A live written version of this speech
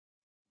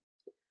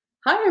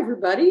Hi,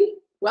 everybody.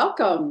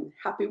 Welcome.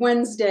 Happy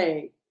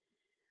Wednesday.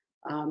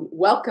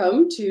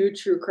 Welcome to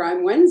True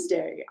Crime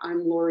Wednesday.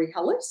 I'm Lori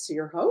Hellis,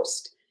 your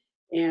host,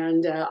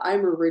 and I'm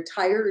a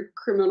retired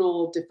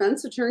criminal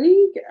defense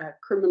attorney, a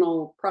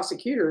criminal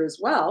prosecutor as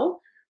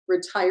well,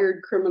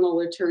 retired criminal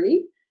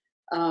attorney,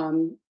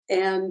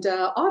 and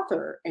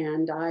author.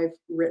 And I've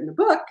written a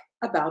book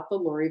about the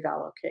Lori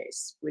Vallow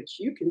case,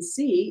 which you can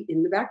see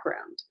in the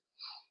background.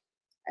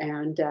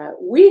 And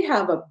we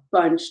have a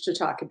bunch to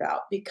talk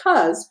about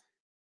because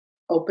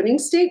opening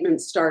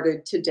statements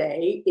started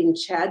today in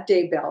Chad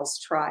Daybell's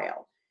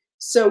trial.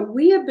 So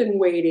we have been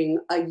waiting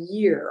a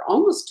year,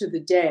 almost to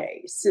the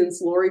day,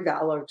 since Lori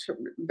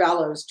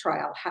Vallow's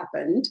trial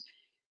happened,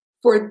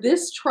 for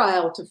this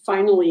trial to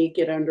finally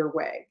get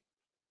underway.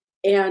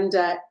 And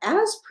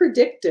as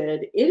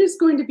predicted, it is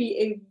going to be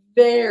a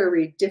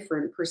very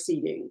different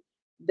proceeding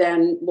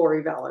than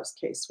Lori Vallow's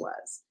case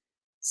was.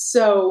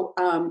 So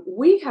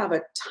we have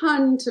a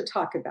ton to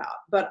talk about,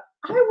 but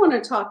I want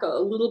to talk a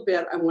little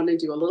bit. I want to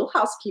do a little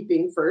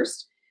housekeeping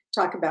first,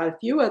 talk about a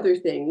few other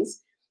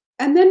things.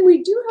 And then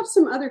we do have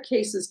some other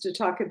cases to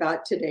talk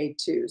about today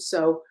too.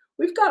 So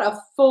we've got a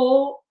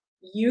full,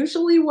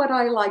 usually what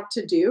I like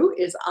to do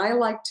is I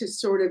like to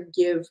sort of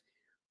give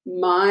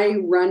my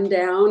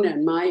rundown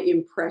and my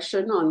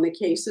impression on the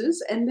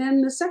cases. And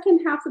then the second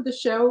half of the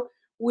show,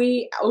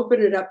 we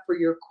open it up for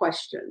your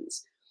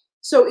questions.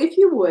 So if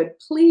you would,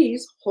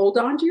 please hold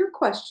on to your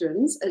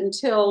questions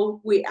until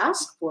we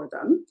ask for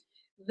them.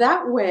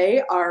 That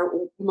way, our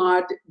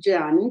mod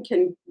Jen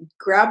can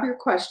grab your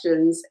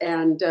questions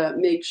and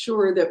make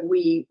sure that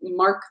we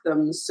mark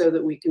them so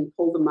that we can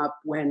pull them up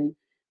when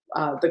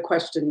the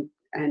question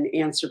and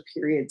answer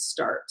period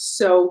starts.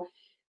 So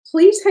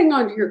please hang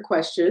on to your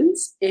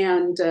questions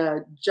and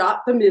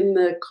jot them in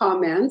the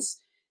comments.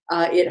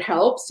 It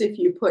helps if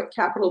you put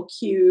capital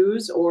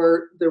Q's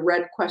or the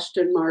red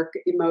question mark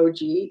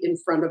emoji in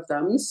front of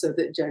them so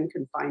that Jen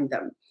can find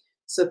them.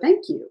 So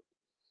thank you.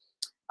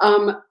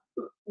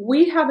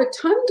 We have a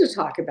ton to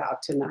talk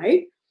about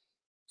tonight.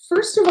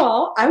 First of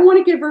all, I want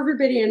to give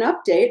everybody an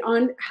update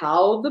on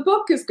how the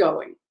book is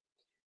going.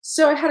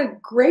 So I had a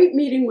great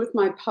meeting with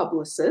my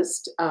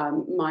publicist,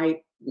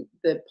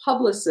 the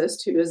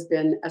publicist who has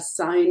been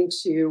assigned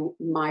to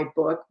my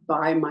book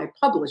by my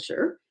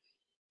publisher.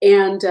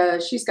 And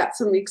she's got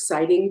some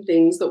exciting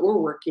things that we're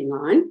working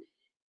on.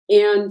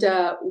 And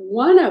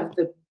one of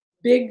the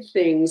big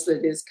things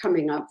that is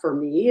coming up for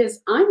me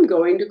is I'm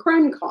going to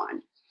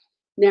CrimeCon.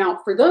 Now,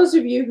 for those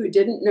of you who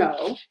didn't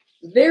know,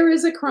 there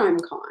is a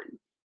CrimeCon.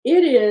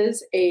 It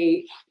is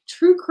a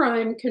true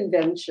crime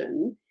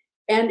convention,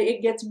 and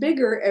it gets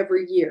bigger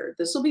every year.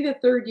 This will be the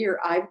third year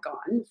I've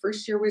gone. The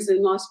first year was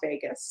in Las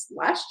Vegas.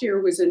 Last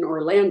year was in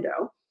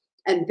Orlando.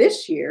 And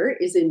this year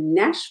is in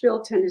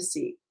Nashville,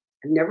 Tennessee.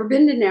 I've never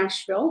been to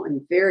Nashville.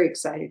 I'm very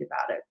excited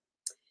about it.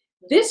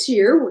 This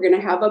year, we're going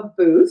to have a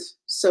booth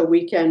so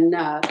we can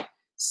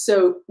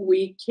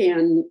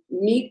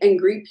meet and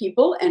greet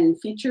people and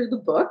feature the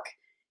book.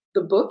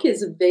 The book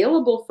is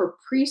available for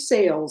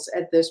pre-sales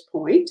at this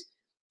point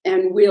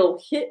and will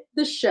hit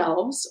the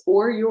shelves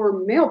or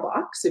your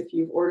mailbox if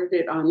you've ordered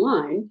it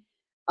online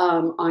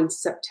on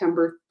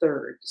September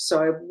 3rd.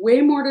 So I have way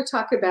more to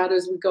talk about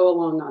as we go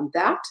along on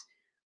that.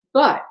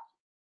 But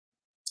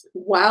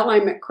while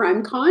I'm at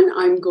CrimeCon,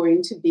 I'm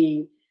going to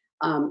be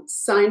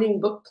signing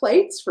book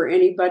plates for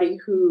anybody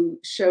who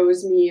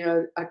shows me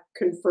a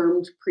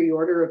confirmed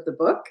pre-order of the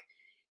book,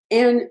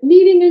 and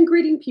meeting and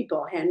greeting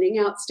people, handing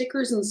out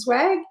stickers and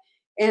swag,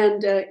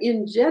 and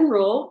in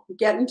general,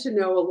 getting to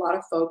know a lot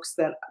of folks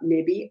that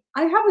maybe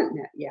I haven't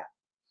met yet.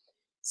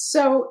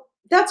 So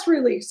that's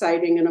really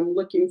exciting, and I'm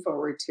looking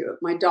forward to it.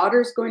 My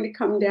daughter's going to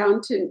come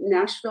down to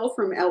Nashville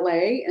from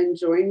LA and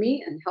join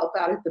me and help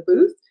out at the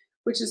booth,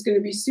 which is going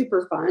to be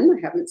super fun.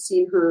 I haven't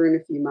seen her in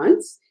a few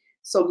months,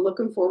 so I'm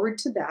looking forward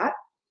to that.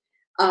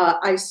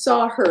 I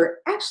saw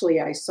her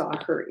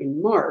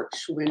in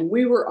March when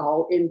we were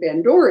all in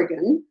Bend,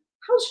 Oregon,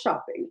 house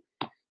shopping.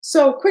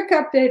 So quick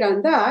update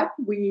on that.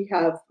 We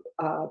have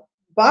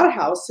bought a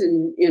house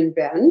in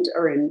Bend,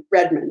 or in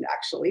Redmond,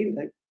 actually,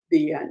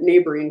 the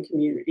neighboring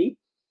community.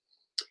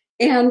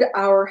 And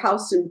our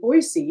house in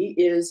Boise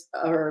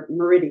or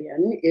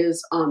Meridian,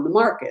 is on the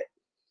market.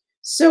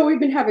 So we've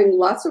been having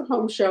lots of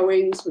home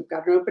showings. We've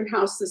got an open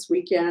house this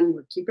weekend.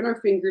 We're keeping our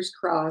fingers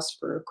crossed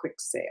for a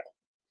quick sale.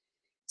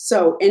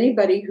 So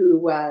anybody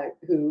who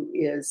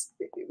is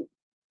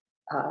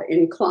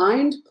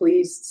inclined,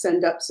 please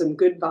send up some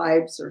good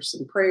vibes or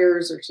some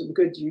prayers or some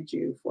good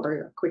juju for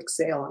a quick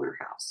sale on our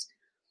house.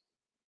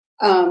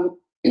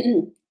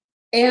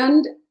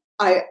 And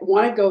I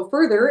want to go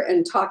further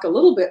and talk a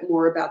little bit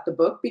more about the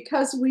book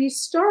because we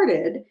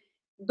started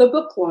the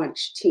book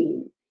launch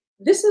team.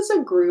 This is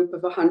a group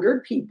of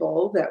 100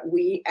 people that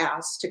we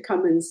asked to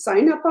come and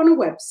sign up on a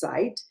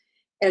website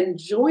and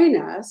join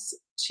us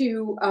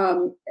to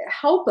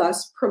help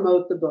us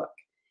promote the book.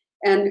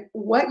 And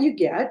what you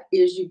get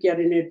is you get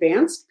an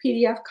advanced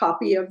PDF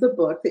copy of the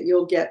book that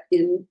you'll get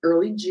in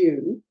early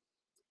June.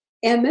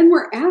 And then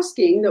we're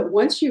asking that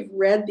once you've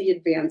read the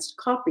advanced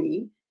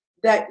copy,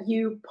 that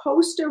you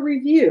post a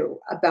review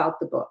about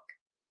the book,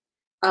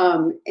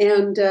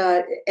 and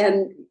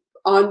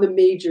on the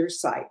major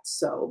sites.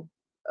 So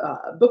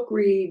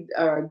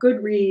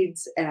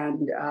Goodreads,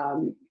 and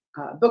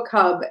Book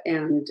Hub,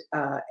 and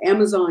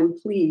Amazon,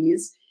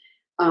 please,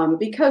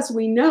 because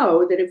we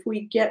know that if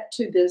we get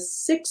to this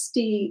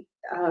 60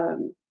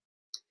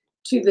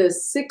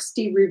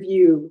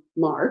 review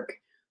mark,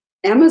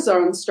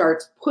 Amazon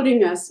starts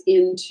putting us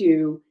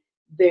into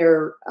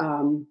their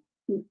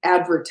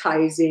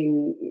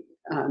advertising,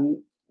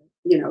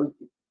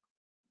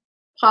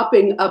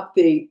 popping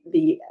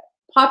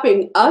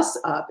us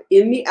up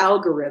in the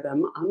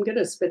algorithm. I'm going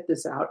to spit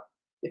this out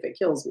if it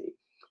kills me.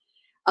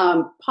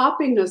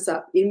 Popping us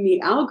up in the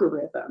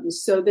algorithm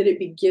so that it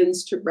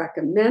begins to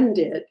recommend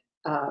it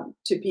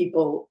to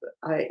people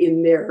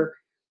in their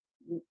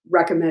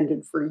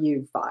recommended for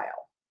you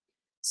file.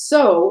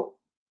 So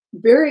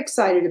very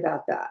excited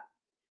about that.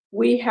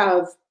 We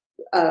have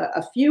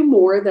a few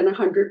more than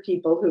 100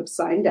 people who've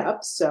signed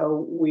up.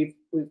 So we've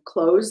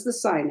closed the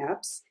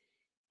signups,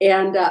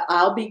 and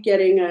I'll be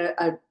getting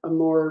a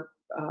more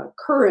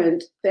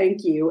current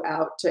thank you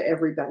out to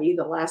everybody.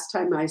 The last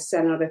time I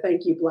sent out a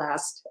thank you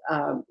blast,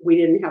 we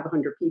didn't have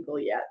 100 people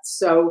yet.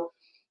 So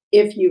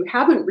if you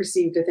haven't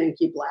received a thank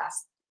you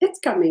blast, it's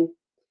coming.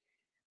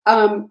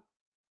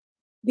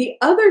 The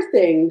other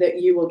thing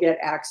that you will get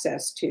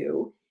access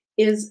to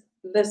is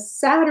the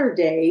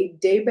Saturday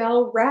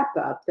Daybell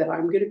wrap-up that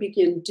I'm going to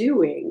begin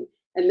doing,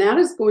 and that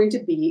is going to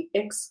be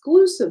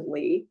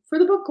exclusively for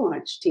the book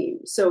launch team.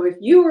 So if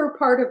you are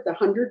part of the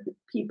 100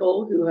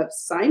 people who have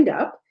signed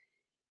up,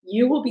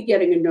 you will be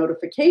getting a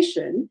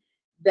notification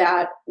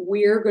that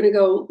we're going to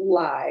go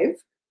live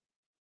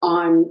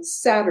on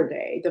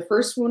Saturday. The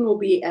first one will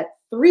be at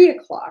 3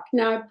 o'clock.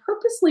 Now, I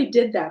purposely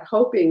did that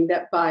hoping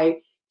that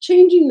by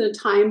changing the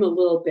time a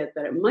little bit,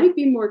 that it might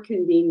be more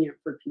convenient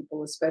for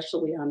people,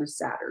 especially on a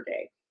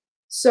Saturday.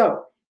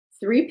 So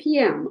 3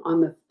 p.m. on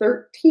the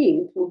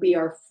 13th will be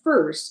our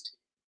first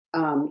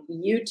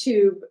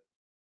YouTube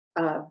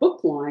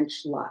book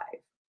launch live.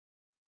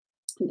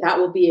 That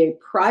will be a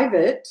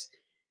private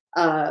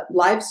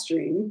live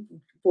stream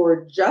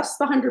for just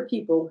the 100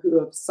 people who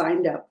have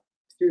signed up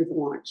through the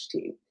launch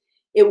team.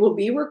 It will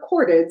be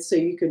recorded so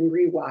you can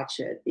rewatch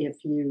it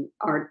if you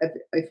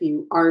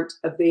aren't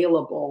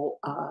available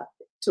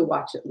to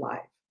watch it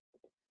live.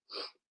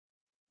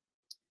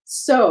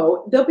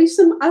 So there'll be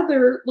some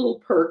other little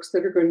perks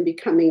that are going to be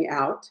coming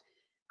out.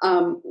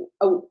 And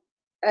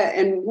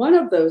one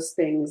of those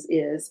things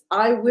is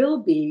I will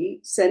be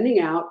sending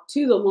out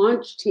to the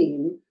launch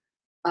team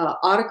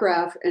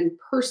autograph and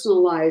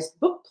personalized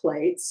book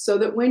plates so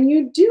that when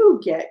you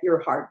do get your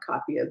hard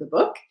copy of the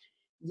book,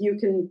 you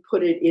can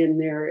put it in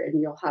there and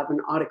you'll have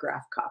an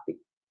autograph copy.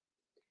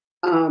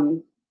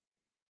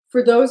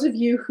 For those of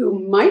you who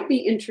might be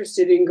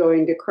interested in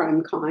going to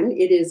CrimeCon,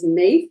 it is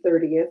May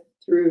 30th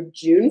through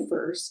June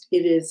 1st.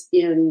 It is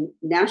in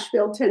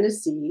Nashville,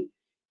 Tennessee.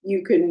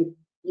 You can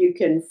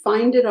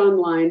find it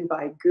online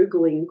by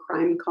Googling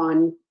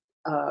CrimeCon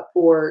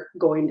or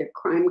going to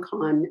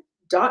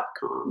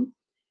crimecon.com.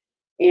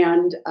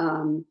 And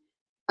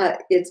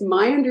it's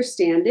my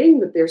understanding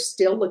that they're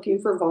still looking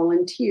for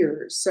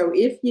volunteers. So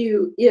if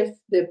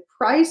the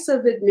price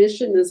of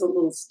admission is a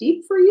little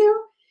steep for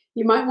you,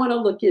 you might want to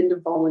look into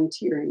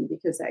volunteering,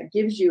 because that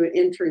gives you an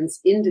entrance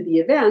into the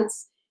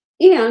events,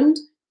 and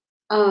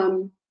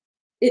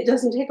it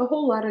doesn't take a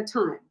whole lot of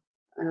time.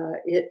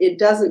 It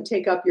doesn't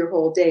take up your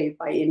whole day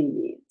by any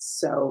means.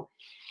 So,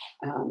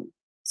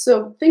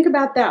 so think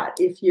about that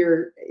if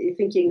you're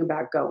thinking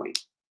about going.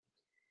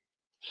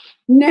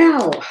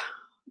 Now,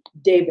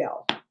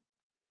 Daybell.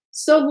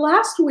 So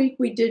last week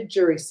we did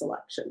jury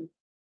selection,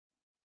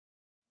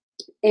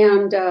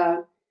 and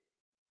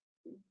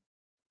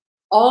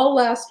all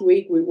last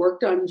week we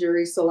worked on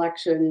jury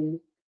selection,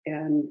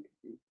 and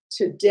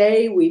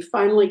today we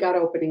finally got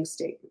opening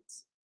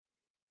statements.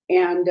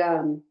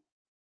 And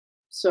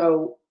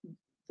so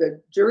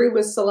the jury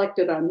was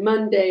selected on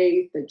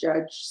Monday. The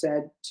judge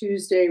said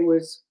Tuesday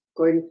was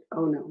going,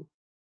 oh no.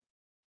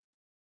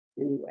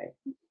 Anyway.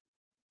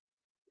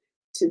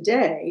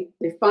 Today,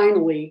 they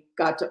finally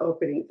got to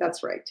opening.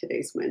 That's right,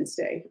 today's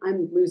Wednesday.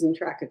 I'm losing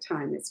track of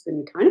time. It's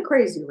been kind of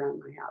crazy around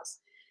my house.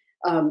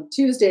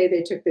 Tuesday,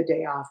 they took the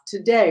day off.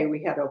 Today,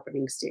 we had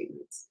opening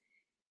statements.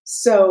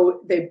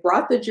 So they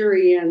brought the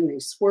jury in, they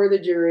swore the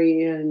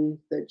jury in,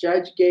 the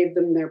judge gave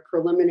them their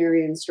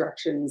preliminary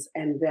instructions,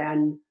 and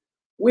then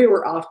we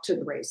were off to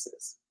the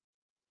races.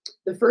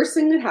 The first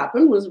thing that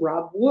happened was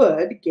Rob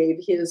Wood gave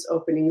his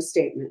opening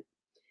statement.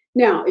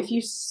 Now, if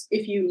you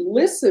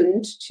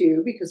listened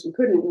to, because we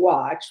couldn't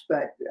watch,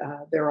 but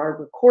there are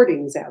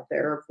recordings out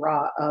there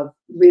of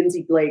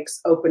Lindsay Blake's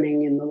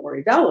opening in the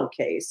Lori Vallow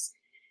case,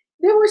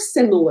 they were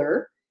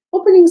similar.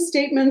 Opening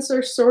statements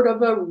are sort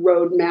of a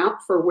roadmap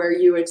for where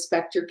you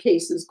expect your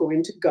case is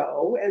going to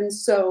go, and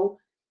so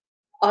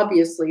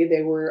obviously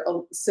they were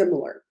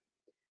similar.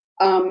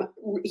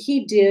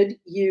 He did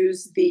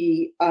use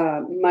the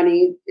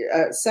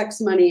sex,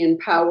 money, and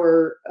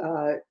power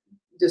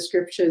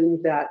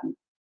description that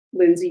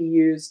Lindsay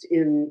used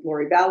in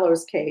Lori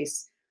Vallow's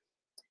case.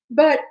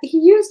 But he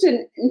used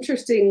an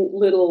interesting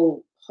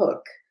little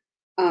hook.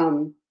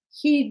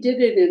 He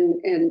did it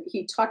and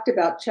he talked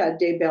about Chad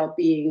Daybell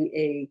being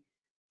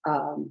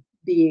an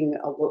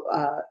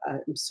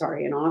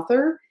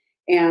author.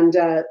 And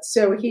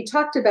so he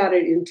talked about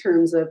it in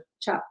terms of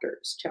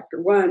chapters,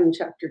 chapter 1,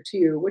 chapter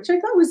 2, which I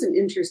thought was an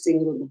interesting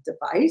little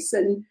device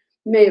and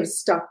may have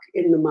stuck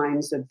in the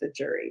minds of the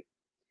jury.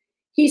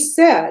 He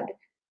said,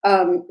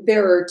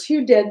 there are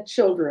 2 dead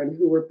children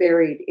who were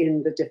buried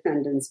in the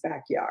defendant's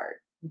backyard.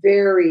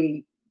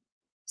 Very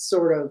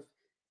sort of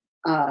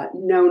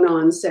no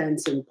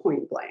nonsense and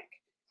point blank.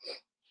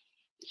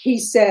 He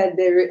said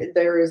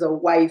there is a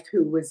wife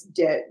who was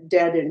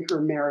dead in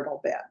her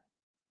marital bed.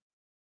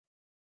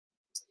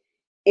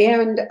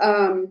 And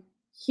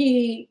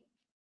he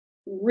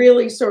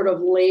really sort of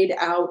laid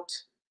out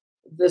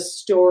the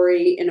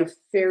story in a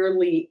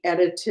fairly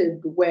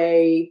edited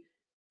way,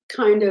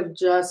 kind of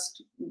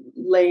just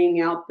laying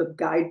out the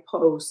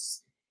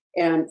guideposts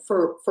and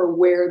for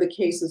where the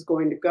case is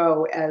going to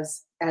go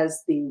as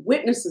the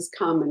witnesses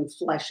come and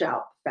flesh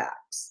out the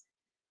facts.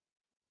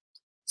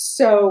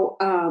 So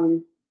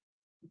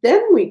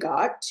then we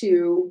got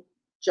to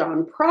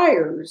John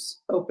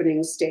Pryor's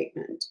opening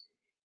statement.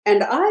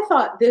 And I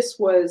thought this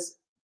was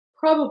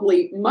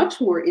probably much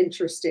more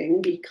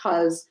interesting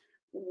because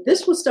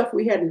this was stuff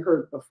we hadn't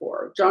heard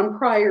before.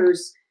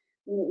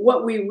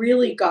 What we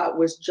really got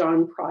was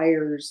John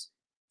Pryor's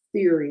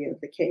theory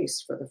of the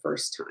case for the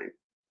first time.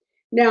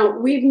 Now,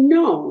 we've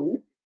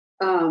known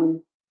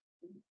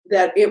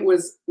that it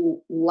was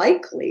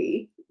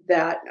likely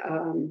that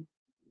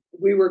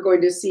we were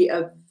going to see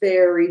a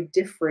very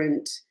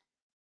different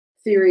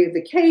theory of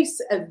the case,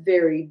 a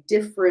very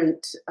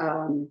different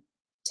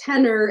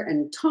tenor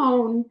and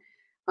tone.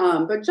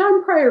 But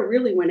John Pryor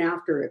really went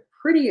after it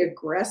pretty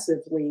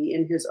aggressively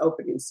in his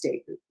opening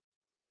statement.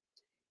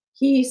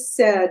 He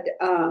said,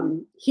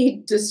 he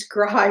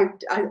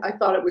described, I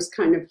thought it was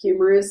kind of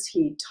humorous.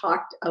 He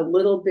talked a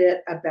little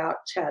bit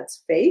about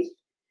Chad's faith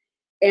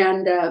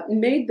and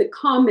made the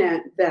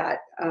comment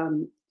that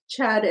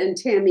Chad and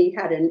Tammy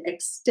had an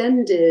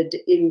extended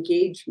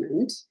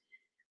engagement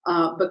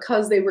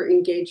because they were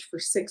engaged for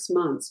 6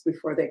 months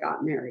before they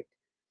got married.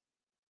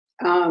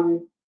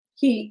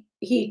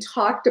 He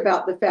talked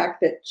about the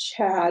fact that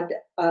Chad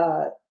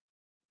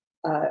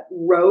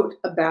wrote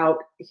about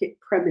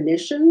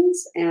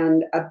premonitions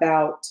and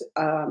about,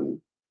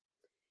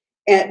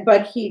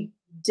 but he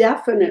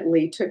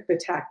definitely took the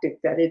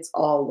tactic that it's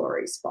all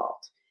Lori's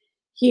fault.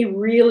 He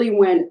really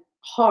went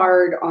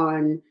hard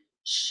on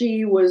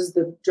she was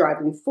the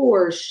driving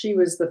force, she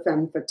was the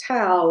femme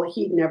fatale.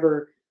 He'd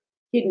never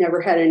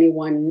had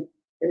anyone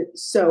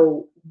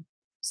so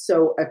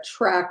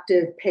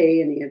attractive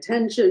pay any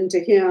attention to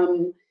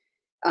him.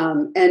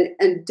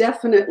 And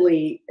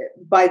definitely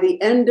by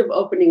the end of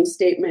opening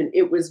statement,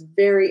 it was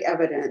very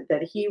evident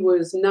that he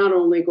was not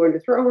only going to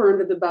throw her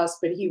under the bus,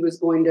 but he was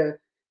going to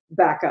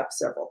back up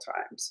several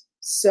times.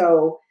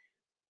 So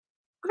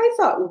I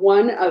thought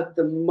one of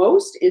the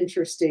most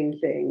interesting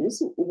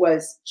things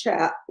was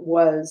that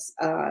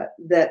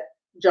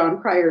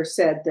John Pryor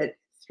said that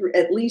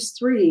at least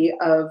 3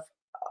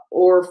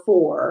 or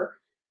 4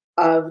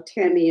 of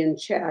Tammy and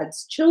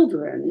Chad's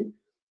children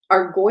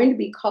are going to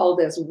be called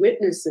as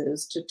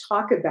witnesses to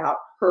talk about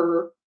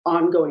her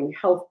ongoing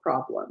health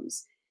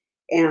problems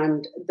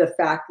and the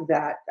fact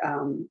that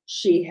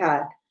she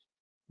had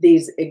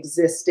these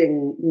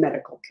existing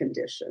medical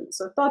conditions.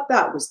 So I thought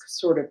that was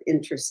sort of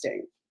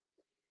interesting.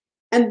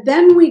 And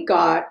then we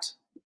got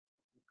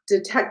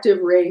Detective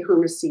Ray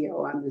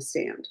Hermosillo on the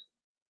stand.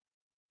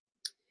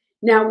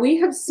 Now, we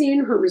have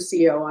seen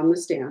Hermosillo on the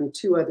stand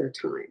 2 other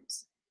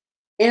times.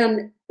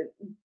 And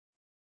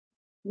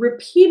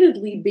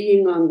repeatedly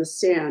being on the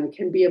stand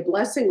can be a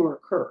blessing or a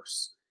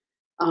curse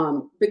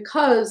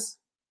because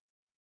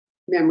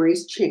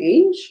memories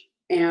change,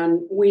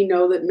 and we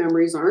know that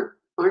memories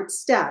aren't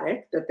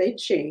static, that they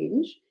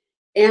change,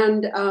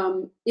 and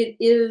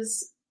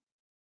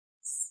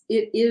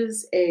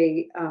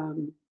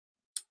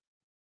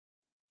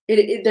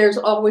there's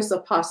always a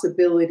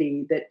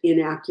possibility that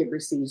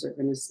inaccuracies are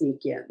going to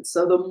sneak in.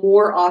 So the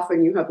more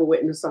often you have a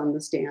witness on the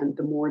stand,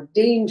 the more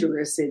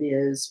dangerous it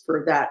is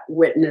for that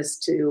witness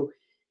to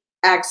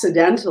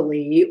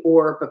accidentally,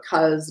 or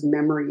because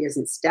memory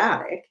isn't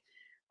static,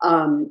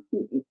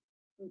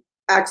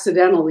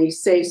 accidentally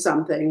say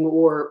something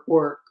or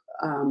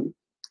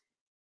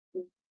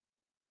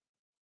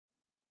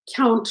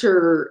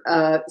counter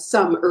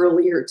some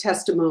earlier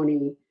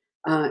testimony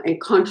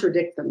and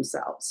contradict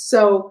themselves.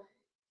 So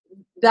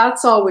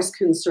that's always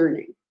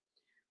concerning.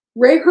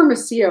 Ray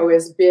Hermosillo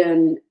has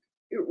been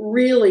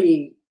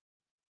really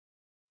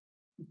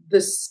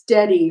the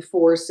steady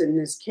force in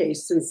this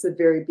case since the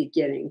very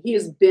beginning. He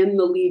has been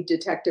the lead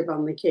detective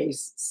on the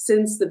case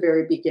since the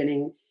very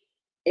beginning,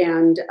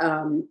 and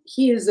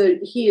he is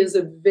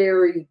a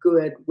very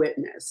good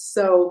witness.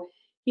 So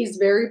he's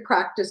very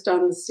practiced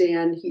on the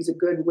stand. He's a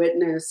good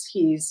witness.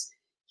 He's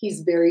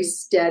very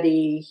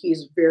steady.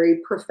 He's very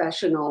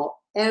professional.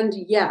 And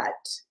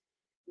yet,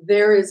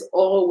 there is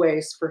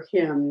always for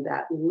him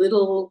that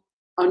little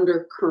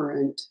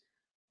undercurrent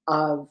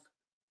of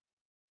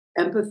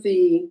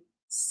empathy,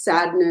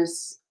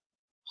 sadness,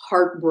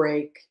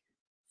 heartbreak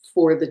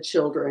for the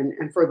children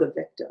and for the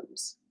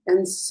victims.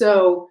 And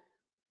so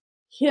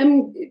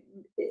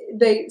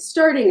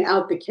starting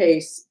out the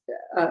case,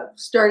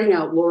 starting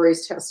out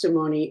Lori's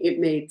testimony, it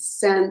made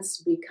sense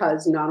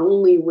because not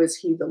only was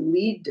he the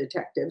lead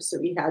detective, so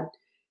he had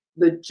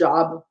the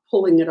job of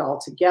pulling it all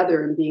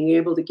together and being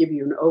able to give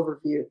you an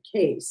overview of the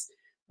case,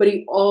 but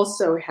he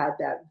also had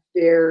that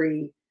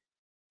very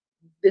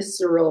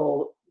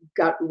visceral,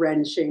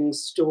 gut-wrenching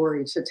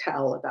story to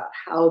tell about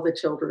how the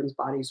children's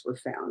bodies were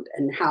found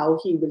and how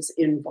he was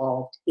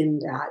involved in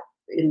that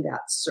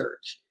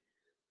search.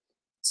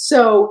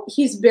 So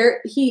he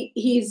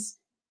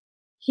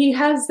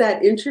has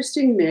that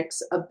interesting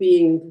mix of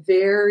being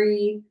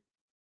very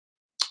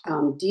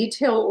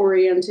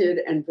detail-oriented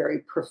and very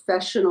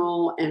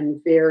professional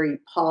and very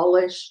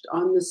polished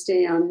on the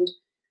stand,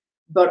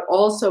 but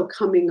also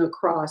coming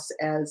across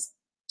as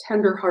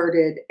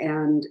tenderhearted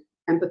and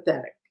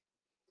empathetic.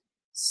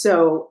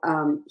 So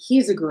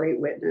he's a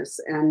great witness,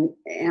 and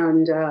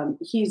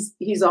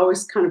he's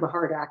always kind of a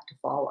hard act to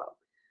follow.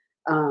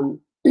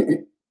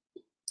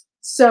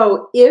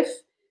 So if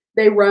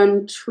they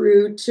run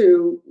true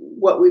to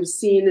what we've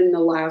seen in the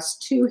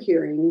last two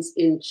hearings,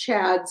 in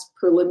Chad's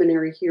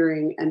preliminary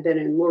hearing and then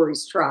in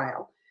Lori's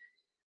trial,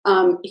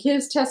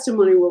 his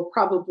testimony will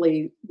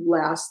probably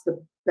last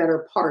the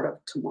better part of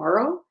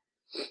tomorrow.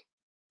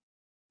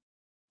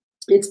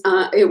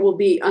 It will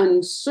be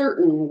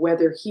uncertain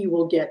whether he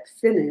will get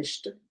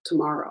finished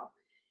tomorrow.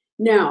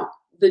 Now,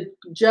 the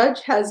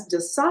judge has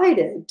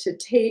decided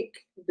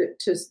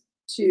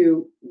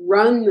to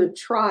run the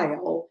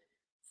trial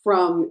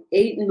from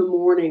 8 in the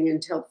morning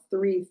until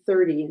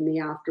 3:30 in the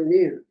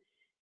afternoon.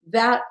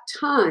 That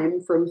time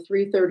from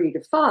 3:30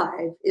 to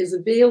 5 is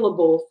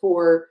available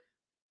for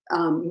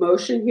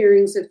motion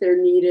hearings if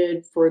they're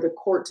needed, for the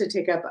court to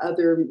take up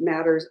other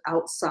matters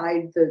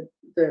outside the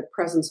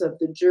presence of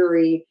the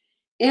jury,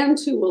 and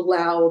to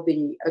allow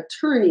the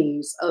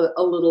attorneys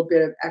a little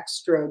bit of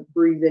extra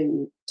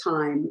breathing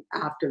time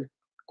after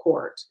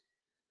court.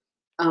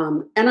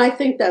 And I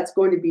think that's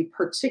going to be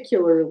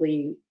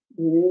particularly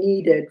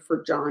needed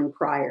for John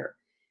Pryor.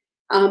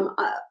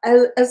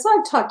 As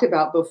I've talked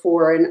about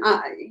before, and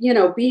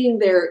being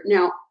there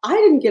now, I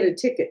didn't get a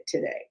ticket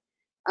today.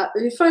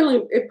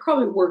 It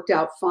probably worked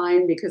out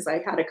fine because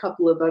I had a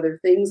couple of other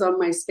things on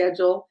my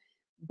schedule,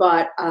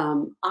 but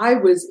I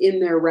was in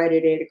there right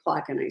at 8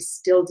 o'clock and I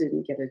still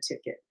didn't get a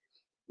ticket.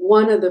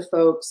 One of the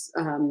folks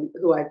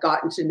who I've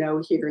gotten to know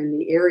here in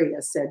the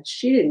area said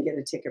she didn't get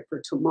a ticket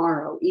for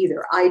tomorrow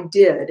either. I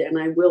did, and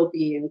I will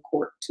be in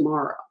court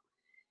tomorrow.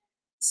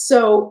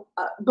 So,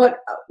 but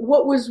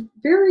what was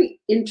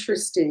very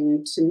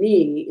interesting to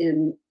me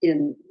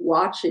in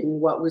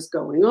watching what was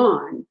going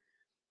on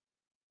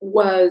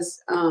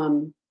was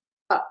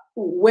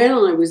when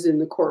I was in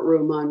the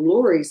courtroom on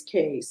Lori's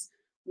case,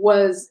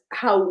 was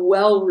how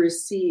well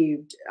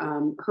received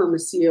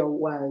Hermosillo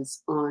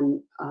was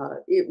on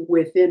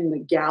within the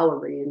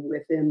gallery and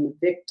within the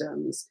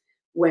victims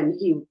when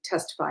he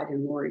testified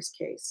in Lori's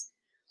case.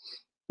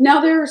 Now,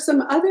 there are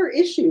some other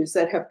issues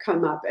that have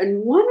come up,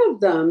 and one of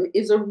them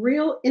is a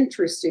real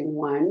interesting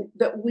one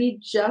that we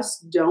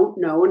just don't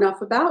know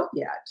enough about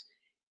yet.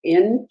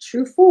 In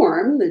true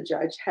form, the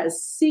judge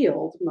has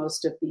sealed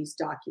most of these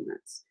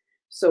documents.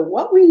 So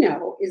what we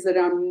know is that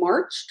on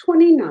March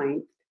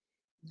 29th,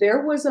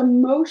 there was a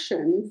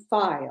motion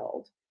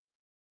filed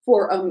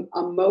for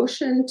a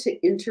motion to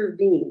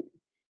intervene.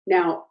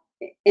 Now,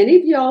 any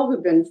of y'all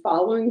who've been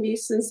following me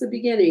since the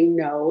beginning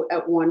know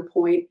at one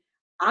point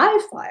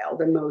I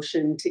filed a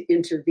motion to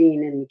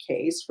intervene in the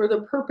case for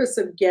the purpose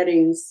of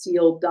getting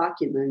sealed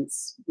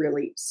documents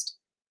released.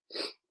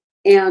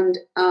 And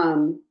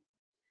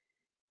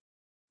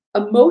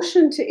a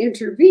motion to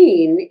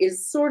intervene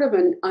is sort of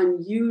an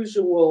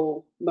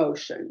unusual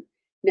motion.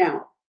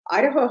 Now,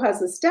 Idaho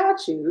has a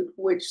statute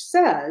which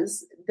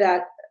says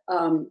that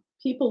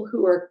people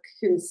who are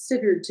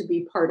considered to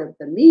be part of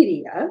the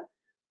media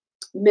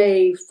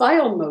may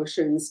file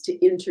motions to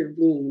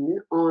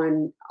intervene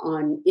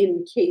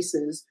in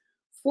cases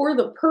for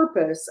the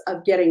purpose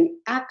of getting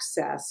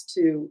access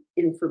to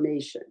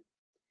information.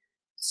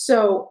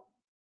 So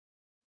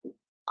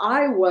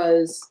I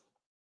was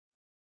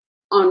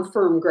on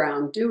firm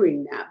ground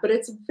doing that, but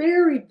it's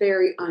very,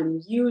 very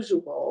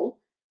unusual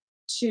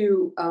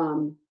to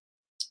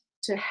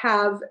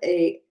have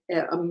a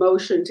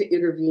motion to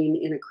intervene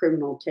in a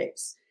criminal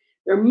case.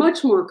 They're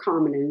much more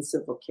common in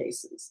civil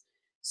cases.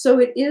 So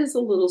it is a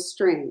little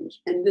strange.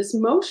 And this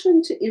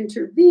motion to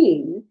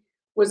intervene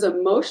was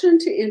a motion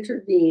to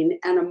intervene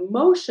and a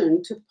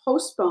motion to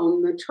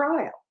postpone the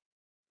trial.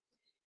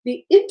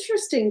 The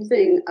interesting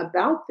thing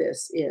about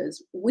this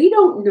is we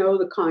don't know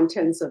the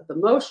contents of the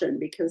motion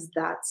because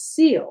that's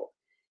sealed.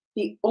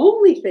 The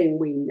only thing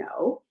we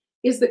know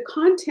is the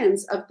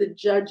contents of the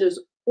judge's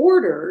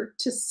order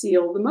to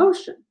seal the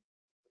motion.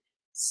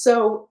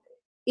 So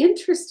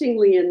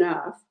interestingly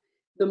enough,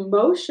 the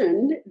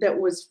motion that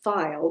was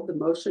filed, the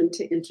motion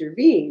to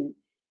intervene,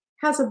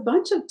 has a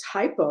bunch of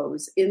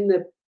typos in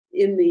the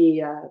in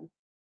the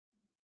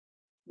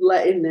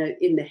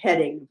in the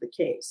heading of the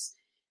case.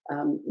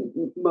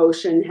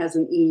 Motion has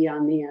an E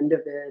on the end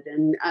of it,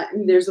 and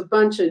there's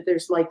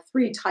like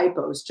 3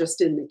 typos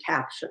just in the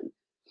caption,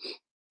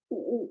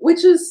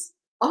 which is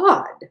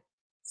odd.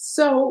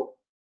 So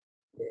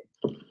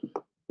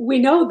we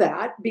know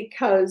that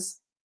because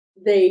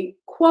they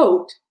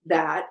quote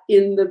that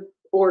in the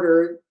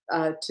order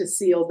to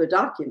seal the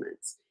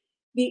documents.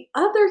 The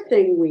other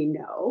thing we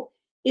know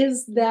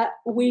is that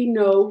we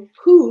know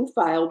who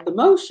filed the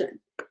motion.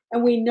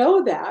 And we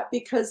know that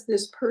because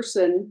this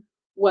person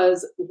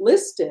was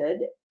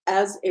listed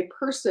as a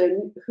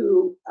person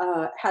who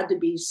had to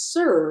be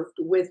served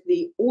with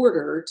the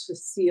order to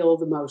seal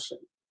the motion.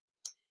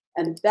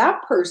 And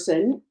that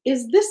person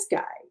is this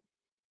guy.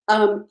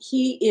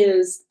 He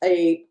is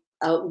a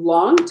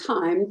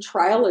longtime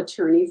trial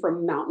attorney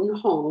from Mountain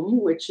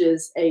Home, which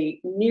is a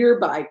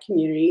nearby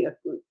community, a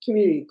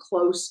community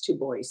close to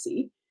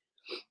Boise.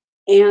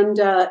 And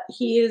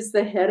he is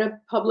the head of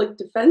public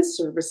defense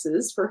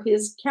services for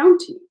his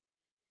county.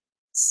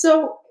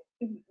 So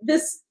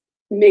this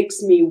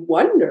makes me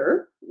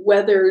wonder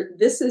whether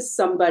this is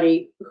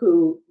somebody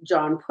who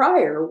John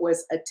Pryor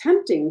was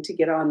attempting to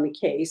get on the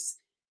case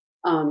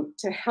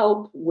to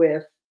help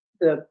with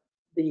the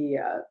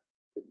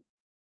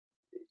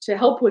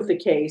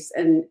case,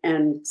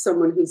 and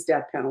someone who's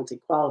death penalty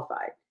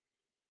qualified.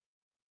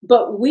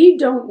 But we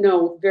don't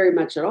know very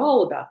much at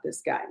all about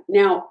this guy.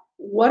 Now,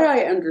 what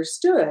I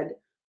understood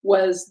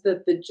was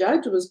that the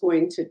judge was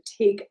going to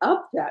take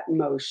up that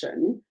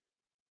motion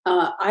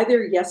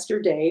either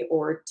yesterday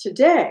or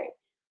today.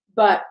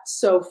 But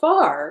so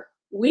far,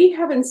 we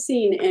haven't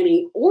seen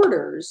any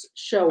orders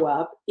show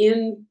up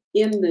in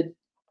the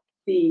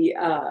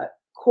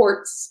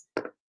court's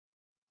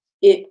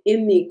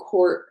in the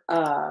court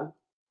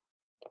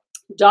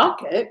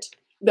docket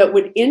that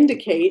would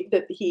indicate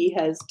that he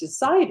has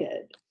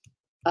decided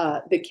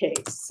the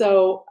case.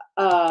 So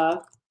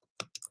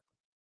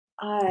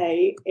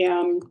I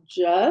am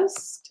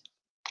just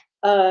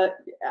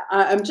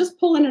I'm just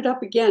pulling it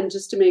up again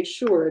just to make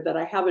sure that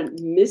I haven't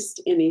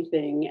missed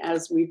anything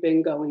as we've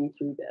been going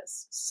through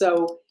this.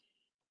 So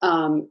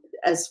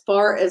as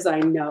far as I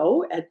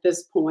know, at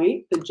this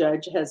point, the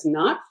judge has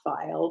not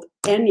filed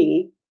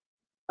any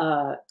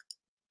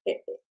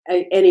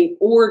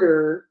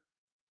order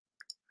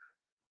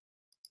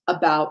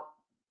about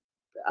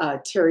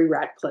Terry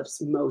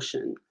Ratcliffe's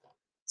motion.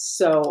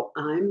 So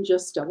I'm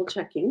just double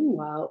checking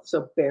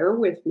so bear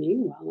with me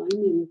while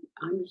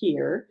I'm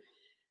here.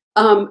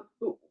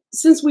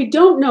 Since we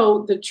don't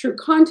know the true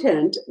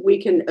content,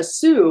 we can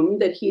assume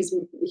that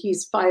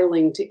he's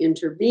filing to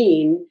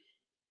intervene.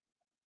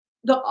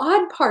 The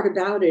odd part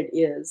about it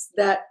is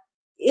that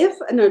if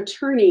an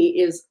attorney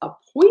is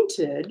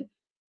appointed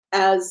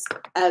as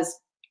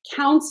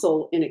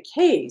counsel in a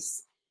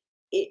case,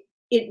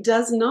 it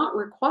does not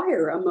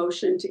require a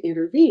motion to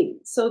intervene.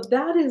 So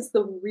that is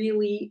the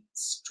really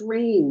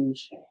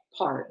strange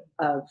part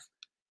of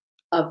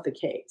the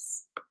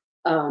case.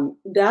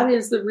 That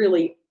is the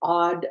really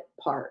odd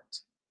part.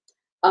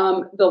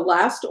 The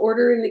last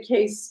order in the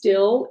case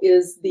still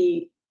is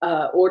the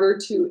order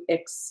to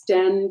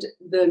extend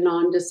the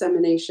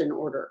non-dissemination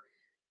order.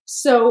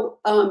 So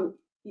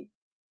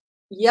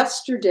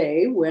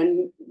yesterday,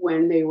 when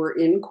they were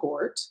in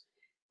court,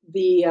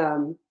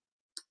 the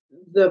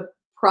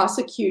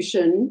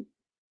prosecution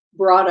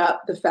brought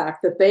up the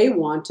fact that they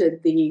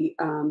wanted the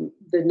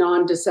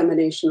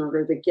non-dissemination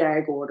order, the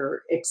gag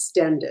order,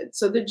 extended.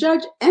 So the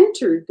judge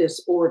entered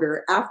this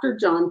order after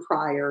John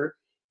Pryor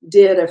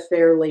did a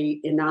fairly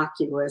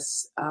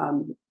innocuous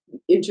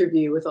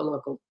interview with a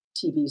local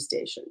TV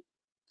station.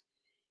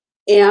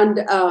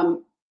 And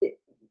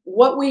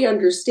what we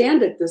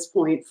understand at this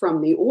point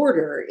from the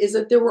order is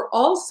that there were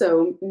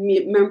also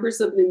members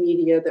of the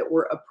media that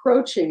were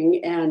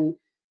approaching and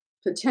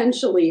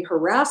potentially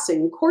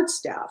harassing court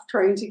staff,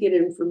 trying to get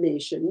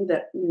information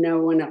that no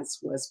one else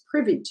was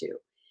privy to.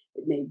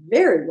 It may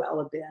very well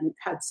have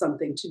had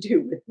something to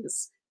do with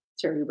this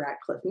Terry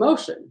Ratcliffe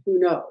motion, who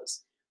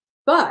knows?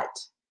 But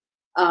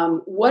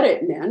what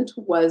it meant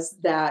was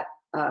that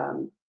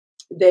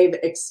they've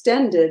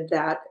extended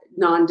that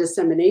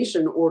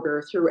non-dissemination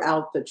order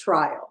throughout the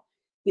trial.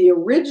 The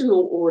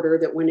original order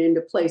that went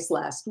into place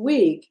last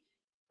week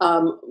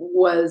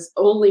was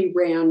only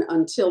ran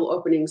until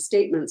opening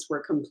statements were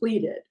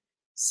completed.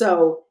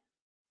 So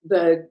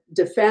the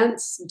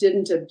defense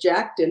didn't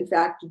object, in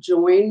fact,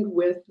 joined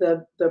with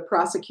the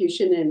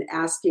prosecution in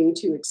asking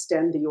to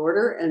extend the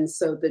order, and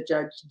so the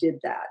judge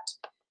did that.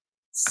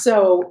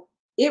 So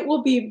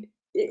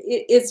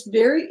it's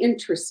very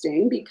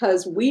interesting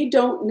because we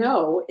don't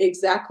know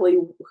exactly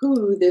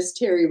who this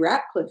Terry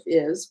Ratcliffe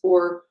is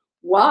or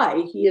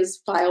why he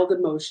has filed a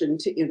motion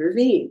to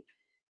intervene.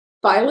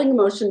 Filing a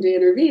motion to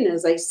intervene,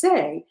 as I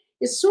say,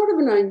 is sort of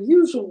an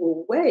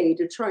unusual way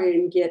to try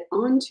and get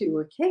onto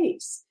a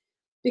case.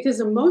 because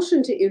a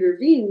motion to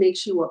intervene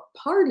makes you a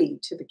party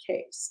to the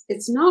case.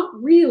 It's not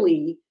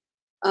really,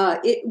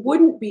 it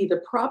wouldn't be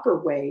the proper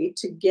way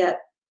to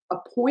get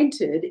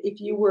appointed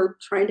if you were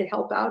trying to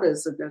help out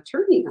as an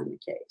attorney on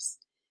the case.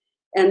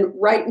 And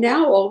right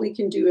now, all we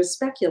can do is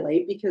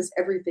speculate because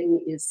everything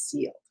is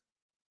sealed.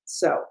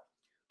 So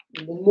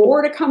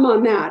more to come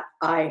on that,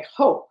 I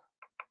hope.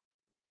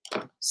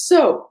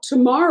 So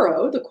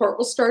tomorrow, the court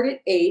will start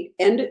at 8,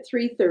 end at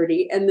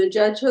 3:30, and the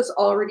judge has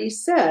already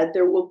said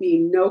there will be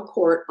no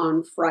court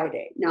on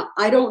Friday. Now,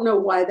 I don't know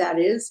why that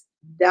is.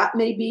 That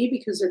may be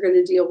because they're going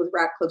to deal with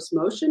Ratcliffe's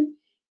motion.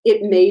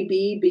 It may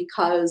be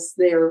because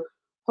they're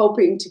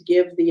hoping to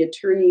give the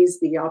attorneys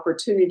the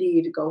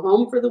opportunity to go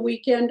home for the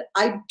weekend.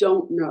 I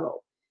don't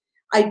know.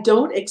 I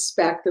don't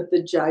expect that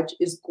the judge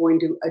is going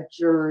to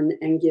adjourn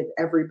and give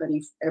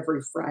everybody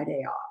every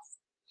Friday off.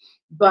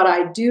 But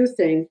I do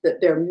think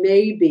that there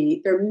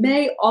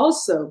may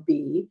also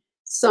be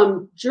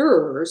some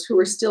jurors who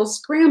are still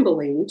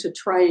scrambling to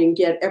try and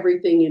get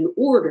everything in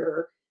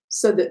order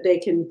so that they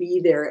can be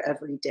there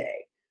every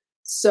day.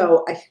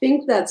 So I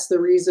think that's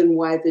the reason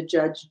why the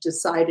judge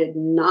decided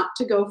not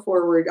to go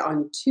forward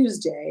on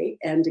Tuesday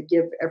and to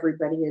give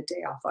everybody a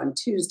day off on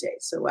Tuesday.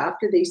 So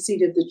after they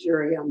seated the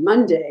jury on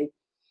Monday,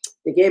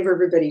 they gave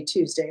everybody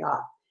Tuesday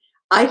off.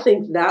 I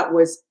think that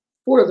was,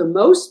 for the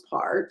most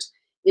part,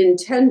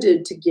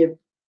 intended to give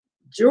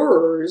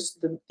jurors,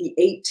 the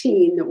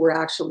 18 that were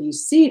actually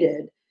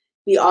seated,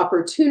 the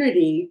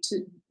opportunity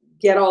to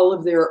get all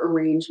of their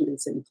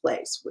arrangements in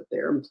place with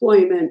their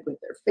employment, with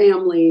their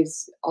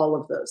families, all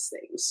of those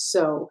things.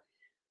 So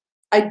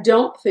I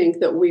don't think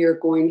that we are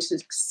going to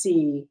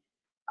see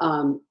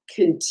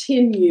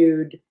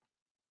continued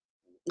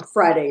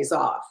Fridays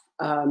off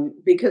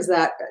because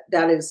that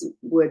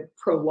would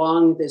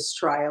prolong this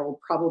trial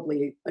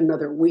probably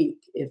another week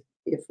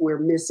if we're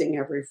missing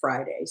every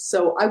Friday.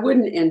 So I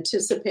wouldn't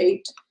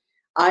anticipate.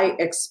 I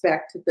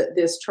expect that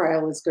this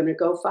trial is going to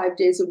go 5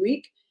 days a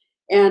week,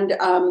 and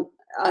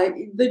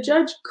the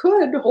judge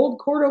could hold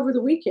court over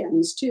the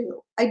weekends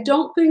too. I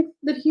don't think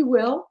that he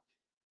will,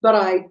 but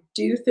I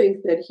do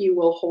think that he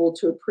will hold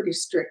to a pretty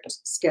strict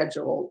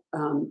schedule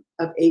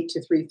of 8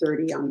 to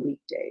 3:30 on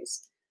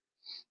weekdays.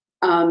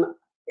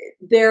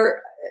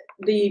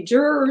 The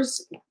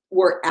jurors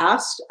were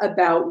asked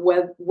about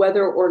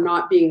whether or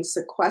not being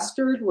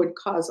sequestered would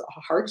cause a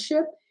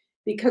hardship,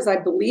 because I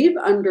believe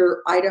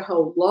under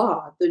Idaho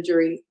law, the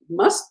jury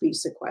must be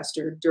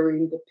sequestered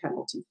during the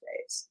penalty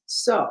phase.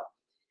 So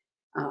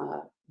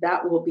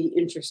that will be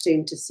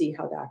interesting to see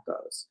how that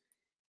goes.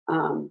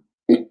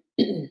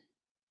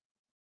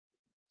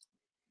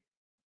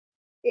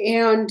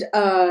 And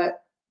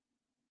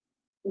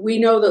we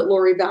know that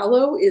Lori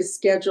Vallow is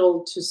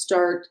scheduled to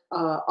start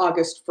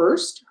August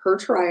 1st. Her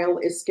trial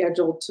is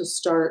scheduled to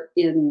start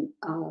in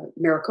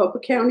Maricopa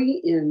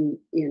County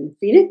in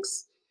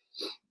Phoenix.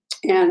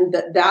 And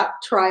that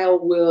trial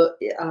will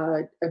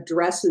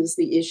addresses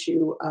the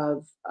issue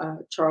of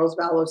Charles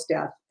Vallow's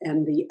death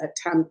and the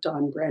attempt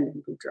on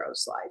Brandon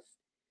Boudreaux's life.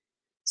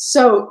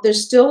 So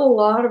there's still a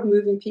lot of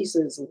moving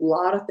pieces, a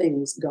lot of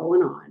things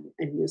going on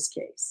in this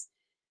case.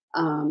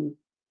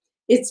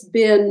 It's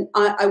been,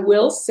 I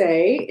will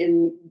say,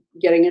 in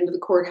getting into the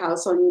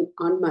courthouse on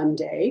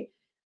Monday,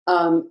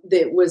 that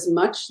it was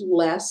much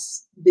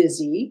less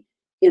busy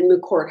in the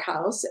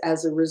courthouse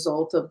as a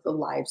result of the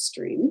live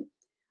stream.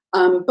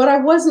 But I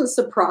wasn't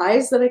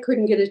surprised that I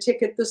couldn't get a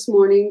ticket this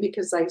morning,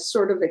 because I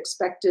sort of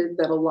expected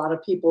that a lot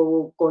of people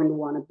were going to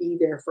want to be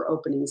there for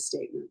opening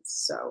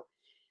statements. So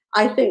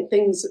I think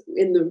things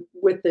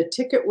with the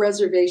ticket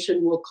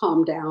reservation will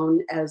calm down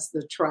as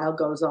the trial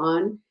goes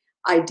on.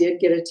 I did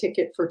get a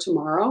ticket for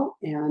tomorrow,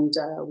 and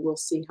we'll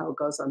see how it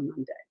goes on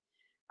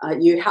Monday.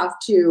 You have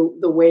to,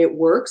 the way it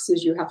works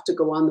is you have to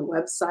go on the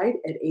website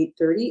at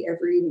 8:30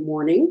 every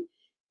morning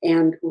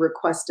and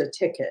request a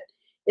ticket.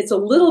 It's a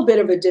little bit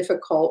of a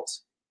difficult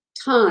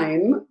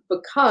time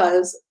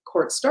because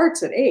court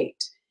starts at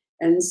 8.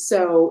 And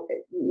so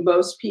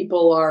most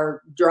people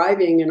are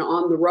driving and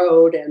on the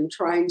road and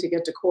trying to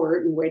get to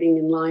court and waiting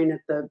in line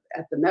at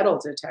the metal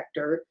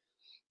detector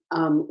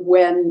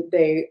when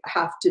they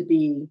have to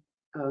be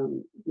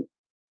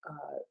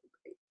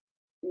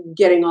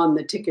getting on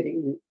the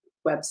ticketing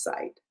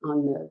website,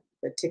 on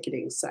the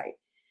ticketing site.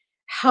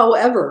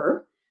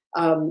 However,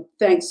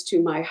 thanks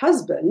to my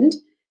husband,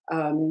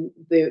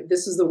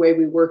 this is the way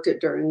we worked it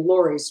during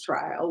Lori's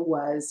trial,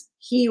 was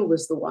he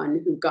was the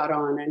one who got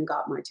on and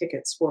got my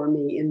tickets for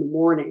me in the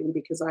morning,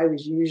 because I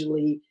was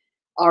usually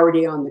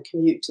already on the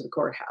commute to the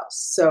courthouse.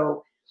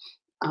 So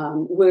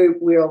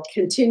we'll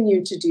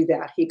continue to do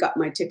that. He got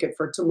my ticket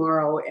for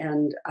tomorrow,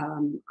 and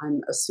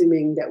I'm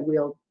assuming that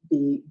we'll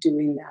be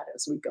doing that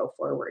as we go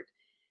forward.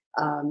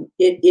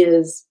 It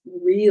is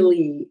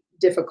really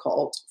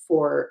difficult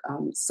for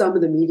some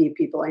of the media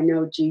people. I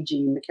know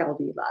Gigi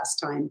McKelvey last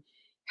time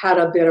had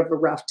a bit of a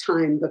rough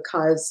time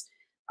because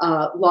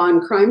Law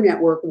and Crime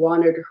Network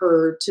wanted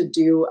her to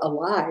do a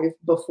live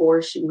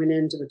before she went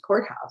into the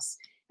courthouse.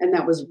 And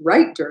that was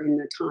right during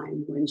the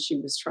time when she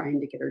was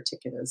trying to get her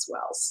ticket as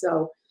well.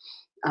 So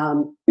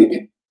Um,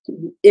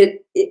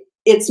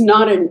 it's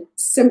not a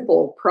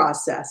simple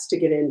process to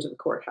get into the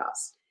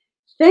courthouse.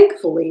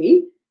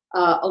 Thankfully,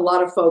 a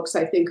lot of folks,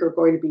 I think, are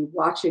going to be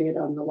watching it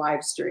on the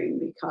live stream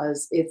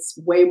because it's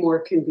way more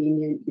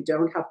convenient. You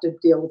don't have to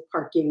deal with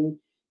parking.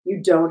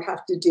 You don't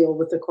have to deal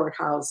with the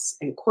courthouse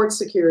and court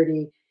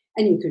security,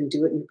 and you can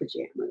do it in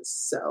pajamas.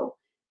 So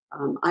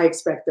I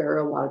expect there are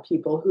a lot of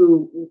people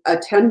who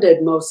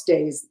attended most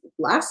days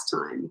last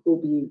time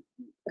who'll be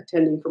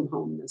attending from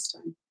home this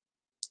time.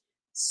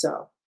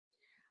 So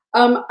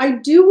I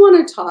do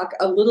want to talk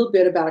a little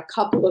bit about a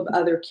couple of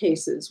other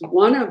cases.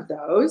 One of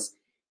those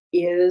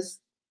is,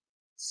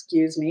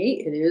 excuse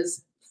me, it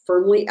is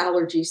firmly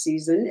allergy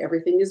season.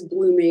 Everything is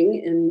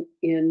blooming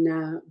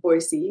in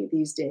Boise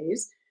these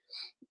days.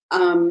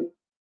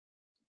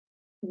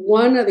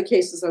 One of the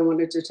cases I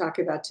wanted to talk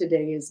about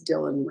today is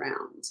Dylan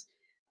Rounds.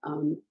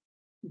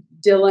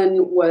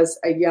 Dylan was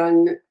a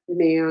young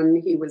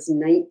man. He was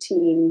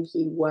 19.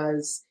 He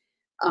was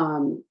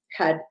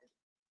had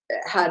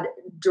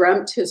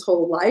dreamt his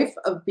whole life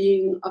of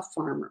being a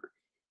farmer,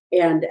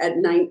 and at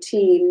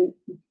 19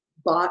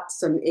 bought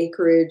some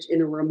acreage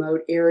in a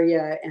remote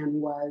area and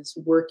was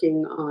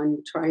working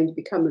on trying to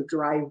become a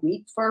dry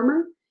wheat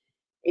farmer.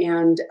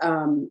 And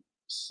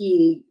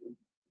he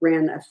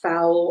ran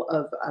afoul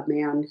of a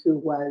man who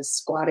was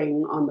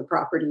squatting on the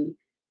property.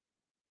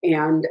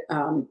 And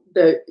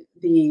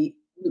the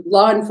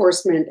law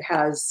enforcement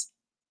has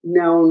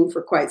known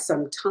for quite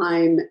some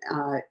time.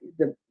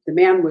 The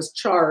man was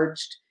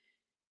charged,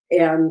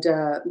 and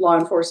law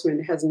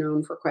enforcement has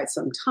known for quite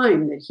some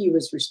time that he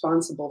was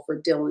responsible for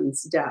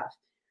Dylan's death,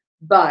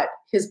 but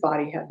his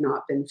body had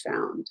not been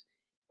found.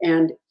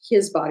 And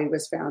his body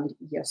was found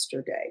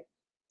yesterday.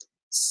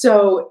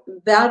 So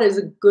that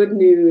is good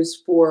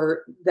news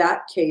for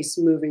that case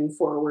moving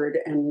forward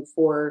and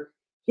for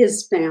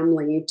his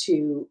family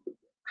to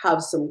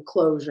have some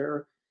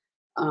closure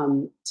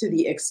to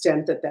the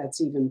extent that that's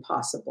even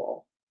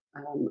possible.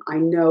 I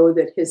know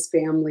that his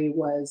family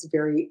was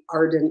very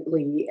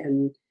ardently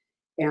and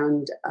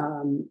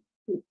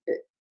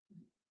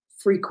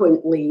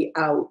frequently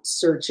out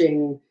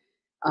searching.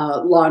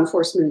 Law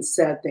enforcement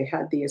said they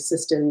had the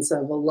assistance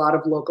of a lot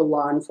of local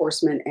law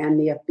enforcement and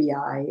the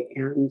FBI,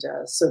 and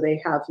so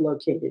they have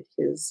located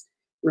his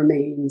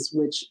remains,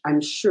 which I'm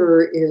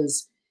sure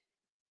is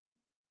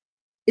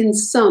in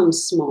some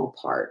small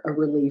part a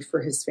relief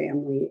for his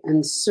family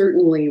and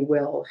certainly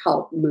will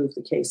help move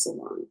the case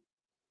along.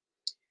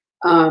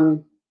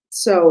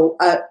 So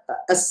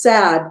a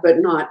sad but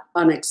not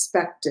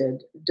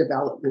unexpected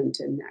development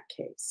in that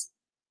case.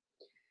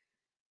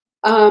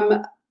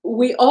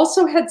 We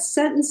also had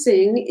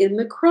sentencing in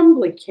the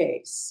Crumbly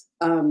case.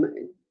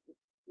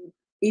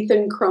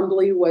 Ethan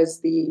Crumbly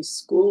was the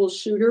school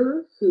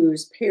shooter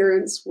whose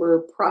parents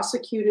were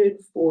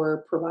prosecuted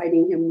for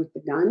providing him with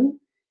the gun.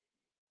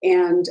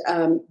 And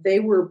they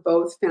were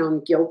both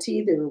found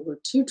guilty. There were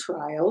 2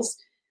 trials.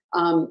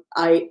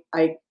 I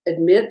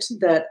admit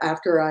that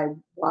after I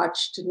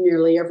watched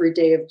nearly every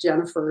day of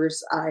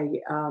Jennifer's,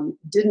 I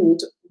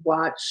didn't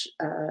watch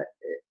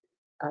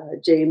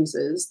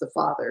James's, the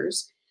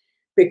father's,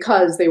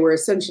 because they were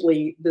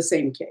essentially the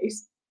same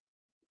case.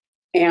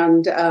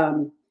 And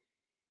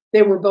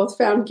they were both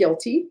found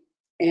guilty.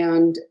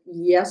 And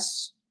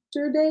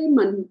yesterday,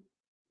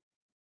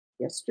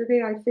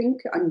 I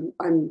think,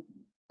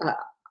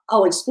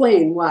 I'll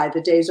explain why.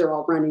 The days are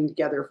all running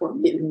together for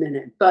me in a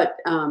minute. But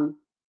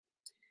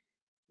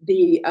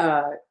the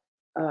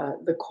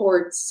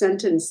court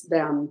sentenced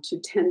them to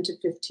 10 to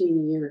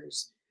 15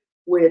 years,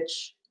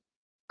 which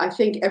I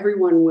think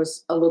everyone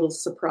was a little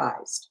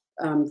surprised.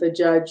 The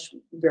judge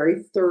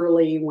very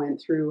thoroughly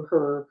went through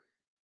her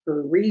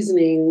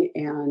reasoning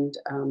and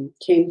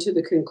came to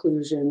the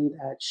conclusion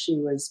that she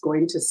was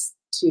going to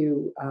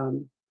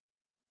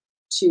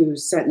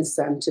sentence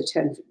them to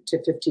 10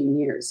 to 15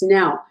 years.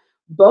 Now,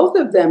 both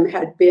of them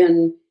had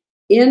been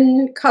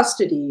in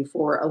custody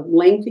for a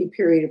lengthy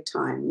period of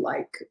time,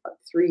 like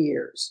 3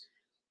 years.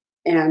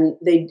 And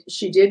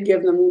she did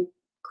give them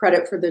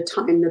credit for the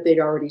time that they'd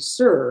already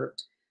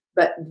served,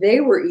 but they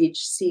were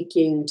each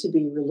seeking to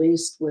be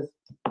released with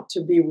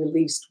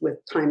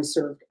time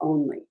served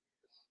only.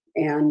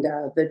 And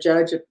the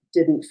judge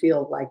didn't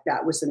feel like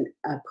that was an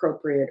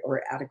appropriate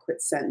or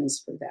adequate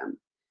sentence for them.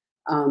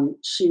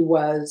 She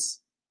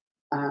was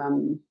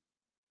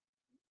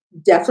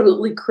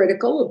definitely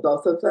critical of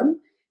both of them,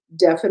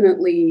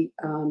 definitely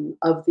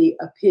of the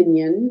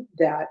opinion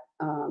that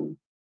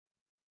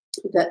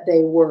that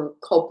they were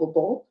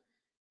culpable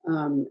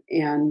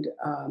and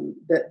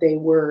that they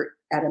were,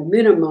 at a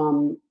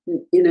minimum,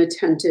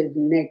 inattentive,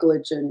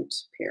 negligent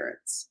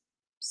parents.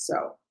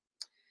 So,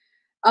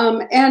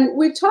 and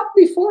we've talked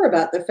before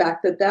about the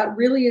fact that that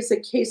really is a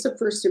case of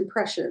first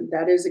impression.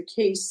 That is a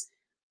case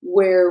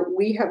where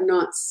we have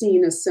not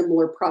seen a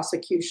similar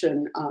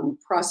prosecution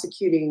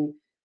prosecuting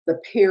the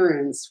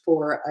parents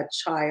for a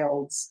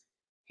child's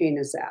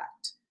heinous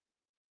act.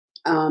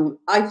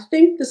 I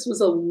think this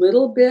was a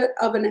little bit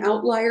of an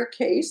outlier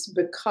case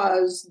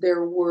because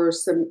there were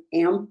some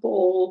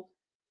ample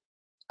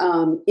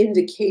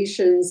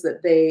indications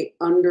that they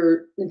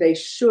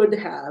should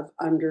have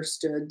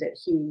understood that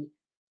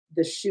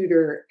the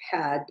shooter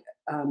had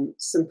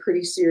some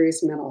pretty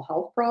serious mental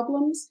health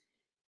problems,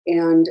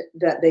 and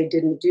that they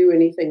didn't do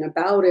anything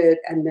about it,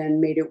 and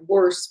then made it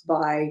worse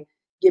by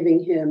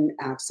giving him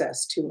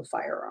access to a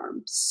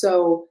firearm.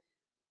 So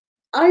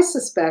I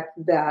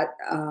suspect that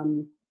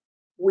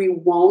we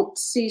won't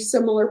see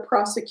similar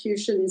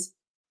prosecutions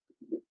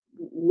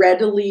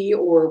readily,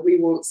 or we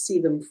won't see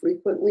them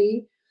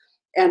frequently.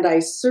 And I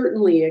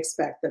certainly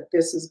expect that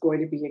this is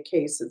going to be a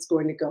case that's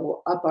going to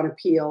go up on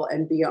appeal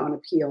and be on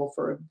appeal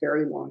for a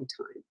very long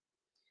time.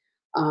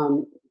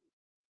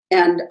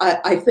 And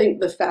I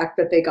think the fact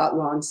that they got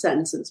long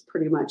sentences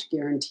pretty much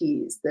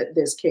guarantees that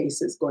this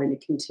case is going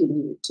to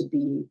continue to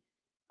be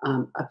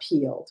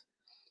appealed.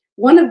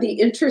 One of the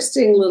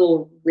interesting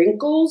little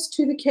wrinkles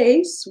to the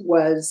case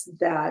was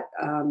that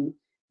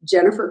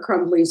Jennifer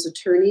Crumbley's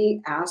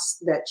attorney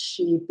asked that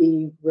she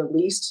be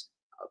released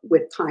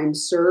with time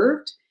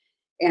served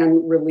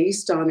and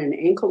released on an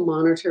ankle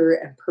monitor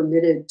and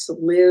permitted to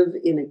live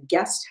in a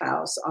guest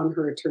house on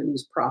her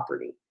attorney's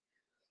property.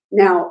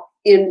 Now,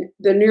 in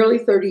the nearly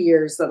 30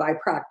 years that I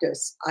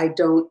practice, I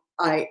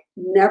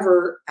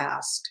never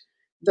asked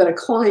that a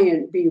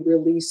client be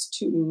released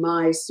to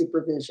my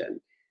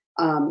supervision.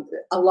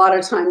 A lot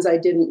of times I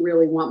didn't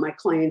really want my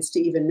clients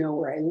to even know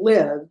where I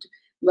lived,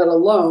 let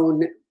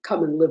alone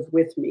come and live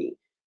with me.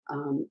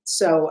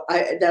 So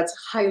that's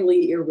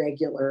highly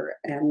irregular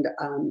and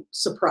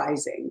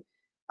surprising.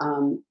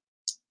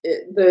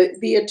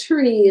 The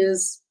attorney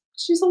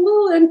she's a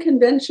little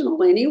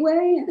unconventional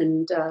anyway,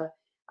 and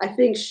I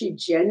think she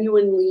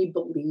genuinely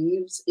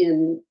believes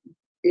in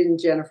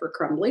Jennifer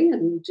Crumbley,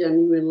 and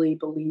genuinely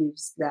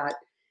believes that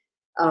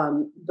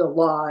the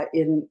law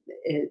in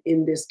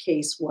this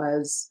case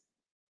was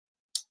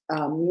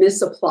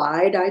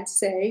misapplied, I'd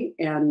say,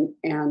 and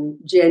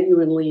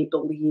genuinely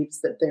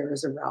believes that there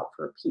is a route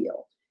for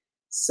appeal.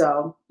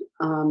 So,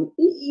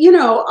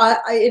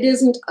 it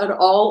isn't at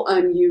all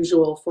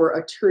unusual for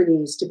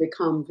attorneys to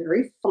become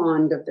very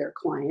fond of their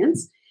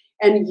clients.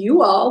 And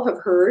you all have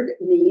heard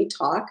me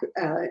talk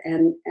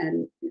and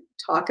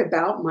talk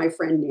about my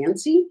friend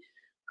Nancy,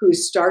 who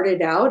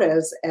started out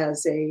as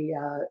an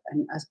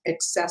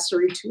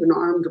accessory to an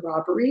armed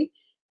robbery.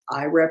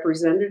 I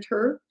represented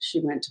her.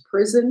 She went to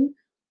prison,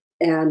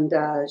 and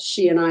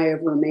she and I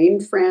have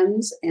remained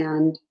friends,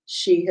 and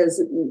she has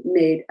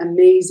made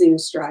amazing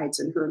strides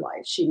in her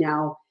life. She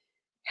now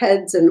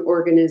heads an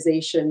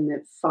organization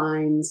that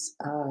finds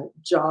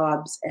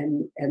jobs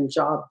and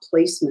job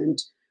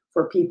placement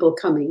for people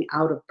coming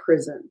out of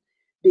prison,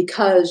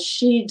 because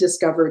she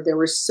discovered there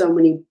were so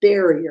many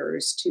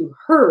barriers to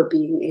her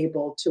being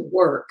able to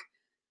work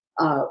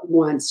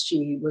once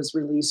she was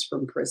released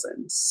from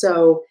prison.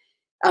 So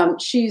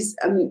she's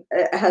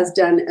has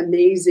done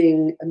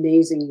amazing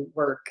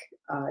work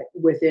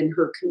within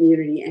her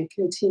community and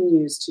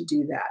continues to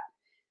do that.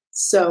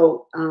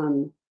 So,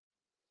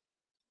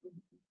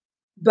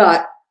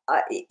 but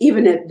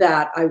even at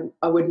that,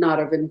 I would not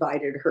have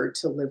invited her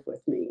to live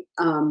with me.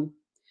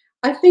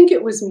 I think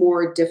it was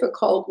more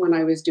difficult when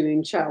I was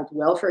doing child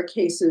welfare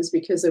cases,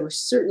 because there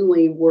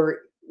certainly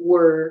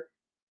were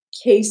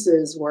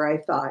cases where I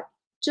thought,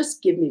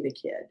 just give me the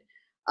kid.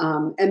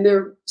 And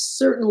there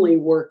certainly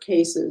were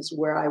cases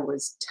where I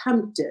was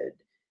tempted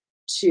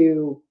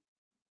to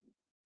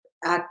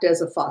act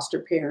as a foster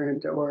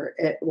parent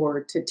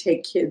or to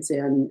take kids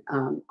in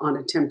on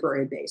a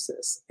temporary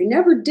basis. I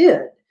never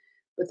did,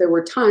 but there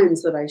were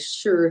times that I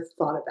sure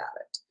thought about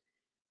it.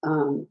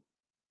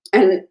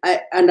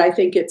 And I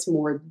think it's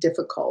more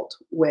difficult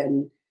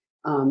when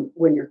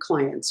your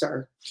clients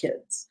are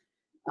kids.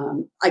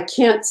 I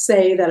can't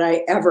say that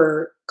I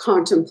ever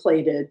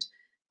contemplated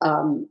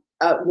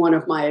one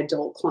of my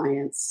adult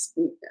clients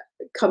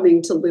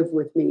coming to live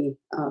with me.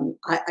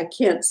 I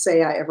can't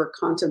say I ever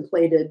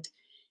contemplated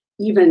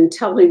even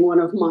telling one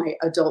of my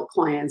adult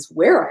clients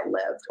where I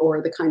lived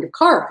or the kind of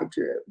car I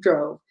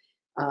drove,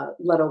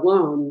 let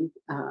alone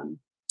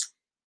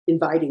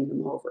inviting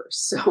them over.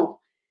 So,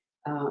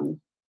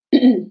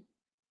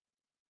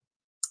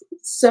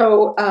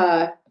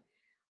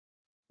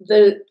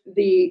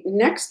 the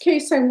next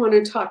case I want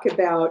to talk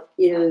about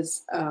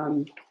is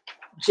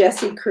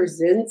Jesse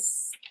Kerchevsky,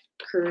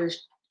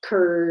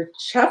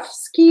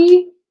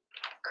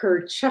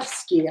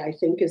 I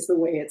think is the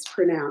way it's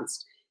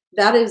pronounced.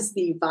 That is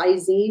the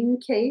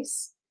Visine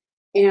case.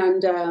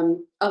 And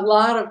a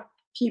lot of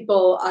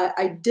people,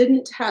 I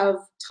didn't have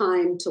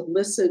time to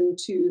listen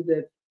to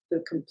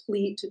the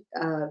complete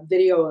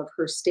video of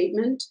her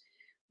statement,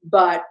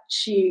 but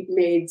she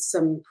made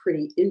some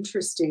pretty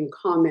interesting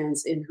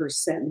comments in her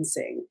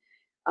sentencing.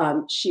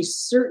 She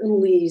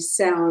certainly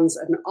sounds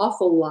an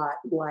awful lot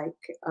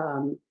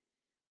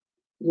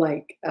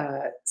like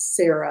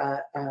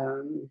Sarah.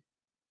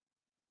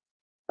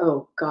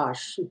 Oh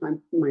gosh,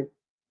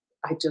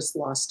 I just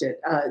lost it.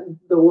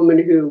 The woman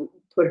who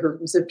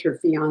zipped her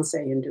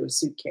fiance into a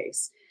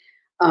suitcase.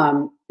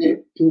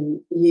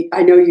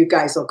 I know you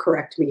guys will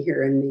correct me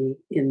here in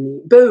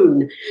the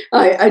Boone.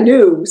 I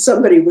knew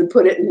somebody would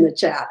put it in the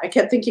chat. I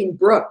kept thinking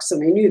Brooks,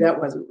 and I knew that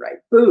wasn't right.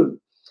 Boone,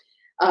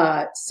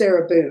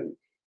 Sarah Boone.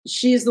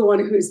 She's the one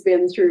who's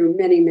been through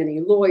many,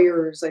 many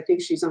lawyers. I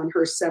think she's on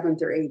her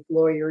 7th or 8th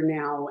lawyer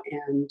now,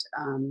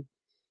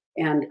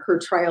 and her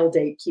trial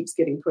date keeps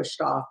getting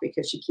pushed off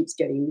because she keeps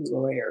getting new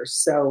lawyers.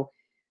 So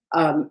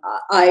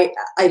I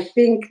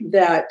think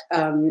that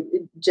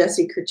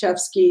Jesse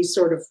Krzyzewski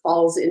sort of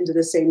falls into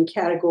the same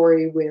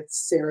category with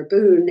Sarah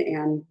Boone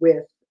and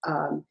with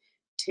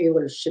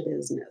Taylor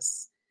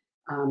Schabusiness.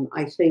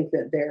 I think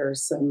that there are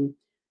some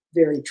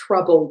very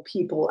troubled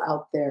people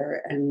out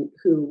there and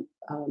who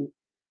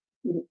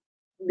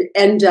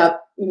end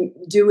up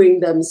doing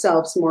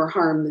themselves more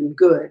harm than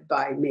good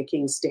by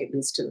making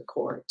statements to the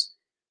court.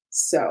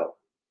 So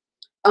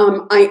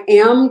I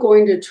am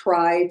going to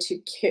try to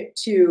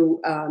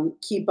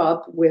keep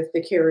up with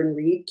the Karen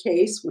Reed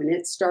case when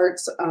it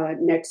starts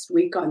next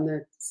week on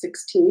the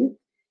 16th.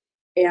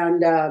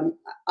 And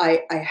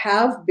I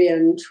have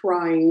been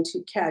trying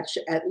to catch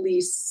at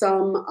least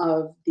some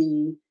of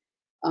the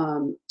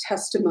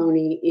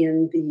testimony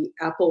in the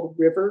Apple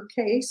River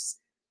case.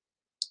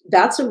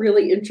 That's a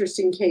really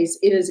interesting case.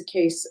 It is a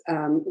case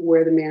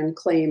where the man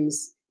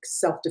claims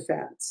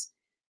self-defense,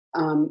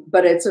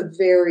 but it's a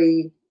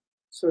very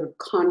sort of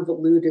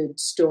convoluted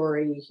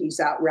story. He's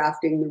out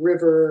rafting the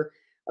river.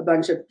 A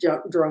bunch of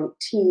drunk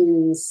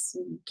teens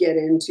get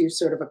into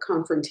sort of a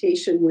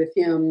confrontation with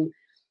him.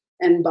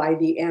 And by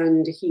the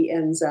end, he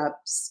ends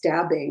up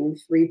stabbing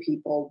 3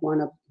 people,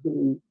 one of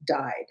whom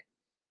died.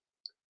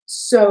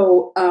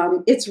 So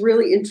it's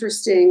really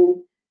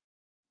interesting.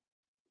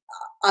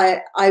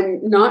 I'm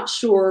not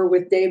sure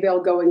with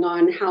Daybell going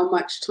on how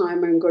much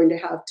time I'm going to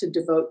have to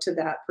devote to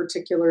that,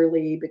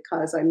 particularly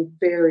because I'm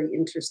very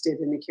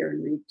interested in the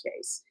Karen Reed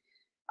case.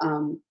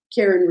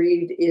 Karen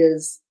Reed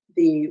is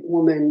the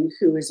woman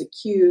who is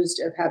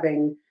accused of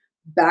having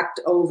backed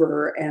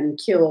over and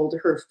killed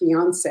her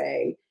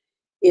fiance.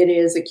 It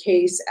is a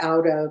case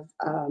out of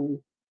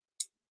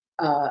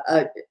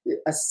a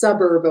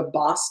suburb of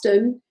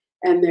Boston,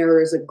 and there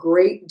is a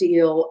great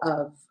deal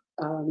of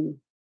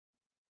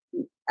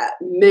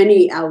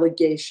many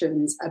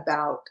allegations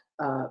about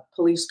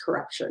police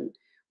corruption,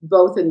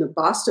 both in the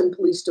Boston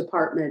Police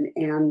Department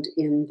and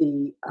in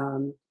the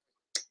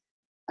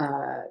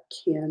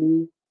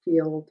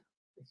Canfield,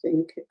 I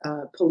think,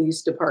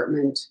 Police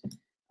Department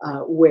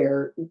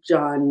where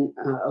John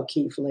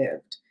O'Keefe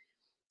lived.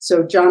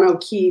 So John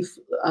O'Keefe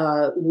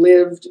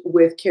lived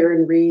with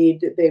Karen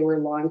Reed. They were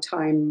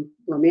longtime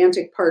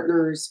romantic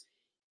partners.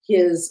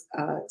 His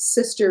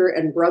sister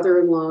and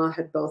brother-in-law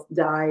had both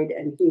died,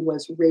 and he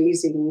was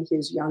raising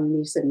his young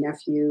niece and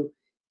nephew.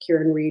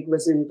 Karen Reed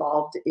was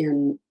involved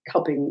in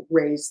helping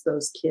raise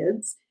those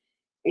kids.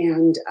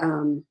 And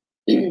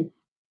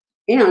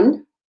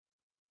and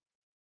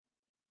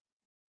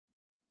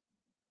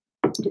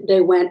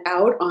they went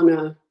out on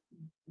a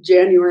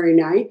January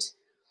night,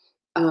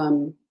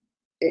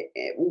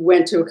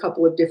 went to a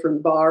couple of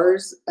different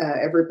bars.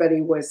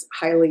 Everybody was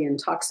highly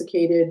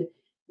intoxicated.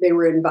 They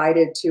were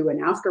invited to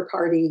an after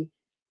party.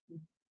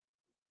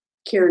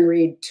 Karen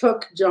Reed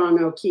took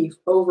John O'Keefe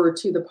over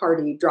to the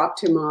party,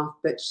 dropped him off,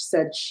 but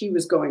said she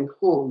was going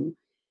home,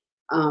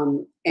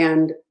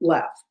 and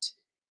left.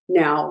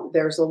 Now,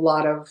 there's a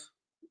lot of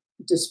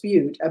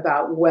dispute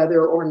about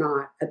whether or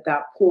not at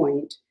that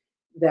point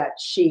that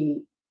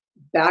she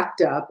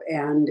backed up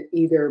and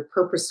either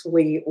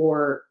purposefully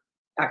or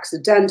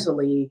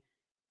accidentally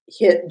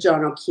hit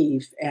John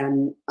O'Keefe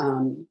and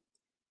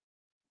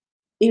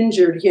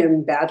injured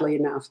him badly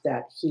enough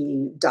that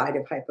he died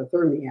of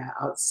hypothermia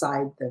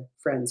outside the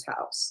friend's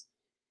house.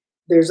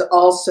 There's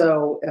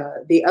also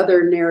the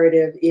other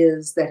narrative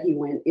is that he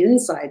went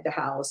inside the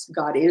house,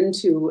 got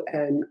into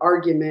an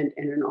argument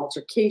and an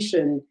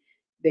altercation.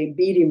 They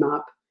beat him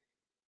up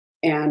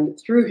and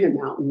threw him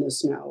out in the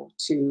snow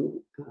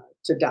to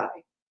die.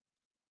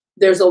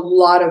 There's a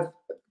lot of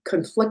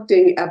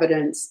conflicting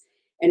evidence,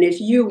 and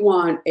if you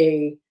want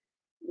a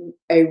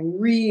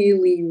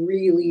really,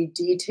 really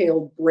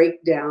detailed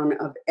breakdown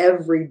of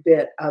every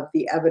bit of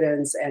the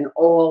evidence and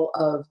all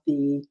of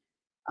the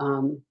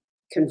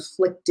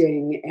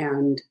conflicting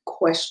and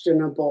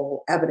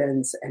questionable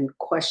evidence and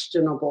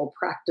questionable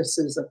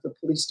practices of the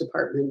police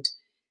department,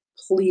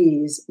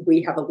 please,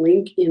 we have a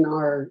link in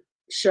our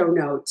show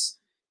notes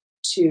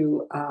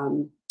to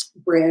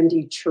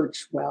Brandy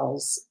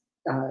Churchwell's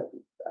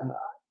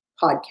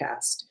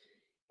podcast.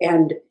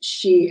 And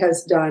she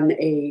has done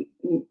a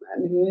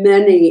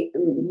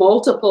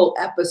multiple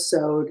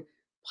episode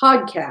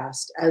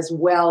podcast as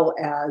well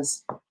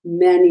as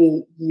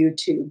many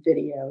YouTube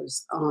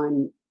videos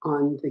on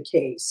the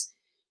case.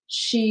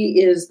 She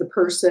is the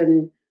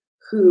person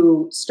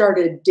who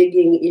started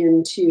digging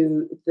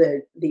into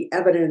the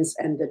evidence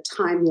and the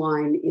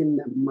timeline in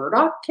the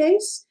Murdaugh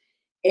case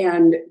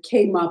and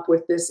came up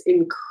with this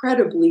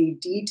incredibly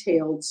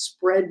detailed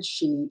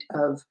spreadsheet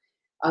of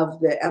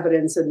the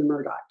evidence in the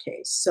Murdaugh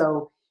case.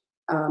 So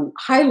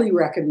highly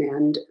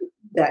recommend.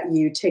 that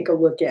you take a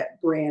look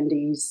at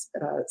Brandy's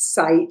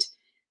site.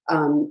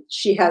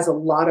 She has a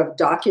lot of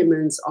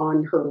documents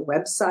on her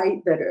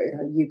website that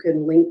you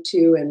can link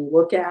to and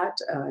look at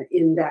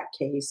in that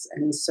case.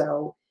 And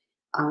so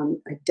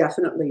I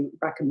definitely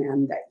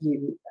recommend that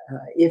you,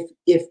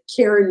 if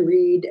Karen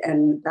Reed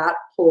and that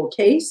whole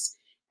case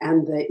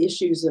and the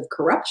issues of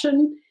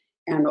corruption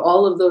and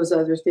all of those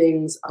other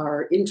things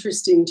are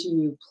interesting to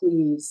you,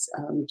 please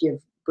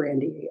give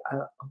Brandy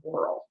a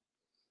whirl.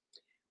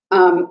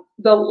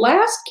 The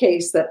last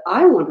case that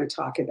I want to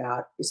talk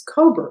about is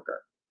Kohberger.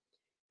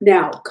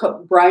 Now,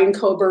 Brian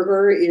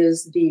Kohberger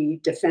is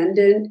the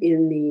defendant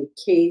in the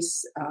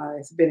case.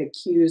 Has been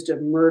accused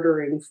of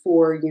murdering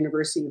 4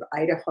 University of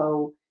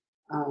Idaho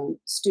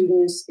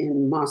students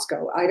in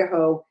Moscow,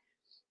 Idaho.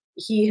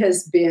 He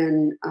has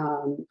been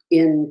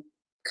in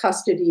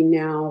custody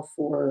now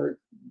for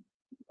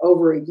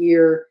over a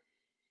year.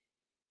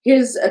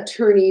 His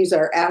attorneys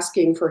are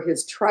asking for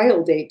his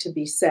trial date to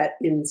be set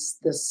in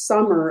the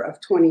summer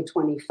of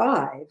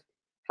 2025.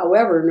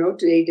 However, no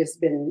date has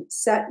been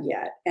set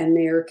yet, and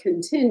they're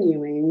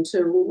continuing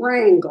to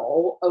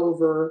wrangle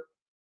over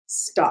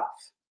stuff.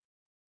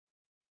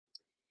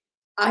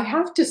 I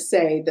have to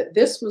say that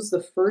this was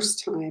the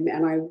first time,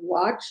 and I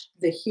watched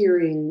the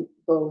hearing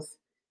both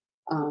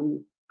a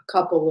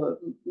couple of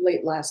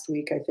late last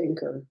week, I think,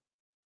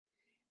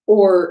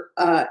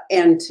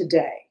 and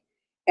today.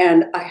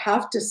 And I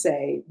have to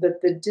say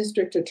that the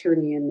district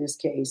attorney in this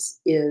case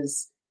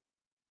is,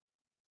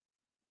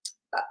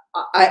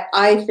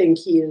 I think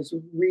he is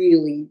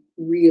really,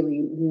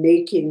 really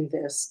making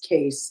this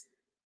case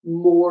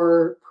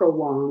more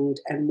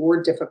prolonged and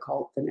more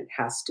difficult than it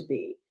has to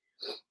be.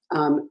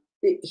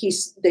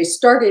 They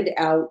started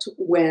out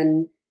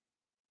when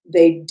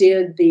they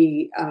did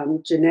the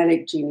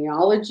genetic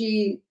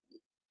genealogy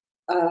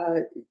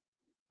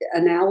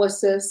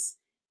analysis,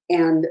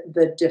 and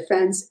the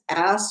defense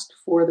asked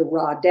for the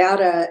raw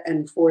data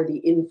and for the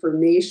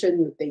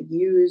information that they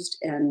used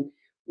and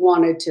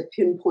wanted to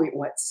pinpoint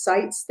what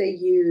sites they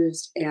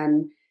used,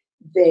 and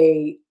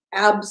they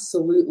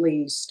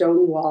absolutely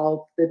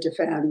stonewalled the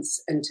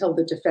defense until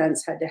the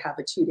defense had to have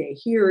a 2-day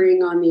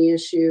hearing on the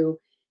issue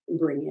and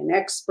bring in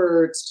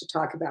experts to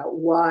talk about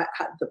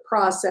the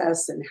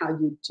process and how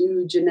you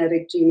do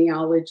genetic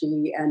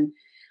genealogy. And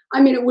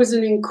I mean, it was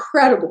an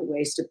incredible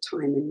waste of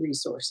time and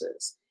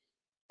resources.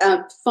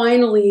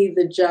 Finally,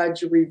 the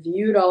judge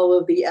reviewed all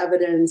of the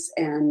evidence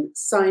and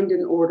signed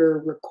an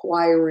order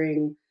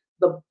requiring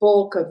the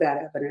bulk of that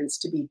evidence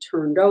to be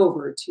turned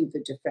over to the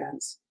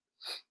defense.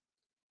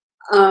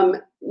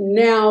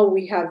 Now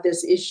we have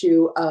this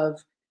issue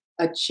of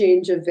a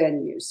change of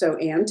venue. So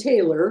Ann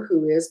Taylor,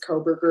 who is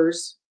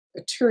Kohberger's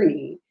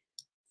attorney,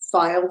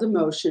 filed a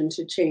motion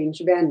to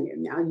change venue.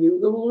 Now you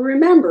will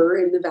remember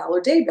in the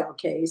Valadebel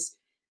case,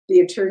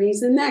 the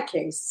attorneys in that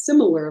case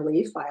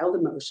similarly filed a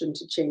motion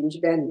to change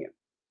venue.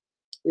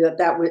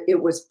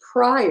 It was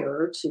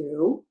prior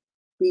to,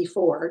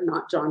 before,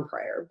 not John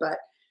Pryor, but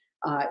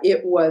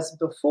it was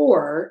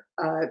before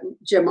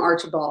Jim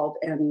Archibald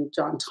and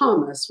John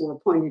Thomas were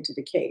appointed to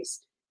the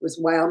case. It was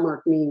while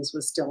Mark Means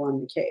was still on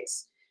the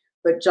case.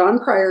 But John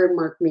Pryor and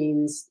Mark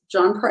Means,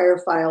 John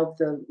Pryor filed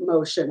the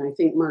motion. I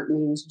think Mark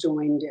Means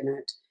joined in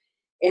it.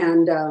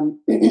 And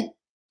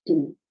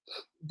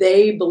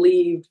they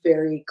believed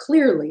very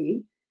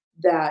clearly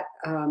that,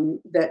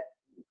 that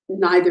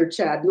neither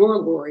Chad nor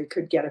Lori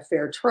could get a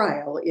fair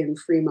trial in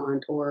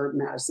Fremont or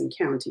Madison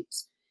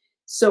counties.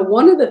 So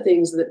one of the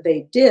things that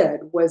they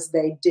did was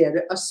they did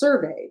a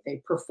survey.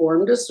 They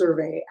performed a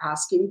survey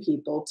asking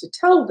people to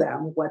tell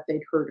them what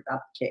they'd heard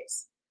about the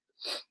case.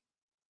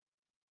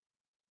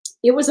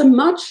 It was a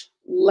much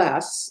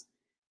less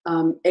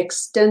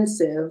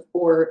extensive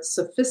or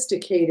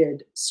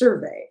sophisticated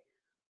survey.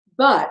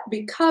 But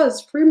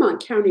because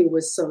Fremont County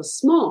was so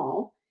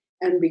small,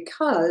 and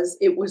because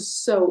it was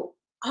so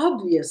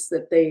obvious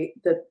that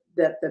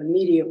the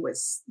media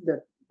was,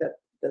 that the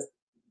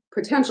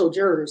potential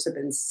jurors had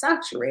been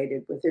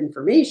saturated with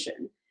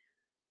information,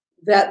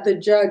 that the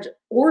judge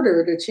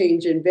ordered a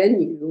change in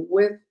venue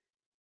with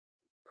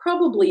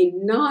probably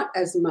not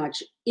as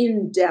much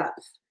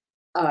in-depth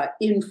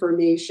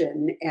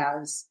information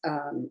as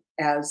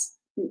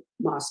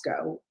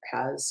Moscow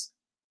has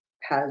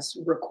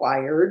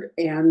required.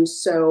 And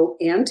so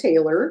Ann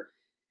Taylor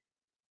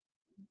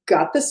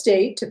got the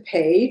state to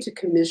pay to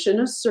commission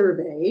a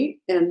survey,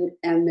 and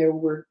there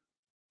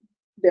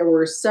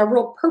were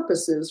several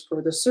purposes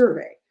for the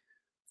survey.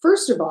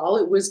 First of all,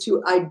 it was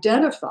to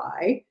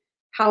identify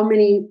how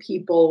many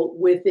people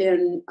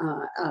within,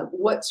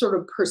 what sort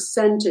of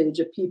percentage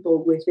of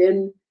people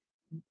within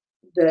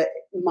the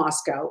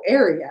Moscow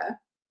area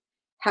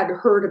had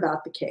heard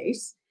about the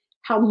case,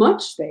 how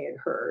much they had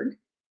heard,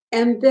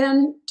 and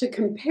then to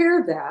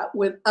compare that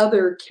with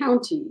other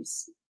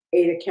counties,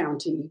 Ada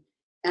County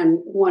and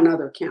one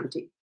other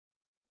county,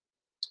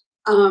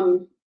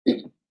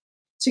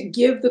 to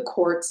give the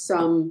court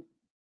some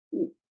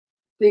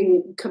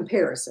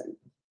comparison.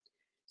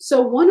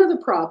 So one of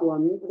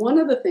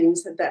the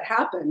things that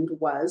happened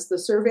was the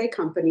survey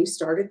company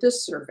started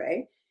this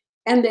survey,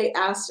 And they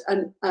asked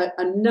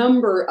a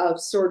number of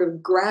sort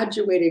of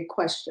graduated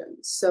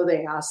questions. So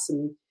they asked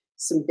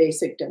some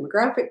basic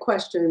demographic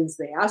questions.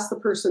 They asked the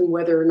person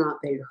whether or not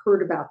they'd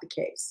heard about the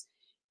case.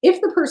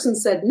 If the person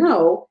said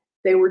no,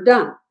 they were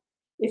done.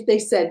 If they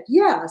said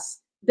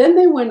yes, then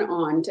they went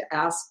on to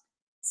ask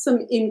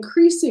some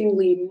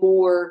increasingly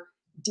more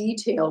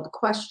detailed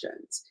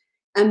questions.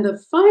 And the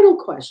final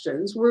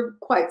questions were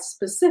quite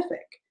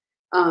specific.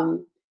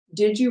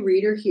 Did you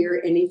read or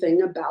hear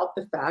anything about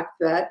the fact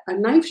that a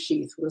knife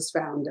sheath was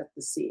found at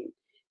the scene?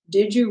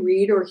 Did you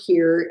read or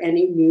hear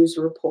any news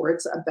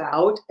reports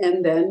about,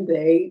 and then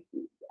they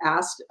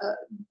asked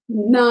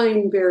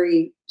 9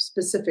 very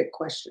specific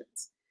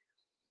questions.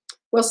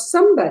 Well,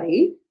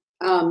 somebody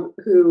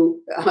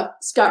who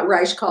Scott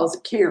Reich calls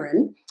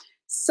Karen,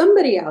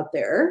 somebody out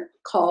there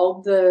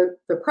called the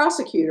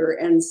prosecutor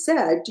and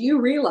said, do you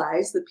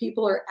realize that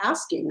people are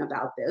asking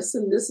about this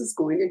and this is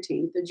going to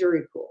taint the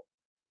jury pool?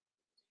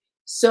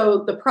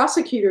 So the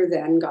prosecutor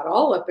then got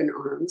all up in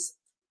arms,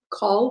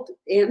 called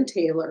Ann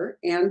Taylor.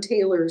 Ann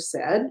Taylor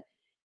said,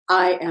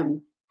 I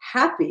am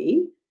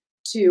happy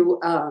to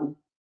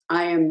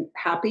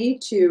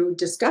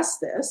discuss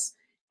this,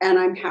 and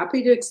I'm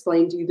happy to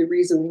explain to you the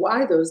reason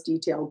why those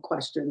detailed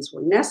questions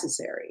were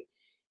necessary.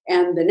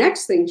 And the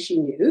next thing she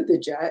knew, the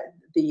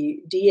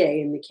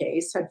DA in the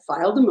case had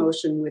filed a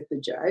motion with the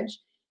judge,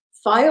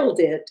 filed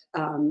it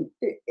on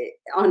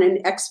an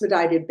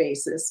expedited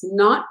basis,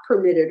 not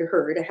permitted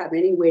her to have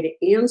any way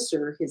to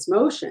answer his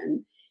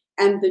motion.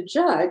 And the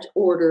judge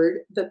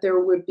ordered that there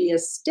would be a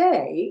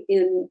stay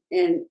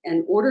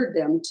and ordered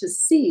them to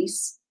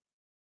cease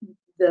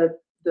the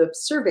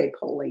survey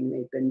polling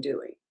they've been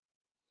doing.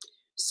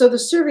 So the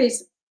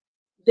surveys,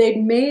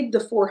 they'd made the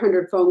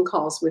 400 phone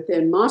calls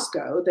within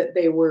Moscow that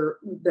they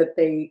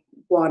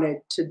wanted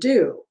to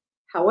do.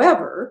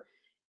 However,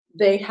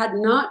 they had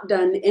not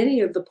done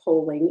any of the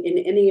polling in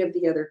any of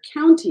the other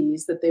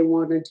counties that they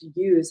wanted to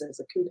use as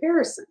a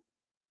comparison.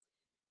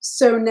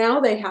 So now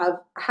they have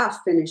a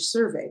half-finished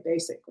survey,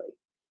 basically.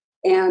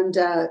 And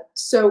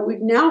so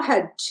we've now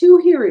had 2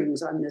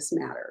 hearings on this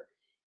matter.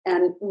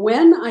 And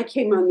when I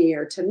came on the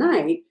air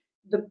tonight,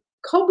 the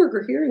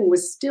Koberger hearing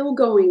was still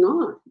going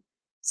on.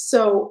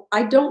 So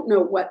I don't know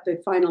what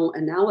the final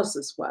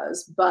analysis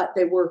was, but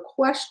they were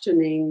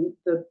questioning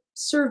the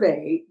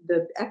survey,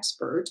 the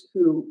expert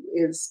who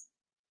is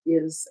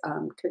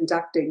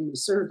conducting the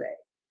survey.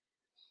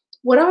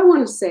 What I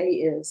want to say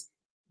is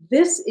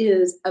this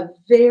is a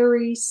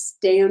very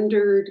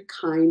standard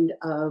kind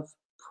of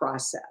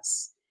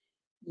process.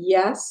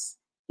 Yes,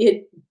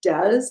 it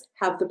does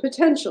have the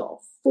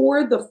potential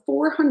for the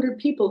 400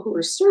 people who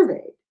are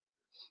surveyed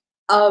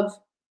of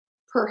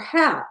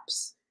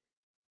perhaps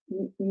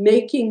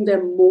making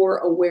them more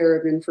aware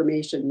of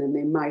information than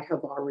they might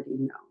have already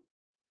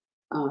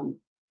known.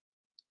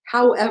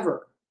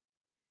 However,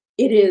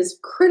 it is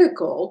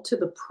critical to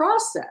the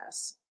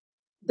process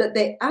that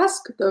they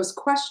ask those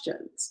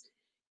questions.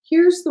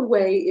 Here's the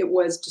way it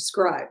was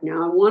described.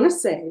 Now, I want to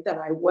say that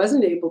I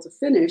wasn't able to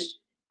finish.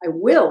 I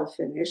will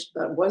finish,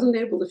 but wasn't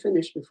able to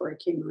finish before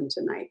I came on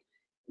tonight,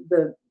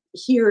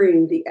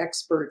 hearing the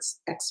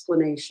experts'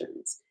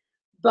 explanations.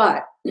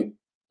 But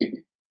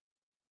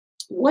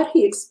what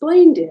he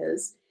explained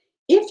is,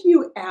 if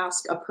you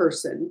ask a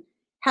person,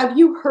 have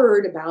you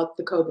heard about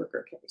the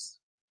Koberger case?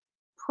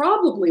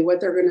 Probably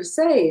what they're going to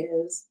say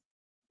is,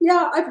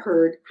 yeah, I've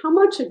heard. How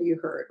much have you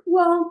heard?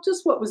 Well,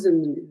 just what was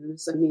in the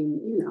news. I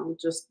mean, you know,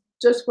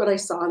 just what I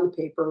saw in the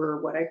paper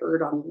or what I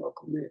heard on the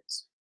local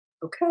news.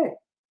 Okay.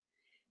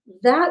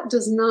 That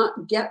does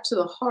not get to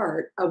the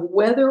heart of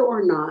whether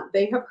or not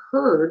they have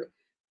heard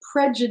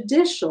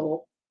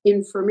prejudicial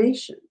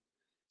information.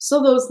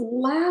 So those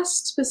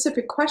last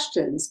specific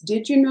questions,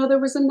 did you know there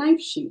was a knife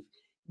sheath?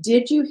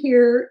 Did you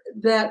hear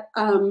that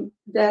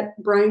that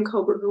Brian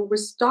Koberger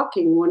was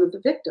stalking one of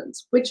the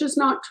victims, which is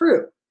not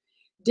true?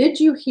 Did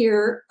you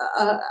hear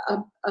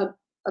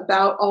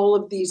about all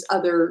of these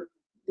other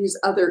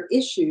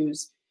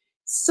issues,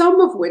 some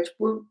of which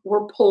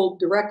were pulled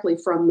directly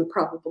from the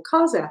probable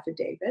cause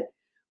affidavit,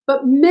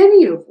 but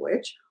many of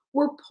which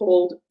were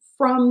pulled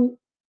from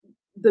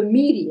the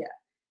media?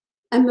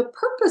 And the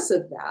purpose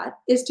of that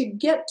is to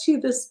get to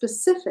the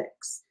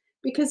specifics.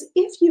 Because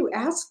if you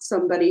ask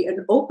somebody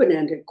an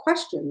open-ended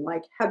question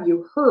like, have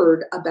you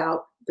heard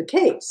about the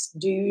case?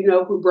 Do you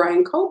know who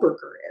Brian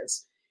Koberger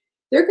is?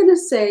 They're going to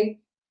say,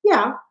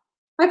 yeah,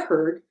 I've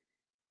heard.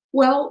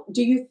 Well,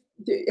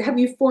 have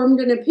you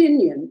formed an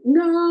opinion?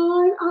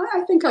 No,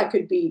 I think I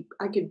could be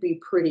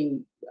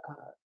pretty,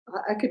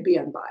 I could be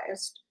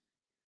unbiased.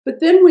 But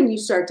then when you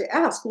start to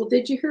ask, well,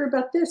 did you hear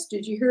about this?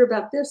 Did you hear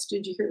about this?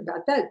 Did you hear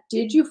about that?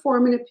 Did you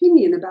form an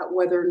opinion about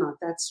whether or not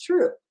that's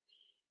true?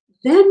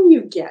 Then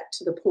you get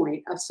to the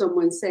point of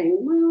someone saying,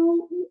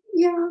 well,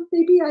 yeah,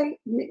 maybe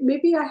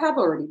I have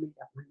already made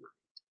up my mind.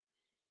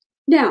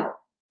 Now,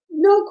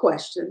 no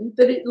question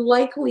that it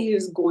likely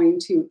is going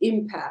to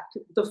impact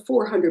the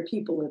 400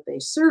 people that they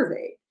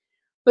surveyed,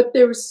 but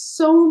there's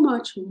so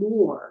much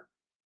more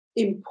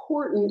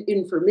important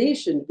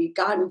information to be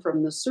gotten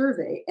from the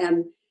survey.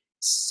 And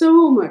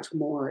so much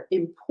more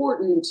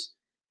important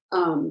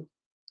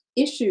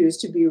issues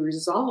to be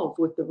resolved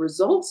with the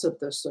results of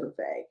the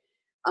survey,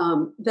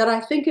 that I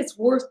think it's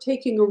worth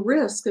taking a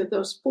risk that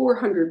those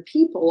 400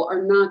 people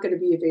are not going to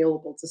be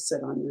available to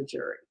sit on the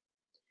jury.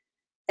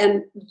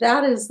 And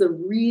that is the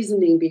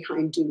reasoning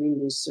behind doing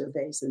these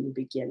surveys in the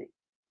beginning.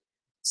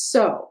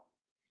 So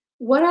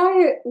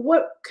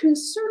what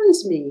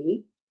concerns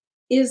me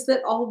is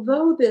that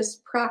although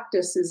this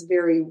practice is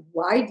very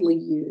widely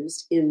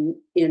used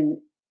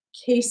in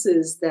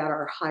cases that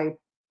are high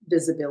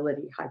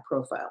visibility, high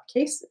profile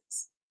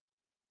cases,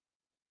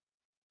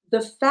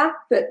 the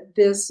fact that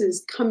this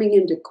is coming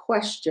into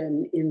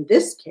question in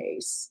this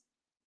case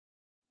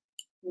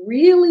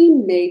really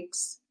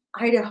makes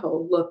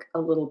Idaho look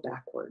a little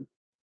backward.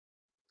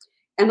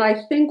 And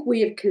I think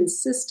we have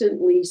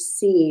consistently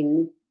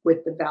seen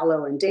with the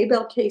Vallow and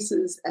Daybell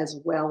cases, as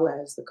well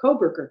as the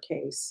Kohberger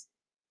case,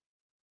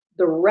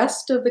 the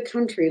rest of the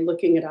country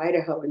looking at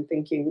Idaho and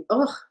thinking,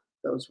 ugh,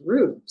 those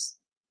rubes.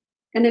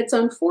 And it's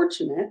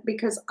unfortunate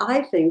because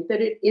I think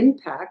that it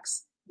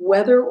impacts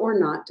whether or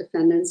not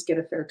defendants get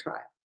a fair trial.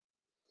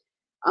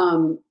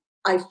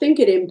 I think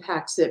it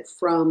impacts it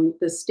from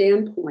the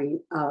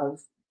standpoint of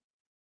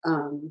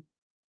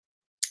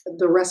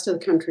the rest of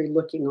the country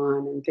looking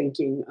on and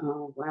thinking,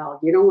 oh, well,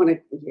 you don't want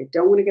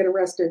to get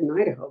arrested in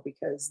Idaho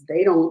because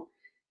they don't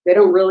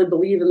really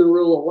believe in the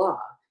rule of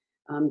law.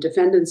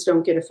 Defendants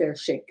don't get a fair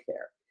shake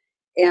there.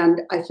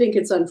 And I think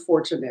it's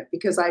unfortunate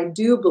because I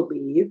do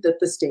believe that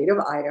the state of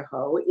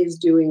Idaho is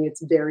doing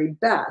its very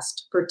best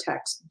to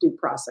protect due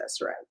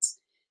process rights.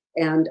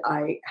 And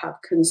I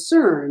have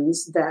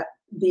concerns that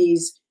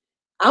these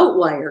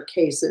outlier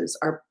cases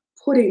are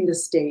putting the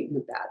state in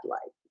a bad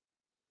light.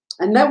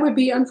 And that would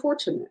be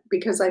unfortunate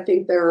because I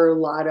think there are a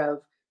lot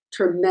of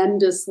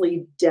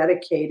tremendously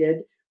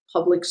dedicated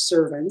public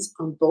servants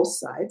on both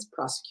sides,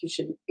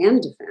 prosecution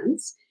and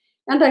defense.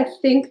 And I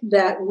think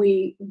that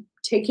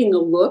taking a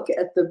look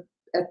at the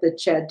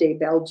Chad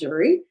Daybell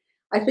jury,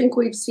 I think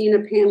we've seen a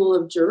panel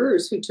of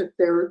jurors who took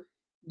their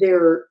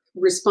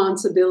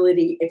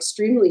responsibility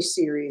extremely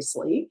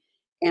seriously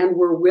and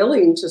were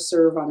willing to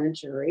serve on a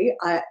jury.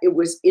 It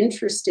was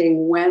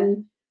interesting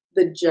when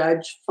the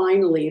judge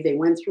finally, they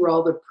went through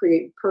all the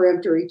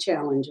peremptory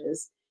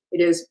challenges.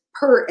 It is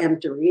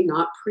peremptory,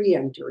 not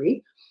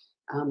preemptory.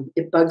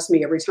 It bugs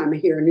me every time I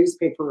hear a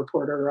newspaper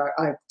reporter or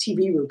a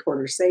TV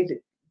reporter say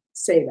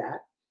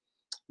that,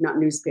 not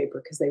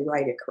newspaper because they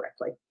write it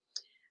correctly.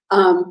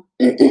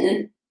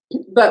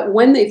 But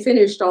when they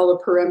finished all the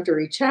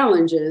peremptory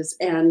challenges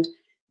and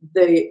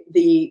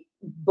the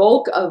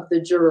bulk of the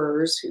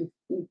jurors, who,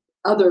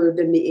 other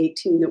than the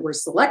 18 that were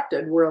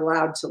selected, were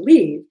allowed to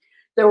leave,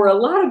 there were a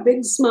lot of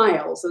big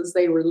smiles as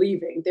they were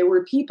leaving. There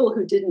were people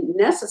who didn't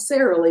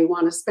necessarily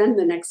want to spend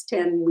the next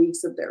 10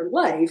 weeks of their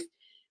life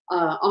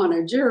on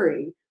a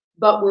jury,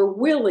 but were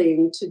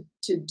willing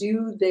to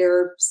do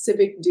their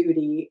civic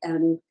duty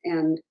and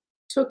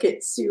took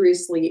it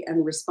seriously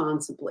and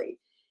responsibly.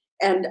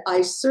 And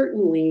I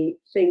certainly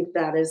think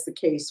that is the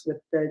case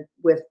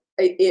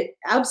it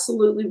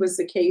absolutely was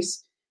the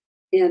case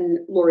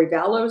in Lori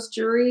Vallow's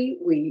jury.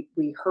 We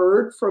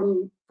heard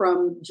from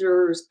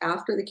jurors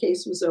after the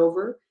case was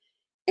over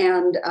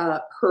and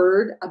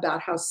heard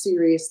about how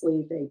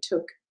seriously they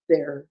took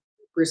their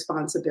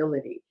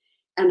responsibility.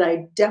 And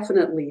I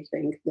definitely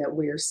think that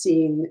we're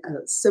seeing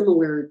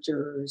similar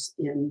jurors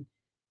in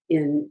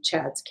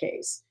Chad's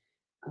case.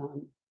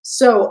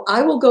 So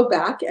I will go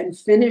back and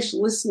finish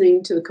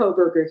listening to the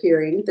Kohberger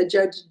hearing. The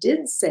judge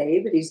did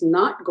say that he's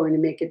not going to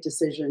make a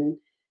decision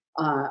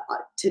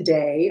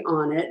today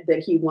on it, that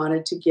he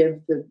wanted to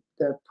give the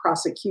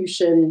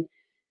prosecution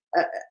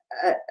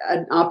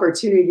an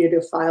opportunity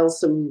to file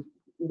some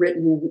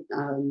written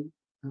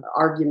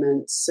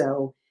arguments,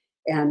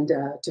 and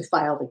to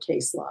file the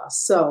case law.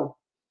 So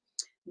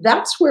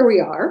that's where we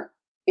are.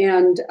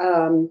 And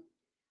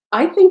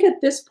I think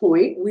at this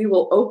point, we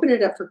will open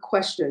it up for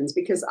questions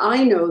because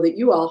I know that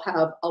you all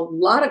have a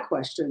lot of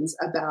questions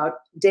about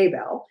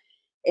Daybell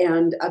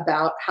and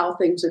about how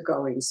things are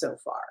going so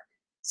far.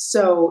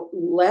 So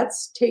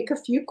let's take a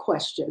few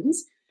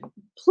questions.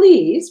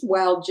 Please,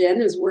 while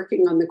Jen is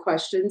working on the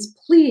questions,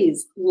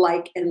 please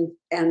like and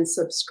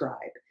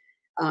subscribe.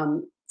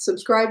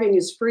 Subscribing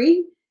is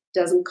free,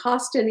 doesn't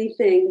cost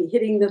anything.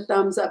 Hitting the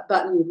thumbs up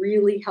button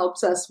really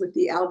helps us with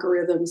the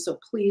algorithm, so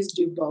please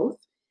do both.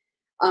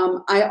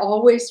 I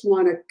always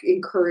want to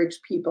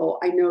encourage people.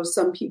 I know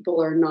some people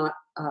are not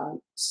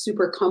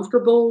super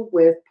comfortable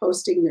with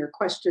posting their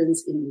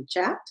questions in the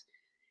chat.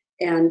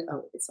 And,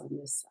 oh, it's on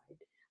this side.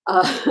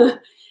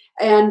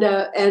 And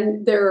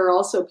there are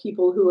also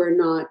people who are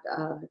not,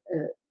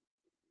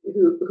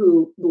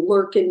 who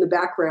lurk in the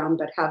background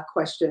but have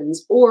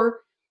questions,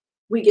 or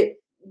we get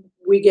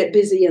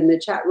busy and the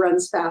chat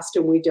runs fast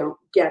and we don't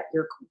get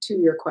to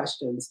your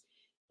questions.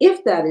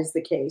 If that is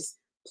the case,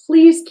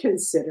 please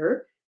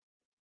consider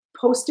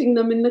posting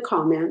them in the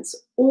comments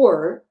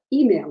or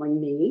emailing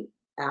me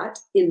at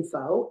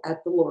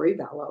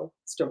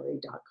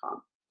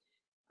info@theloriVallowstory.com.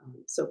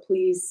 So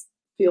please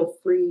feel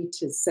free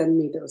to send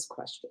me those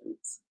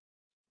questions.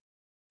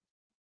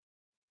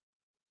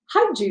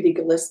 Hi, Judy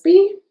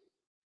Gillespie.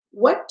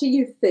 What do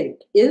you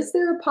think? Is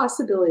there a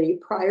possibility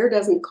Pryor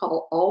doesn't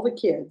call all the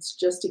kids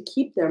just to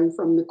keep them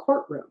from the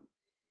courtroom?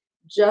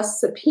 Just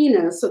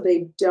subpoena so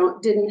they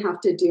didn't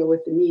have to deal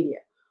with the media.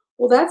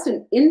 Well, that's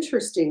an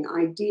interesting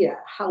idea.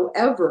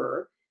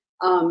 However,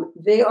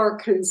 they are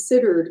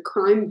considered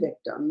crime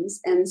victims,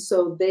 and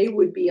so they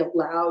would be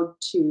allowed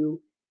to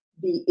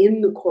be in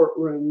the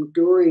courtroom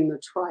during the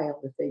trial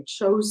if they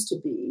chose to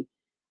be,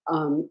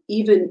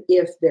 even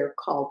if they're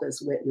called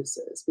as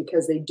witnesses,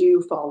 because they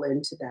do fall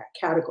into that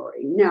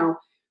category. Now,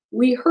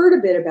 we heard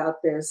a bit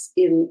about this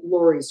in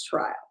Lori's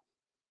trial,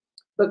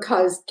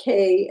 because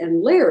Kay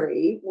and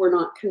Larry were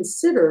not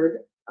considered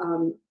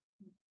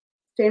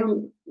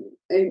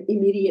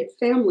immediate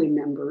family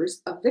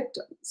members of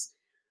victims.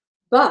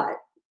 But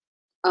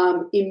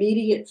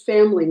immediate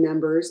family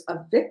members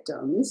of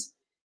victims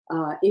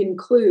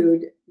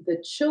include the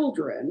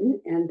children,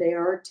 and they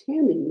are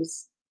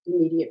Tammy's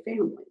immediate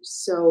family.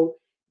 So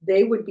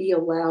they would be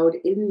allowed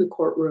in the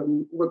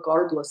courtroom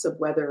regardless of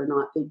whether or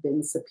not they'd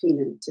been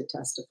subpoenaed to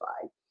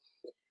testify.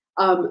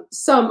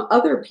 Some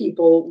other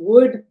people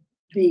would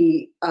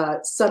be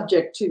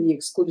subject to the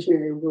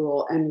exclusionary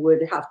rule and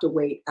would have to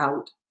wait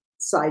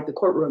outside the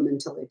courtroom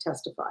until they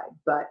testified.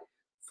 But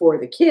for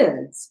the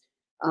kids,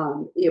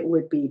 it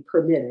would be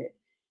permitted.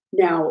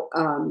 Now,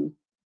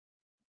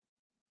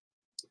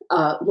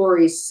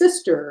 Lori's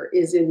sister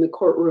is in the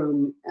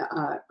courtroom.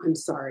 I'm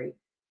sorry,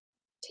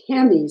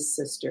 Tammy's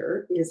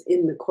sister is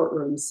in the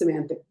courtroom.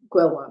 Samantha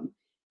Gwillem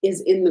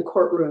is in the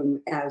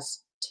courtroom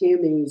as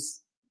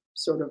Tammy's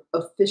sort of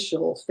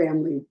official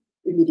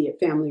immediate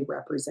family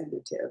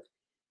representative,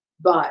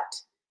 but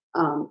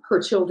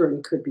her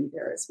children could be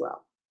there as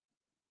well.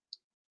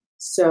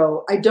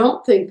 So I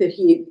don't think that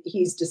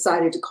he's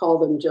decided to call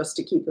them just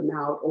to keep them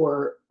out,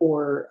 or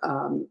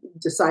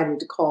decided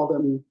to call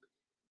them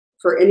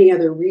for any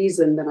other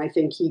reason than I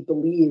think he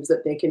believes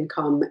that they can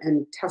come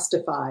and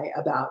testify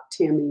about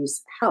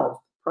Tammy's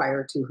health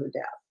prior to her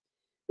death,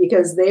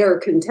 because they are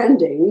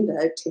contending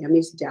that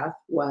Tammy's death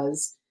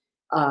was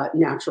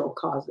natural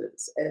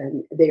causes,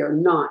 and they are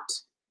not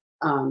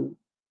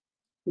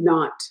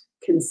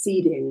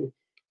conceding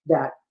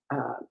that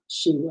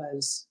she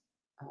was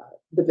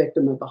the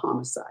victim of a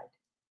homicide.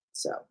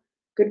 So,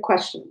 good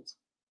questions.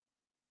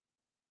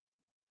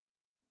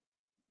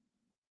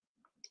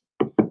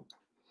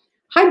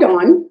 Hi,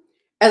 Dawn.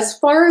 As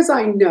far as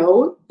I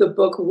know, the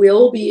book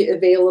will be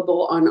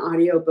available on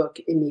audiobook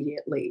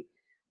immediately.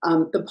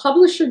 The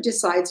publisher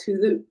decides who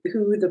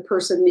the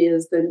person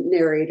is, the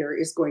narrator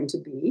is going to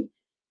be.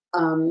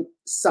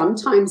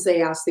 Sometimes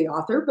they ask the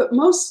author, but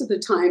most of the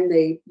time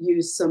they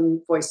use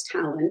some voice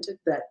talent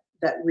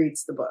that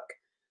reads the book.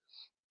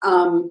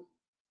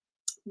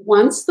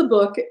 Once the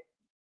book,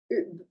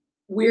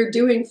 we're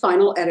doing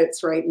final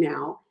edits right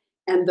now,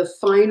 and the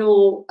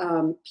final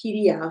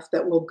PDF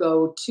that will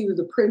go to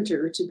the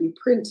printer to be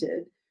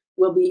printed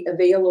will be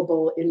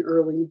available in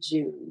early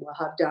June. We'll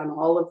have done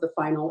all of the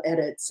final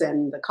edits,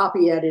 and the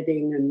copy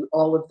editing and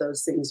all of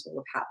those things will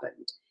have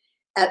happened.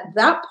 At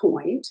that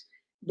point,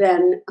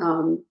 then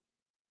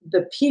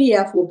the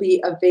PDF will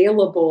be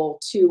available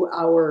to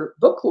our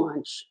book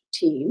launch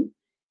team,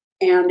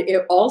 and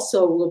it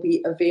also will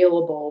be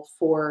available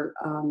for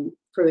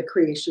the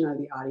creation of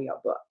the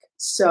audiobook.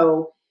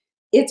 So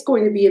it's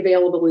going to be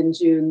available in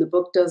June. The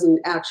book doesn't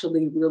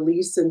actually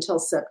release until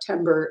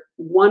September.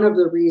 One of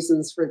the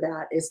reasons for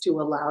that is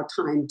to allow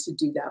time to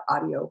do that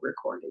audio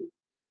recording.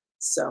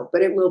 So,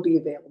 but it will be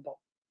available.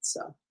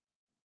 So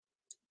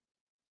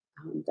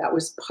that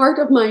was part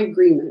of my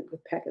agreement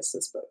with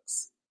Pegasus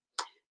Books.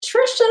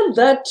 Trisha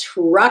the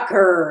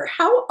Trucker,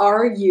 how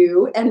are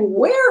you and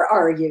where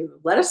are you?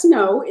 Let us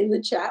know in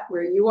the chat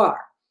where you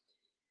are.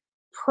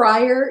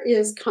 Pryor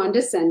is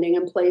condescending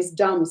and plays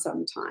dumb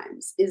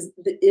sometimes. Is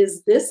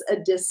this a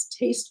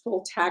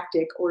distasteful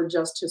tactic or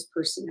just his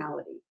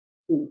personality?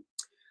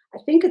 I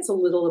think it's a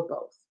little of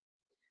both.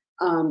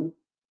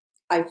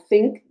 I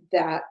think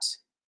that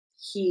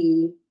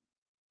he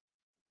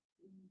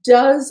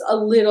does a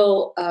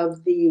little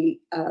of the,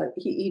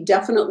 he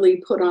definitely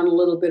put on a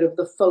little bit of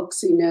the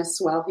folksiness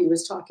while he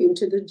was talking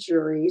to the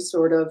jury,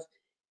 sort of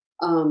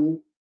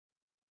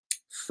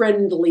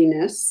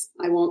friendliness.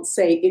 I won't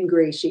say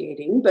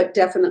ingratiating, but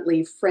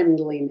definitely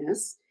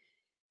friendliness.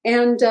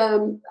 And,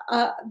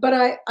 but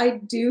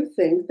I do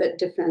think that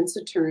defense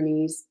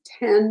attorneys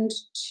tend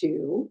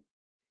to,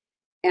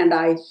 and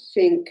I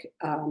think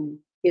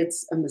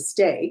it's a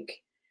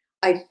mistake,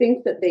 I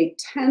think that they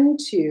tend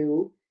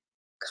to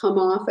come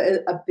off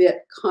a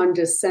bit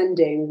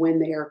condescending when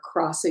they are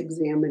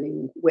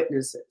cross-examining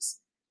witnesses.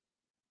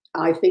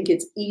 I think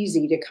it's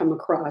easy to come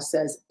across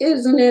as,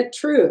 isn't it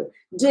true?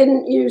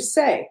 Didn't you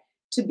say?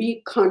 To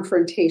be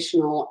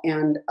confrontational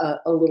and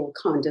a little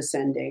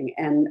condescending.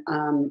 And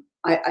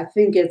I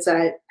think it's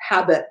a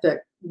habit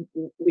that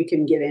we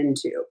can get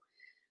into.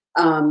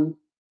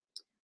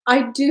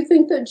 I do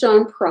think that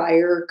John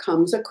Pryor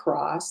comes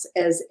across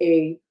as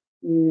a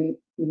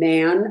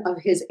man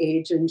of his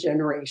age and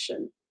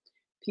generation.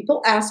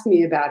 People ask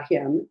me about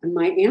him, and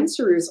my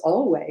answer is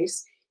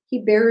always he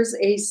bears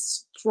a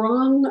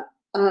strong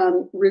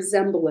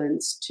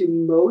resemblance to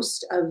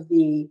most of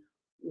the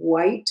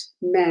white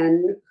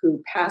men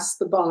who passed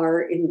the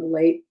bar in the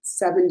late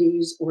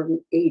 70s or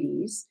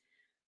 80s.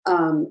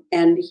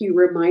 And he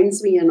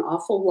reminds me an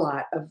awful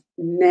lot of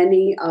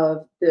many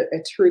of the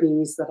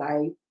attorneys that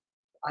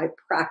I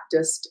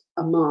practiced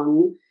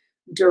among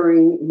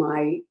during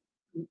my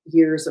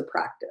years of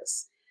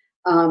practice.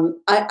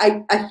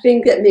 I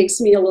think that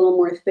makes me a little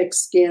more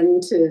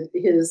thick-skinned to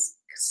his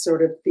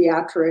sort of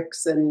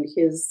theatrics and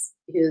his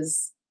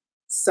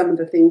some of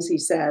the things he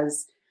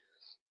says.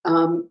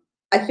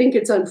 I think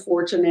it's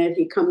unfortunate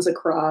he comes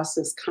across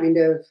as kind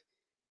of,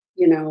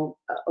 you know,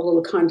 a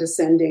little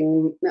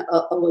condescending,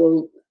 a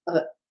little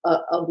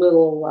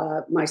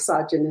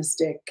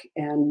misogynistic,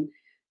 and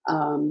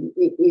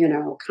you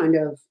know, kind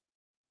of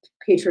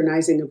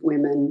patronizing of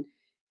women.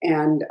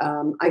 And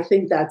I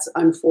think that's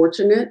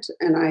unfortunate.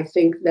 And I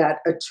think that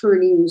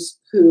attorneys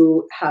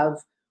who have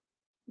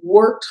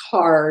worked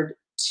hard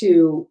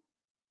to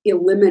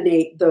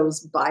eliminate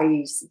those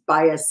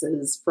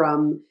biases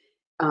from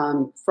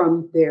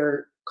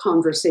their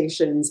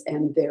conversations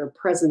and their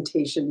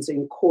presentations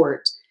in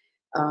court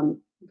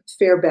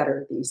fare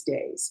better these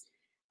days.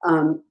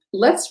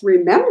 Let's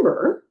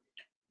remember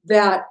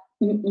that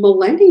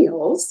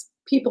millennials,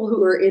 people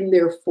who are in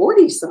their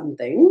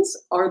 40-somethings,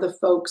 are the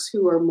folks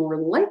who are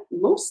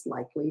most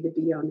likely to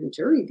be on a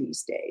jury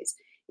these days.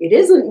 It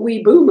isn't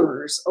we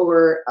boomers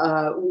or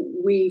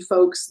we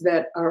folks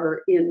that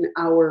are in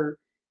our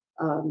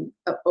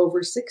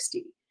over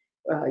 60.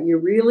 You're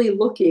really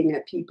looking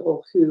at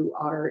people who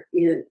are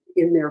in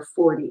their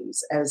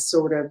 40s as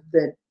sort of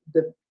the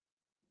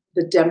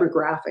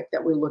demographic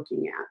that we're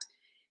looking at.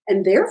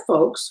 And they're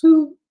folks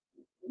who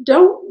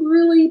don't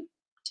really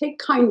take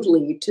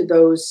kindly to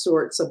those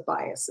sorts of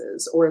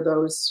biases or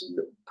those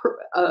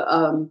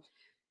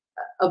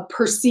of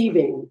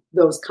perceiving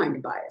those kind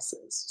of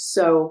biases.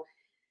 So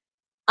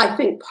I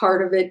think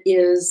part of it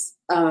is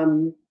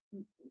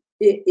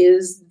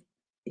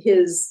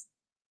his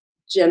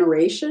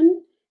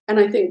generation, and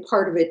I think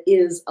part of it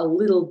is a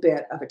little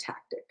bit of a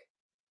tactic.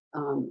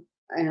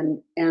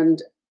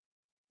 And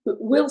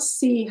we'll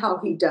see how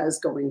he does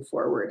going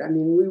forward. I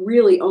mean, we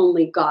really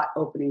only got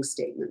opening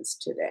statements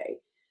today.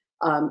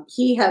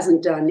 He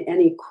hasn't done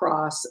any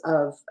cross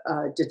of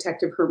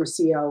Detective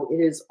Hermosillo. It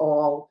is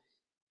all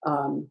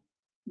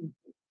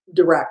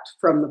direct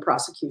from the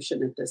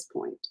prosecution at this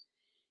point.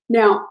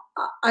 Now,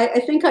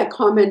 I think I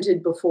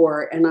commented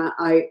before, and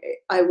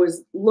I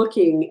was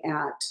looking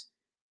at,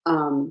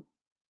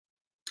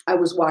 I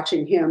was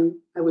watching him,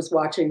 I was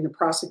watching the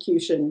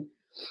prosecution.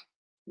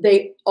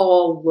 They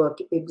all look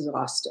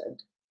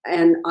exhausted.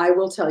 And I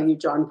will tell you,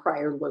 John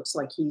Pryor looks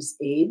like he's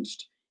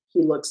aged.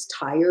 He looks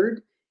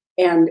tired.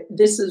 And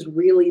this is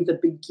really the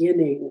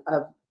beginning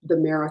of the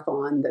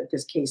marathon that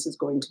this case is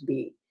going to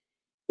be.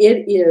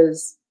 It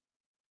is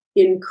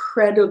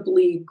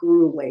incredibly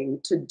grueling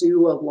to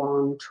do a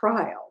long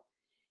trial,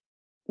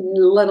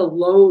 let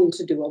alone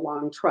to do a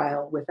long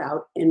trial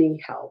without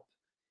any help.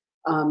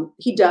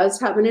 He does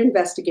have an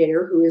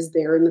investigator who is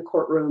there in the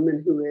courtroom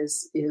and who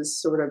is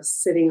sort of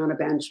sitting on a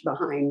bench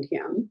behind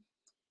him.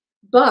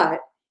 But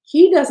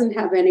he doesn't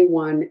have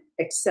anyone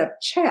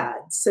except Chad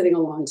sitting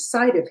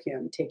alongside of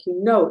him,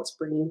 taking notes,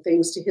 bringing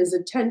things to his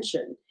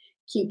attention,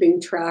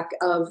 keeping track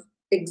of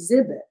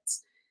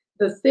exhibits,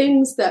 the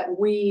things that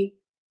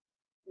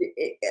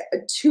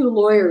two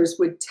lawyers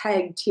would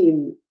tag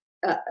team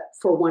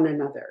for one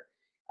another.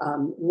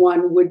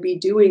 One would be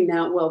doing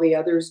that while the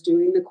other's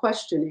doing the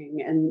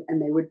questioning,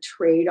 and they would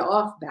trade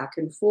off back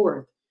and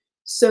forth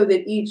so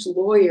that each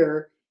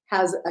lawyer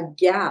has a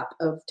gap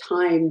of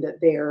time that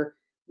they're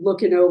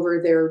looking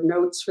over their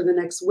notes for the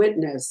next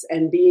witness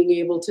and being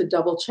able to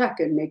double check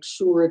and make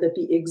sure that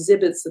the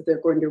exhibits that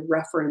they're going to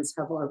reference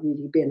have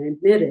already been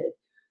admitted.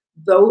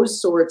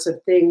 Those sorts of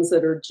things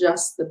that are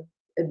just the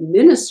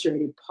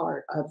administrative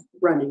part of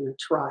running a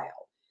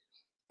trial.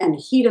 And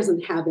he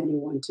doesn't have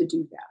anyone to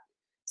do that.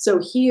 So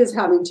he is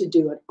having to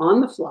do it on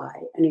the fly,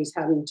 and he's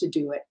having to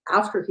do it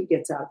after he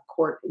gets out of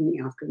court in the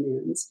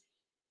afternoons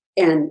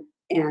and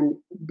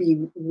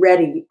be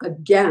ready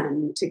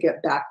again to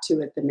get back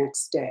to it the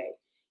next day.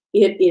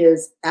 It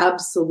is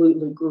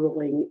absolutely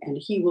grueling, and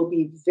he will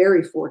be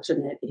very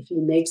fortunate if he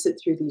makes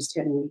it through these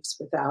 10 weeks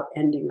without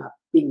ending up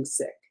being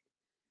sick.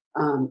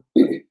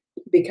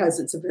 Because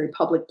it's a very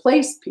public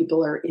place.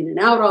 People are in and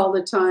out all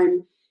the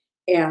time.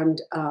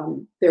 And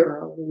there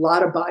are a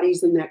lot of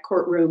bodies in that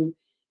courtroom.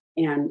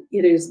 And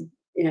it is,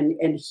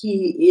 and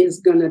he is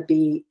going to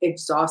be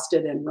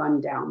exhausted and run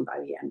down by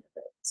the end of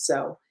it.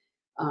 So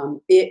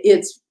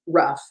it's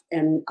rough.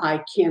 And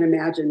I can't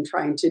imagine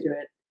trying to do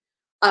it.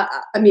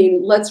 I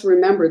mean, let's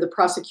remember the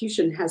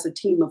prosecution has a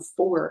team of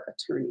 4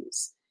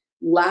 attorneys.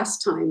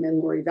 Last time in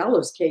Lori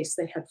Vallow's case,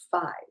 they had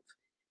 5.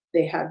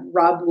 They had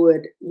Rob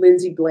Wood,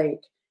 Lindsay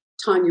Blake,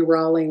 Tanya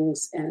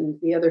Rawlings, and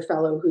the other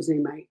fellow whose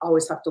name I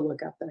always have to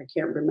look up that I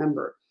can't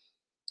remember.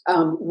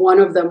 One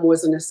of them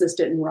was an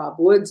assistant in Rob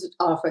Wood's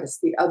office.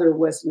 The other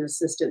was an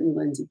assistant in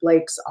Lindsay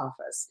Blake's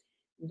office.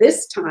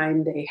 This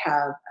time they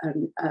have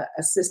an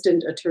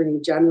assistant attorney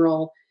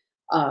general.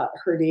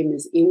 Her name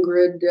is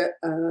Ingrid.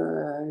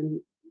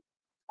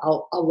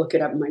 I'll look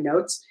it up in my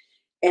notes.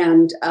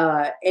 And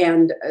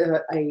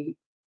a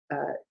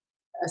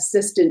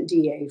assistant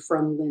DA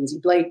from Lindsay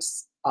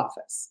Blake's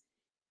office.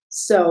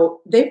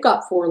 So they've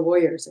got 4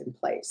 lawyers in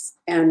place,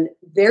 and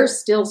they're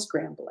still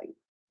scrambling.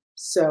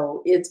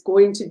 So it's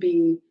going to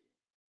be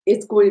a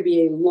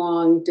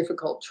long,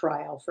 difficult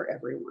trial for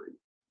everyone.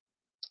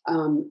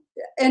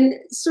 And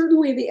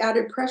certainly the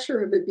added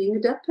pressure of it being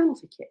a death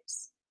penalty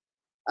case.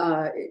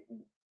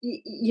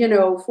 You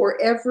know, for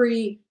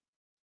every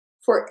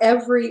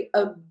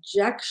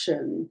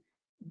objection,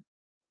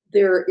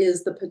 there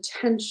is the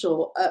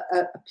potential,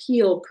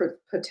 appeal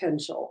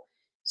potential.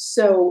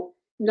 So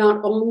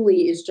not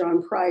only is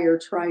John Pryor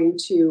trying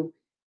to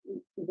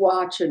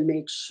watch and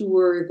make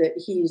sure that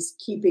he's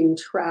keeping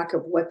track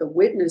of what the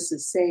witness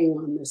is saying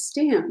on the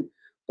stand,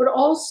 but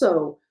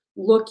also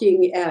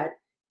looking at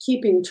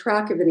keeping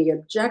track of any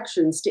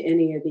objections to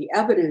any of the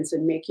evidence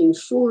and making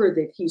sure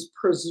that he's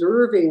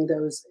preserving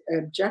those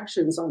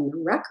objections on the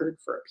record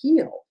for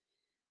appeal.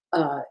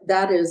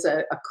 That is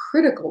a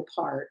critical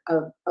part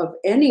of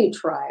any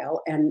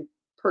trial, and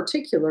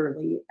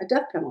particularly a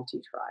death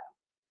penalty trial.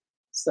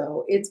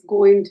 So it's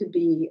going to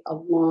be a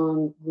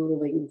long,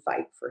 grueling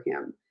fight for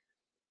him.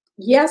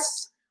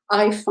 Yes,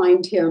 I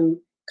find him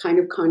kind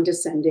of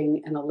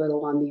condescending and a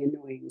little on the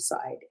annoying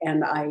side.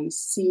 And I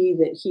see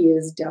that he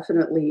is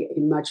definitely a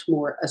much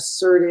more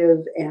assertive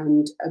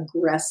and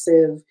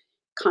aggressive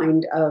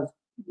kind of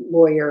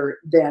lawyer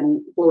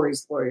than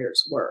Lori's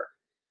lawyers were.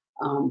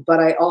 But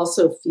I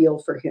also feel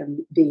for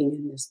him being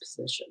in this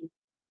position.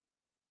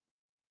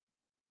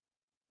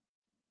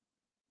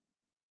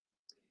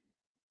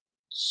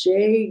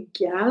 Jay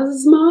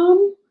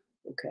Gazmom?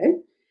 Okay.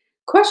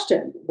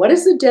 Question: what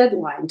is the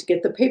deadline to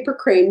get the paper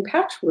crane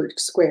patchwork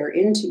square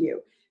into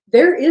you?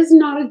 There is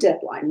not a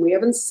deadline. We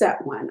haven't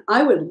set one.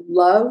 I would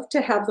love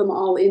to have them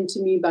all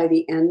into me by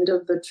the end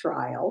of the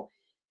trial,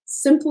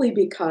 simply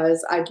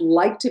because I'd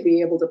like to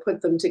be able to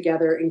put them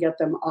together and get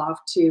them off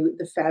to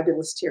the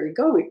fabulous TERRI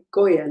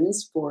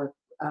GOYINS for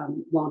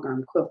long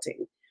arm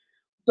quilting.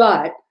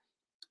 But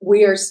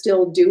we are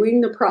still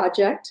doing the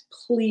project.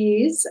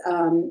 Please,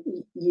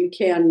 you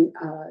can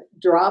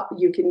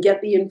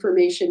get the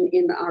information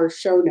in our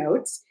show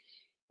notes.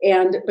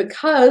 And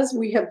because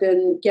we have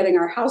been getting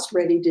our house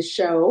ready to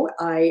show,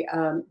 I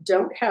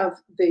don't have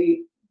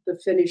the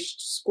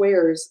finished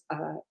squares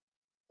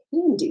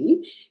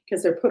handy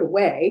because they're put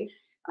away.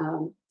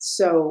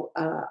 So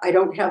I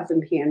don't have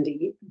them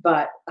handy,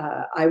 but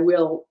I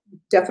will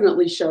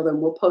definitely show them.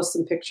 We'll post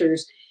some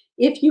pictures.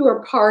 If you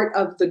are part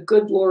of the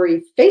Good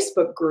Lori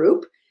Facebook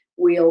group,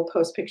 we'll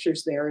post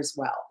pictures there as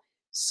well.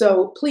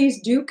 So please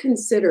do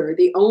consider,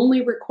 the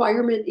only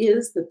requirement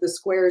is that the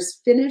squares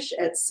finish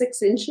at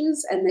 6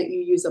 inches and that you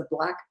use a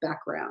black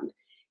background.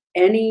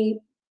 Any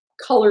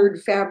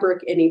colored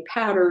fabric, any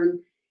pattern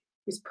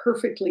is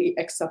perfectly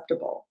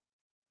acceptable.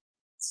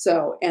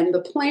 So, and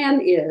the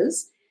plan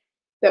is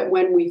that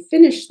when we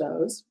finish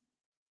those,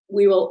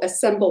 we will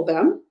assemble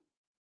them.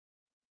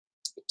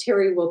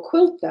 TERRI will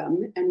quilt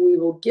them, and we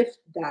will gift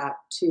that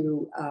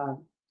to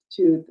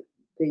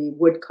the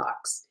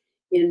Woodcocks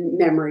in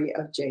memory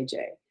of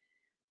JJ.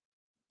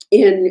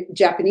 In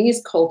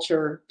Japanese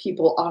culture,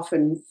 people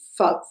often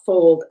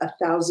fold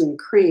 1,000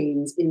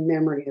 cranes in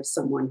memory of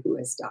someone who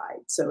has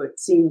died. So it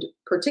seemed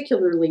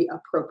particularly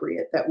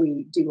appropriate that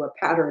we do a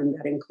pattern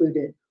that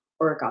included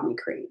origami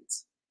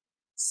cranes.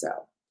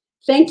 So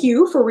thank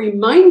you for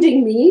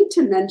reminding me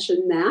to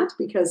mention that,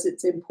 because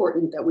it's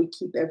important that we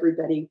keep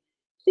everybody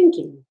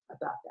thinking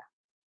about that.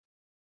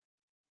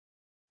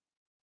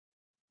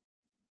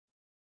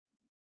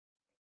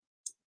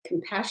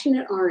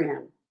 Compassionate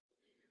RN.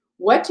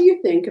 What do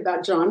you think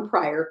about John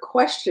Pryor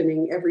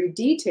questioning every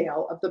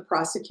detail of the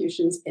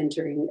prosecution's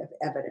entering of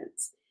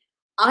evidence?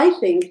 I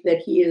think that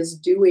he is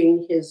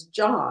doing his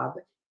job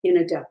in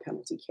a death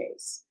penalty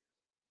case.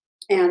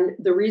 And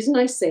the reason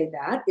I say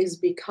that is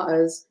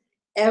because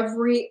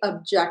every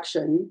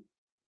objection,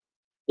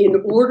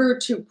 in order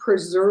to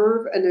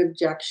preserve an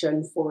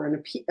objection for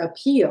an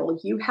appeal,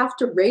 you have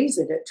to raise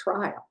it at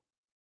trial.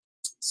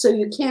 So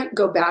you can't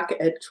go back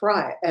at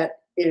trial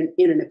in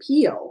an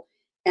appeal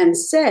and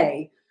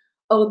say,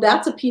 oh,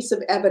 that's a piece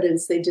of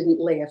evidence they didn't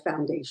lay a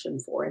foundation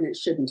for and it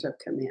shouldn't have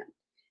come in,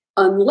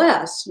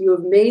 unless you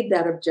have made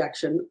that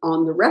objection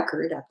on the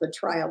record at the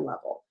trial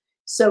level.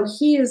 So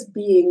he is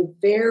being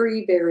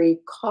very, very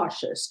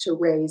cautious to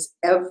raise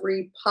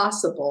every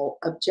possible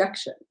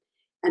objection.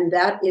 And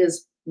that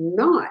is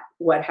not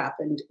what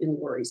happened in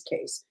Lori's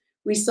case.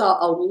 We saw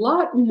a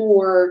lot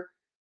more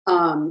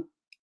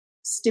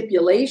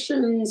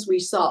stipulations. We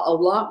saw a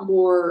lot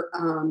more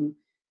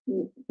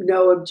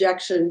no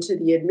objection to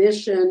the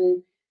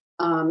admission.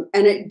 And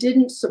it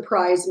didn't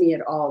surprise me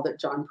at all that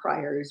John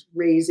Pryor is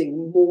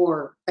raising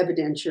more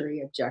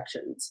evidentiary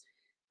objections.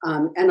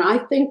 And I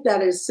think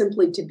that is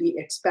simply to be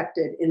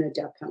expected in a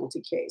death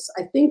penalty case.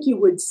 I think you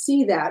would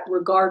see that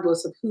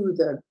regardless of who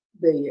the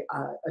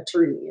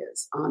attorney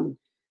is on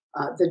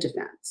the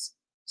defense.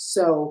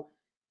 So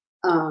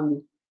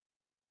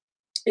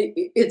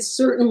it's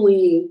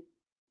certainly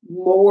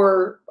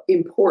more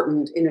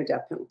important in a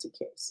death penalty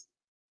case.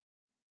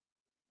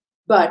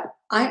 But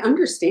I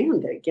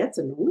understand that it gets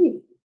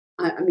annoying.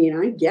 I mean,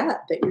 I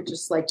get that you're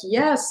just like,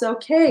 yes,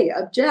 okay,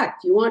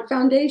 object. You want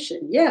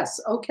foundation? Yes,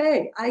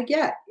 okay, I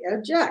get,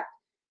 object.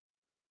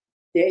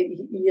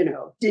 You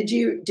know,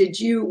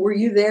 were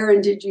you there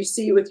and did you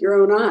see with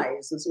your own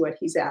eyes? Is what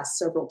he's asked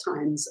several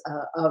times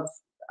of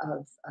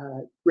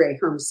Ray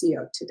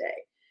Hermosillo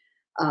today.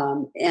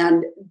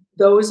 And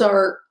those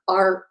are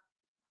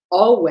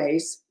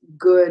always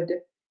good,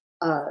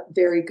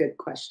 very good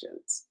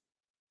questions.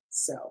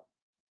 So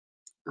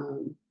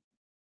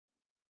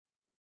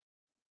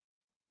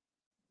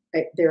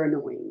they're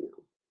annoying.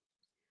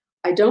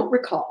 I don't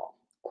recall.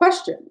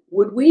 Question,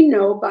 would we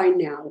know by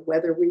now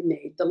whether we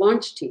made the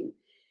launch team?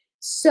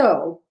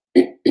 So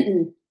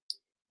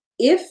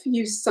if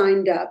you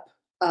signed up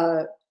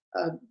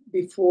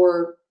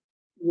before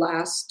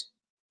last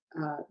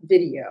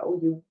video,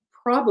 you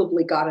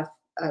probably got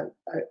a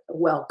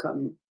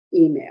welcome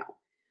email.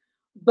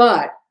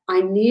 But I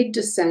need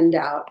to send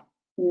out,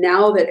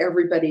 now that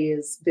everybody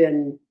has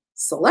been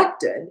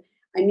selected,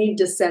 I need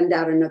to send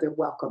out another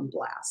welcome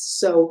blast.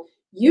 So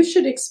you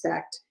should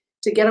expect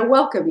to get a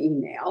welcome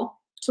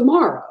email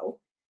tomorrow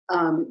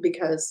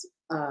because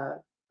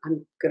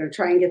I'm going to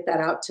try and get that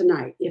out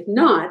tonight. If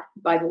not,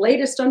 by the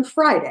latest on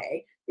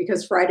Friday,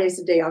 because Friday's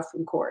a day off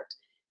from court.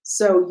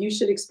 So you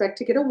should expect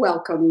to get a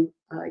welcome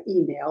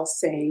email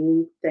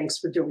saying, thanks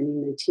for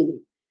joining the team.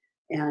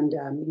 And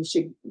you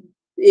should,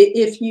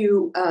 if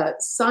you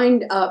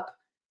signed up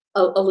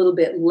a little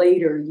bit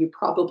later, you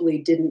probably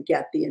didn't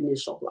get the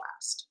initial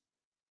blast.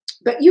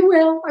 But you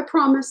will, I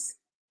promise.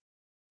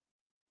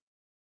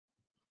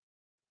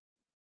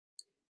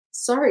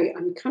 Sorry,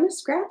 I'm kind of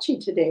scratchy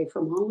today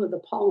from all of the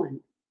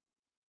pollen.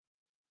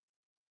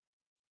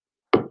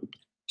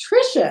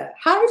 Trisha,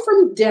 hi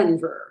from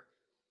Denver.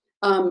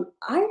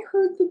 I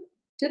heard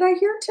did I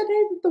hear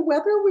today that the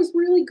weather was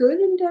really good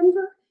in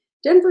Denver?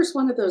 Denver's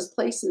one of those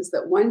places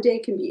that one day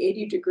can be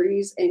 80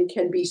 degrees and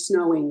can be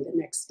snowing the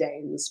next day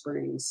in the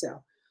spring.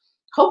 So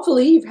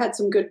hopefully you've had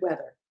some good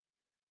weather.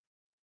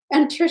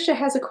 And Trisha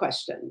has a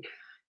question.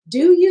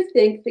 Do you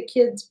think the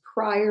kids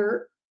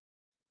prior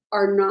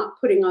are not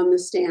putting on the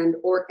stand,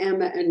 or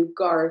Emma and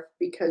Garth,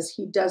 because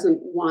he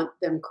doesn't want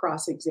them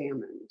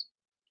cross-examined?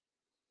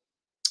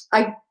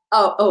 I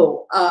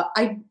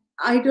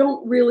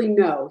don't really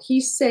know.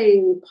 He's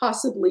saying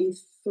possibly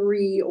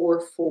 3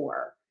 or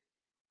 4.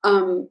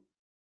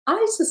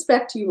 I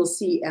suspect you will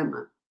see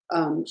Emma.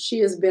 She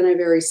has been a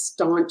very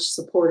staunch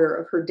supporter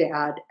of her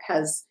dad,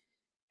 has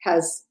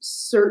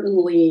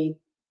certainly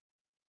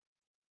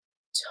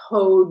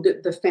towed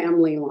the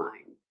family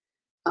line.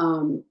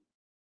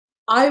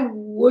 I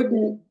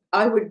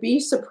would be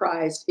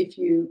surprised if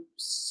you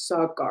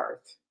saw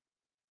Garth,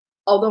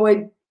 although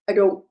I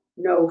don't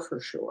know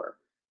for sure.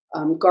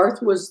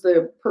 Garth was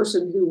the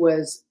person who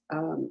was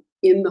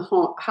in the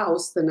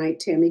house the night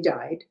Tammy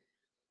died.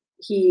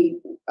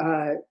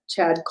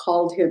 Chad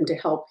called him to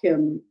help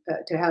him,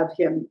 to have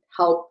him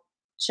help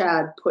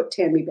Chad put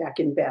Tammy back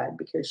in bed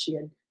because she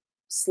had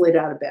slid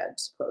out of bed,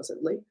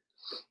 supposedly.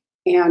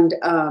 And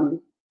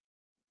and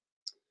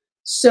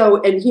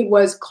he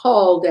was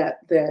called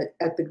at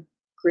the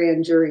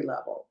grand jury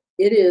level.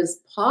 It is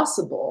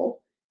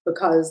possible,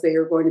 because they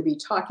are going to be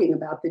talking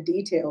about the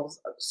details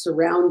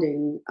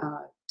surrounding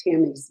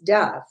Tammy's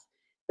death,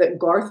 that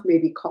Garth may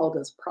be called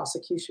as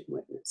prosecution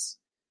witness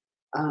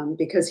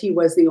because he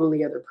was the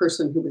only other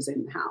person who was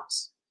in the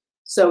house.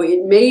 So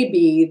it may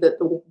be that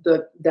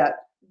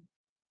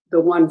the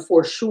one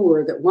for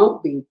sure that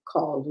won't be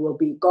called will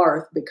be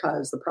Garth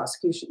because the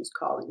prosecution's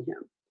calling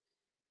him.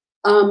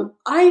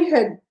 I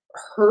had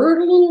heard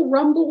a little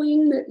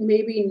rumbling that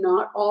maybe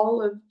not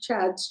all of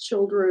Chad's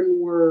children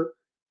were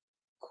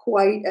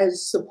quite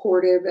as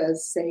supportive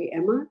as, say,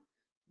 Emma,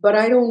 but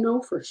I don't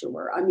know for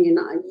sure. I mean,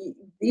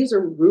 these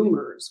are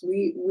rumors.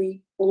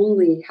 We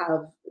only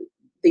have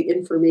the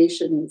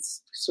information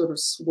sort of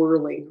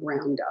swirling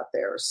around out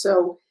there.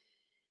 So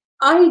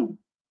I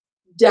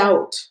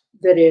doubt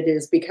that it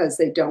is because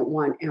they don't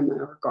want Emma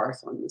or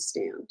Garth on the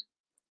stand.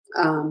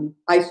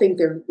 I think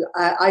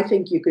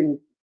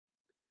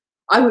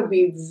I would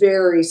be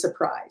very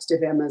surprised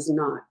if Emma's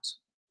not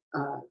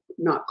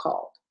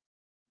called.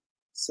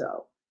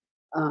 So,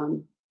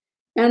 and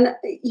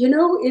you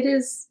know, it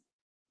is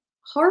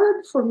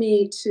hard for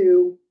me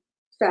to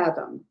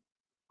fathom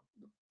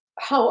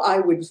how I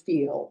would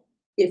feel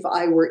if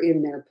I were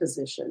in their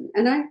position.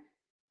 And I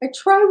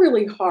try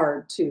really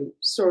hard to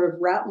sort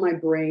of wrap my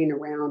brain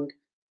around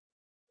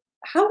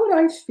how would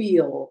I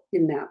feel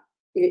in that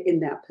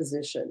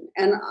position.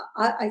 And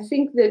I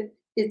think that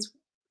it's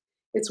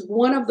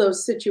one of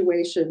those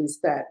situations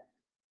that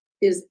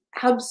is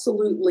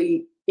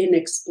absolutely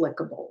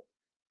inexplicable.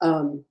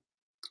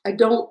 I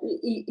don't,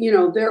 you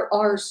know, there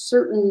are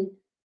certain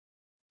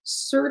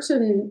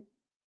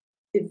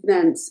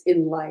events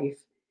in life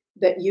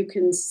that you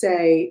can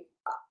say,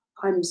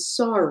 I'm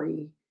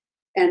sorry,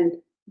 and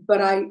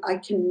but I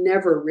can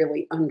never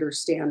really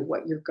understand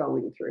what you're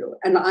going through.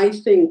 And I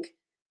think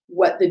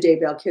what the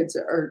Daybell kids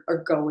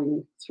are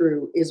going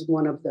through is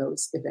one of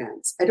those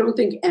events. I don't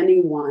think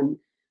anyone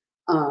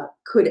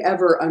could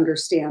ever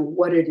understand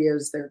what it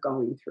is they're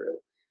going through.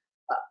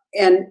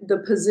 And the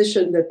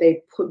position that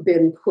they've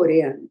been put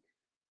in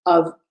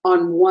of,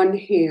 on one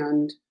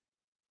hand,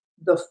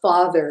 the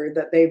father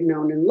that they've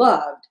known and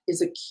loved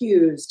is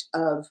accused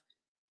of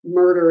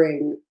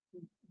murdering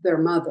their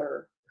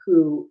mother,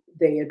 who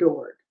they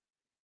adored.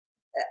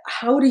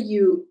 How do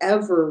you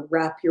ever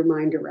wrap your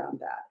mind around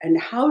that? And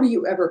how do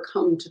you ever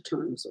come to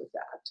terms with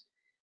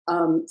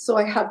that? So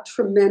I have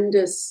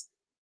tremendous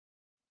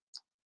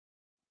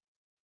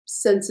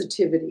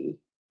sensitivity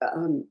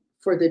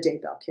for the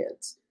Daybell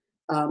kids.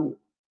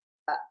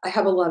 I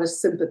have a lot of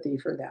sympathy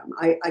for them.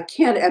 I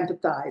can't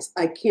empathize.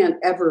 I can't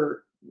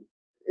ever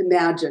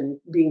imagine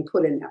being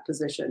put in that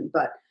position,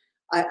 but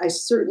I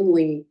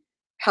certainly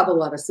have a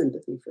lot of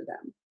sympathy for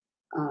them.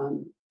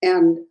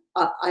 And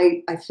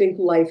I think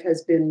life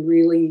has been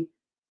really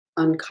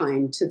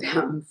unkind to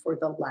them for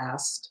the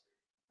last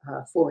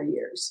 4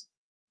 years.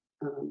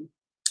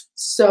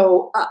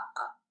 So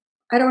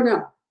I don't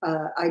know.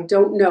 I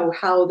don't know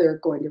how they're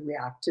going to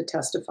react to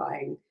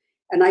testifying.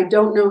 And I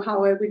don't know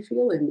how I would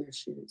feel in their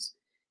shoes.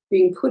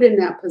 Being put in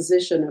that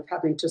position of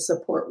having to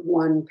support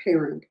one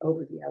parent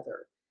over the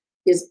other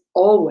is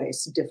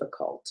always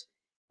difficult,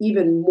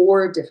 even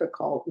more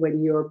difficult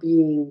when you're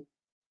being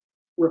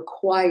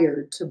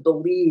required to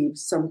believe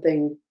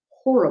something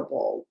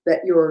horrible,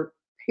 that your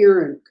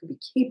parent could be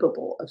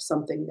capable of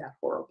something that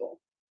horrible.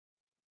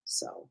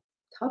 So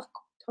tough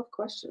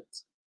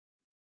questions.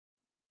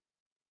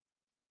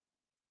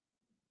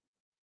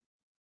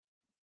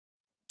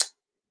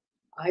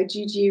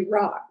 IGG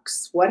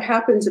rocks. What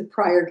happens if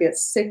Pryor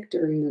gets sick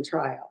during the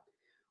trial?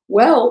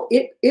 Well,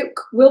 it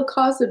will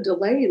cause a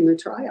delay in the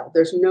trial.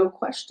 There's no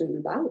question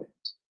about it.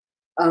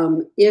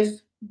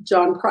 If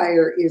John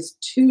Pryor is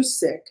too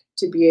sick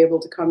to be able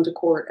to come to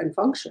court and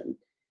function,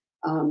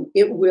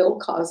 it will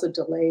cause a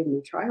delay in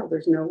the trial.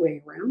 There's no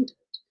way around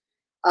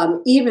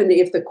it. Even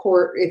if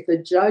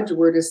the judge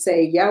were to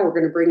say, yeah, we're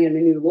going to bring in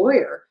a new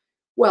lawyer,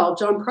 well,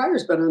 John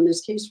Pryor's been on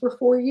this case for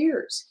 4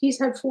 years. He's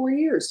had 4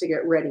 years to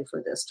get ready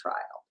for this trial.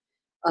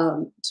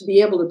 To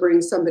be able to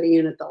bring somebody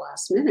in at the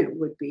last minute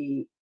would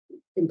be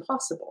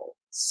impossible.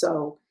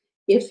 So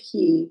if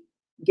he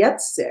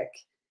gets sick,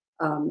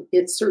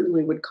 it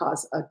certainly would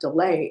cause a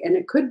delay, and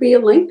it could be a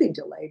lengthy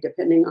delay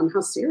depending on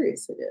how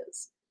serious it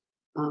is.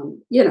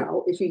 You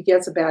know, if he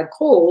gets a bad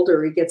cold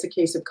or he gets a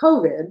case of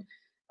COVID,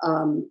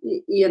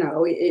 you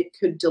know, it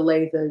could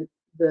delay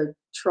the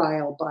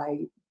trial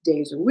by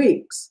days or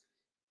weeks.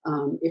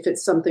 If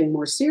it's something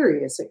more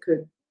serious, it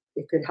could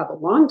have a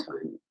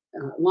long-term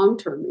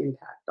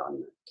impact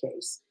on the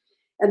case.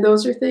 And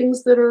those are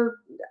things that are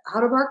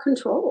out of our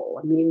control.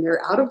 I mean,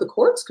 they're out of the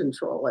court's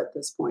control at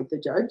this point. The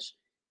judge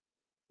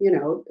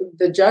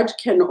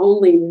can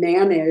only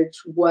manage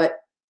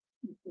what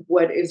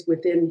is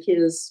within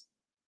his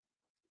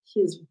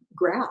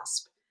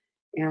grasp.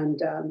 And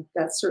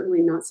that's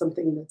certainly not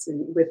something that's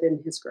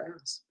within his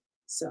grasp.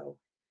 So,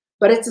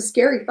 but it's a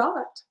scary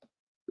thought.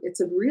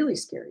 It's a really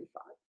scary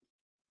thought.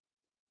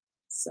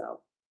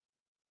 So,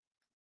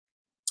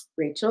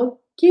 Rachel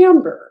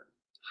Gamber.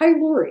 Hi,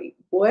 Lori.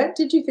 What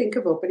did you think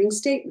of opening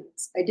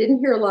statements? I didn't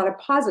hear a lot of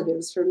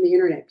positives from the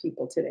internet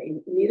people today,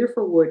 neither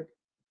for Wood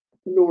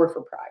nor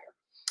for Pryor.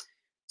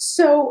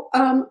 So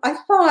I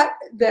thought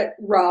that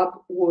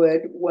Rob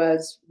Wood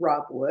was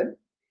Rob Wood.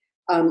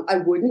 I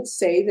wouldn't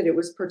say that it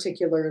was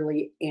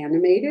particularly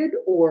animated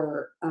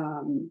or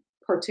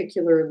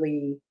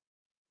particularly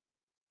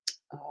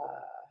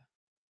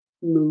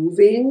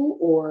moving,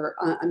 or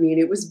I mean,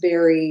 it was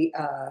very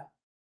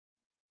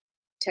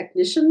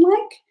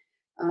technician-like,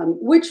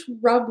 which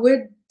Rob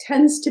Wood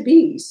tends to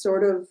be,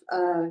 sort of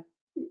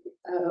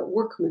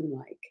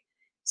workman-like.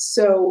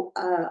 So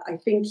I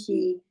think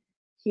he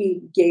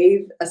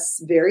gave a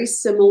very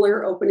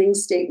similar opening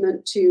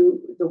statement to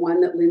the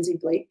one that Lindsay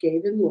Blake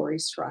gave in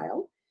Lori's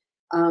trial.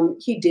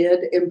 He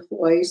did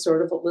employ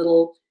sort of a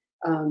little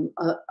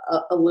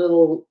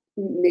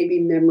maybe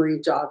memory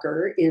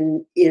jogger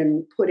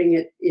in putting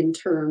it in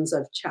terms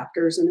of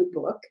chapters in a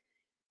book.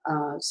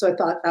 So I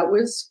thought that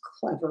was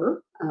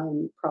clever,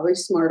 probably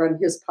smart on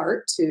his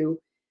part to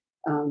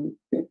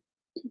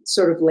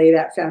sort of lay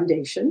that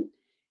foundation.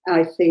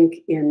 I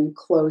think in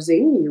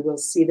closing, you will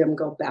see them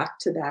go back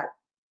to that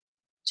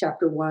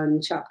chapter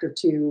 1, chapter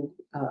 2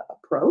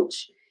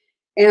 approach.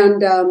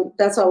 And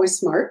that's always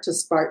smart to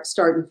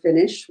start and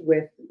finish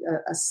with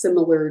a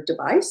similar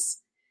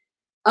device.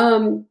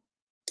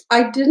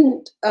 I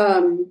didn't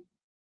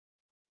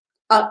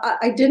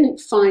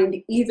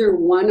find either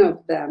one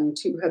of them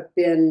to have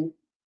been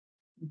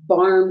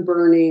barn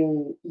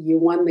burning, you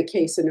won the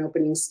case in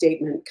opening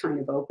statement kind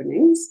of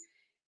openings.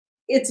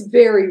 It's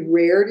very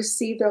rare to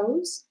see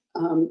those.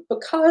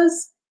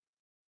 because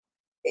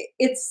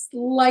it's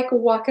like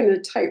walking a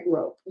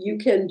tightrope. You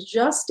can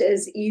just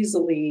as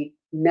easily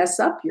mess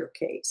up your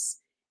case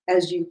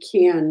as you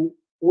can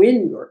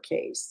win your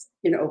case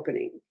in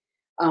opening.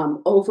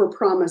 Over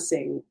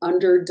promising,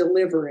 under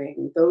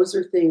delivering, those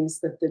are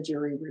things that the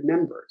jury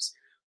remembers.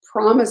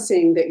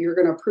 Promising that you're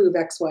going to prove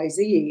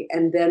XYZ,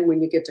 and then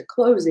when you get to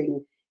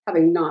closing,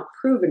 having not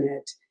proven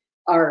it,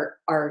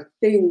 are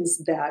things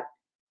that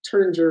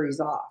turn juries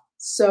off.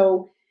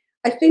 So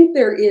I think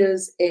there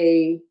is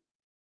a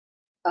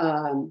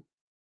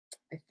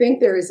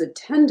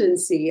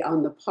tendency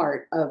on the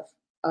part of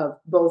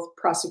both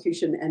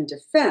prosecution and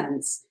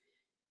defense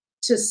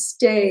to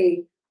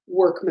stay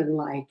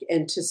workmanlike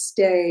and to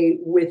stay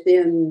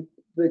within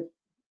the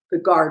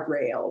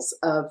guardrails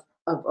of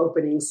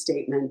opening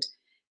statement,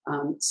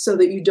 so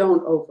that you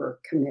don't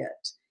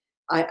overcommit.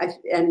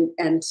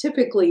 And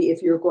typically,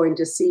 if you're going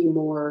to see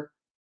more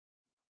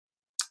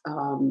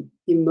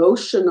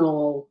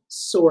emotional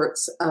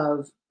sorts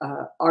of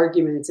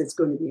arguments, it's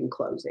going to be in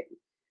closing.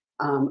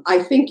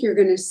 I think you're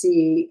going to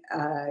see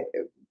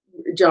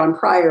John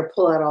Pryor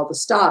pull out all the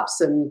stops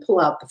and pull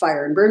out the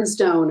fire and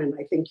brimstone, and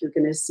I think you're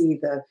going to see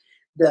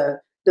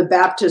the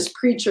Baptist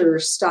preacher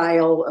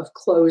style of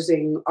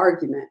closing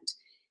argument.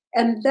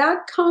 And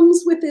that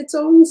comes with its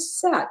own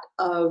set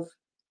of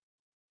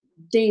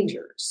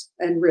dangers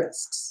and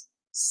risks.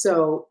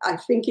 So I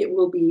think it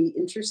will be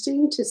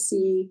interesting to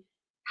see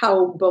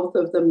how both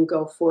of them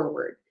go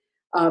forward.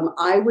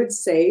 I would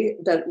say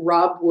that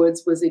Rob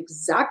Woods was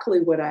exactly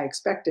what I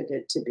expected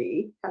it to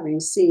be, having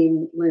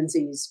seen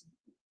Lindsay's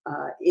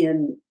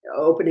in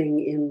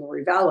opening in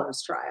Lori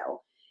Vallow's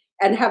trial,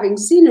 and having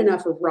seen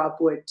enough of Rob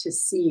Wood to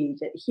see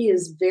that he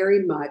is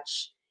very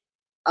much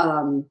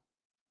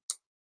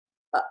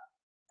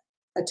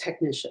a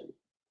technician.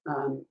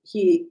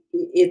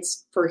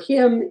 It's for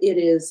him, it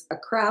is a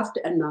craft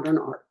and not an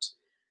art.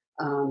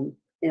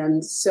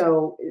 And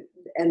so,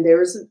 and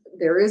there is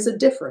a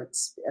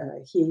difference.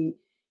 He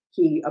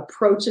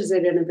approaches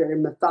it in a very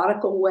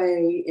methodical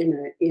way,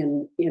 in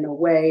a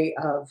way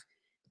of,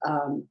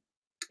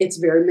 it's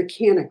very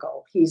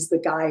mechanical. He's the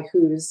guy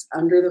who's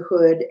under the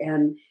hood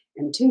and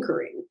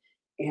tinkering,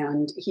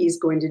 and he's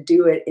going to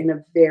do it in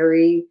a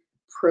very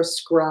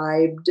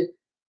prescribed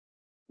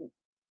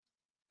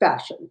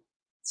fashion.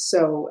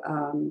 So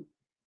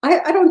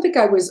I don't think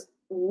I was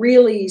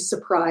really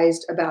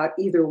surprised about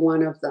either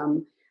one of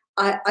them.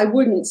 I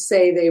wouldn't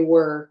say they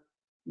were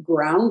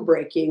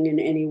groundbreaking in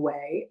any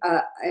way.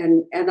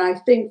 And I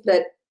think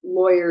that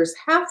lawyers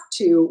have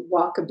to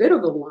walk a bit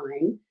of a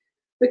line,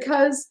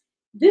 because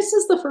this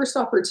is the first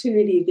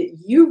opportunity that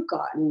you've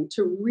gotten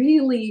to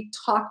really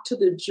talk to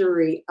the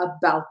jury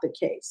about the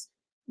case.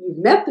 You've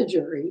met the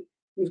jury,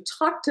 you've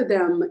talked to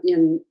them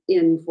in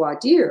voir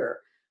dire,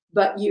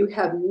 but you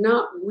have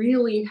not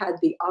really had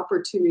the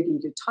opportunity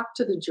to talk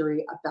to the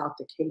jury about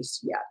the case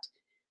yet.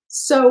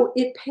 So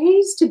it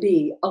pays to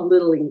be a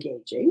little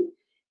engaging.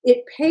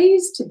 It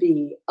pays to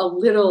be a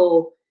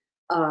little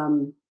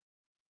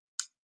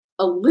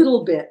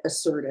bit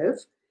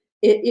assertive.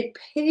 It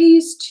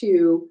pays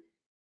to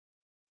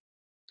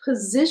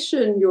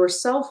position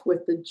yourself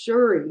with the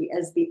jury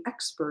as the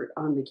expert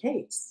on the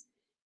case.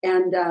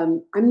 And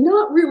I'm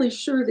not really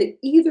sure that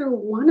either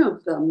one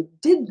of them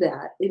did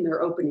that in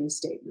their opening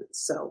statements.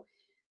 So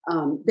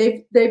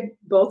they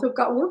both have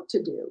got work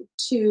to do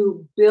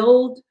to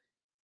build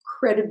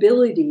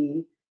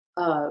credibility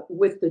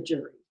with the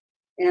jury.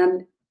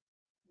 And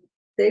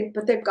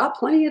but they've got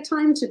plenty of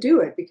time to do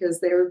it,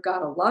 because they've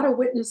got a lot of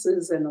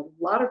witnesses and a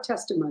lot of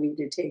testimony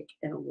to take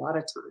and a lot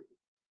of time.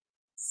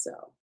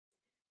 So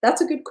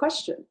that's a good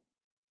question.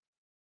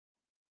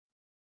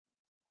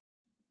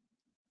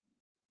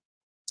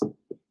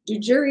 Do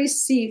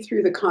juries see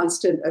through the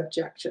constant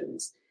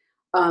objections?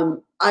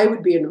 I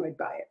would be annoyed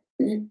by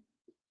it.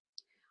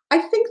 I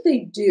think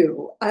they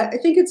do. I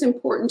think it's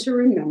important to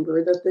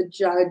remember that the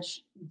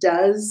judge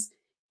does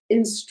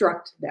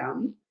instruct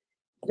them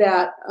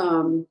that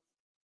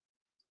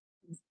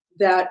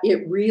that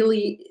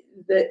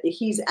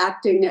he's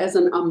acting as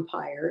an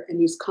umpire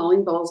and he's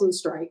calling balls and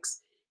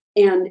strikes.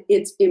 And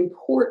it's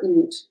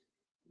important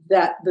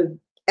that the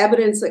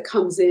evidence that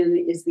comes in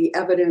is the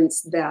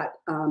evidence that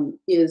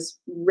is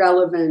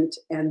relevant,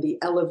 and the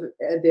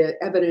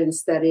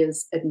evidence that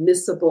is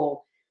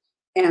admissible,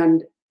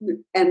 and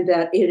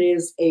that it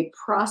is a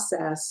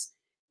process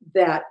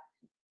that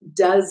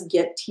does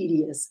get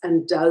tedious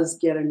and does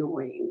get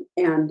annoying.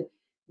 And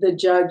the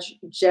judge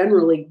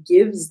generally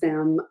gives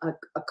them a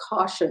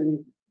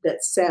caution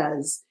that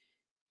says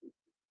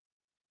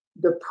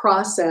the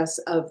process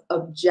of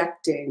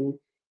objecting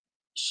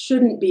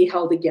shouldn't be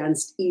held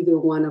against either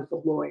one of the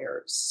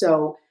lawyers.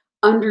 So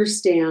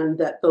understand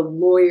that the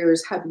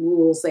lawyers have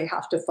rules they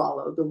have to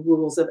follow, the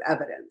rules of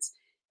evidence.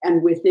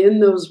 And within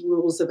those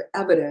rules of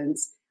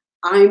evidence,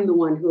 I'm the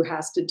one who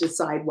has to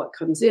decide what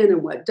comes in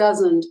and what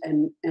doesn't,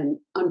 and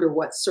under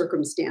what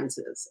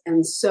circumstances.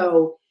 And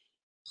so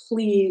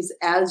please,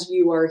 as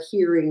you are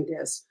hearing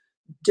this,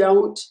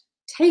 don't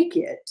take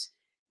it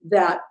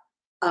that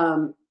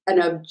an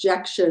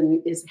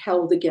objection is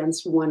held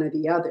against one or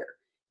the other.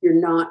 You're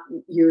not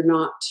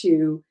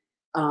to,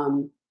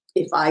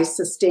 if I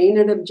sustain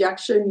an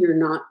objection, you're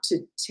not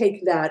to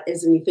take that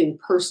as anything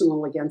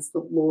personal against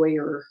the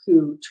lawyer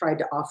who tried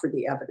to offer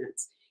the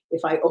evidence.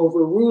 If I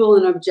overrule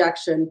an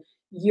objection,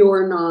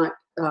 you're not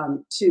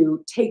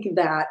to take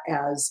that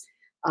as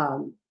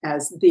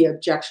the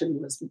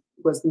objection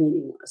was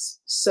meaningless.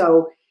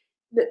 So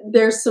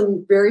there's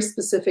some very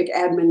specific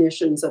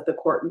admonitions that the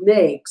court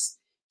makes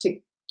to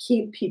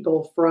keep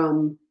people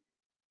from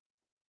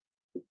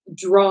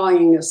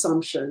drawing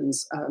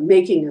assumptions,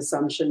 making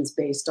assumptions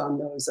based on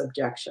those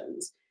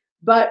objections.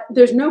 But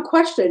there's no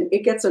question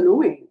it gets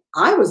annoying.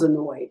 I was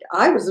annoyed.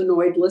 I was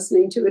annoyed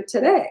listening to it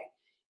today.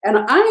 And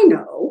I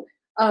know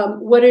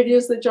what it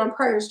is that John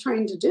Pryor is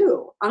trying to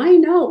do. I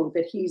know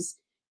that he's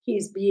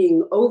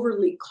being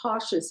overly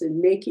cautious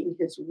in making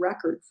his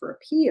record for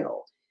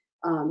appeal.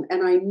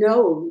 And I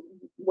know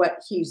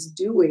what he's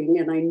doing,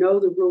 and I know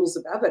the rules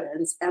of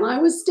evidence, and I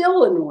was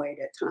still annoyed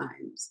at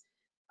times.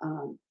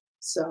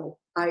 So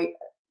I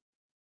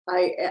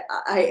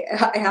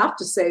have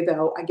to say,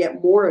 though, I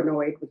get more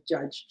annoyed with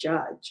Judge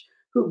Judge,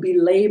 who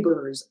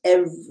belabors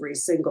every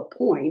single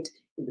point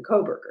in the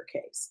Koberger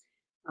case.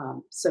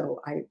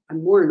 So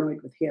I'm more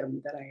annoyed with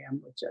him than I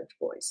am with Judge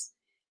Boyce.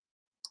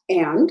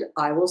 And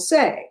I will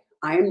say,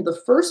 I am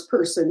the first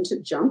person to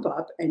jump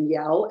up and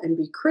yell and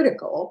be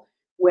critical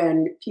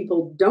when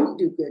people don't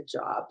do good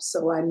jobs.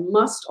 So I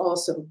must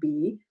also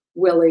be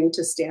willing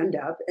to stand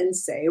up and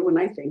say when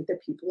I think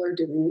that people are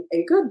doing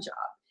a good job.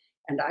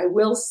 And I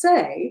will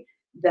say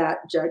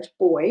that Judge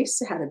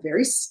Boyce had a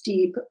very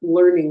steep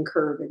learning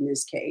curve in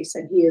this case,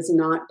 and he has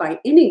not by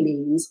any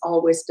means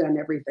always done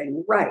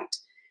everything right.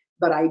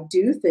 But I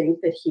do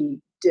think that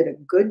he did a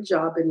good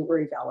job in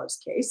Lori Vallow's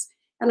case,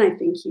 and I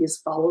think he is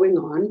following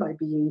on by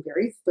being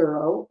very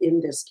thorough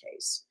in this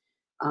case.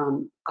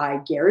 I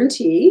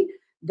guarantee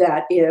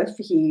that if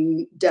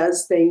he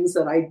does things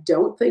that I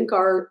don't think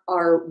are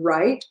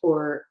right,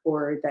 or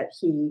that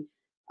he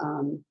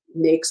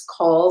makes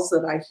calls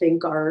that I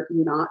think are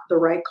not the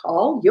right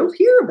call, you'll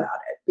hear about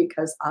it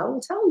because I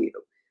will tell you.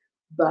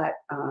 But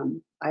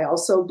I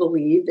also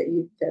believe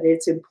that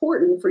it's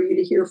important for you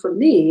to hear from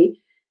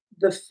me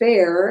the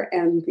fair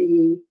and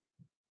the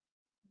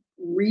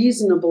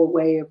reasonable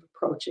way of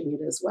approaching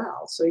it as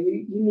well. So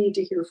you need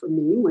to hear from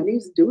me when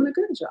he's doing a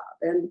good job.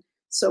 And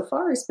so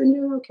far, he's been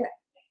doing okay.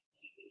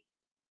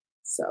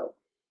 So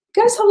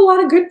you guys have a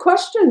lot of good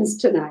questions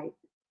tonight.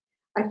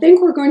 I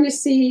think we're going to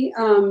see,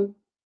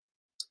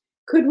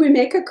 could we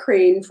make a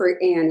crane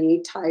for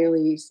Annie,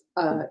 Tylee's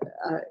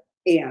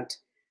aunt?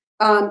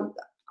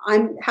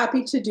 I'm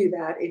happy to do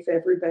that if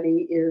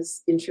everybody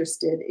is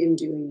interested in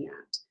doing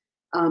that.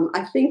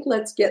 I think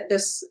let's get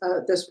this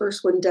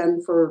first one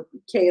done for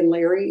Kay and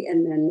Larry,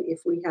 and then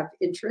if we have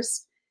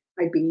interest,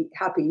 I'd be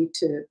happy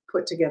to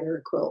put together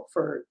a quilt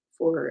for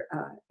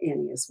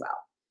Annie as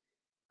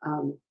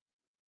well.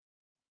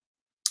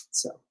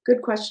 So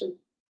good question.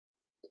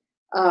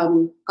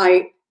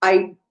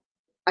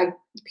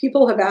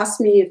 People have asked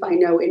me if I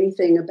know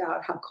anything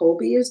about how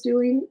Colby is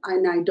doing,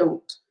 and I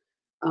don't.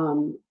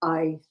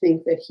 I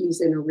think that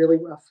he's in a really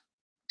rough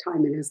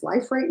time in his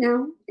life right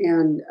now,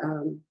 and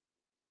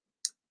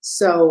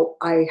so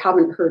I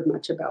haven't heard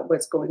much about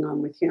what's going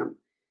on with him.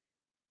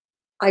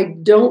 I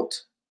don't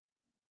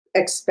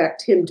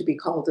expect him to be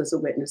called as a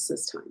witness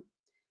this time.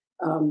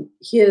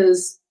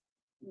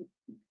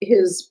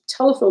 His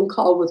telephone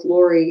call with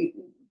Lori,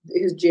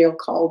 his jail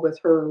call with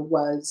her,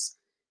 was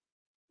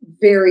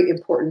very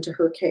important to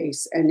her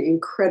case and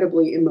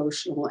incredibly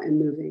emotional and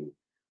moving.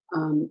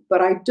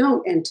 But I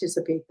don't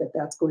anticipate that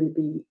that's going to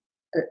be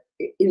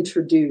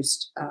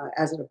introduced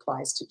as it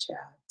applies to Chad.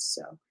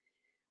 So,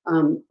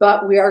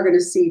 but we are going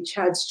to see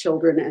Chad's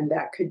children, and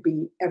that could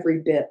be every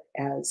bit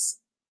as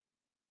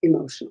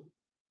emotional.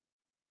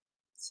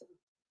 So.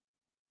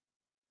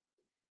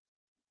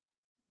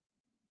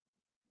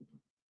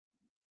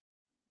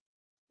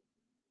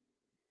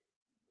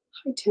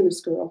 Hi, tennis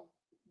girl.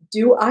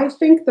 Do I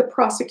think the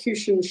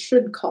prosecution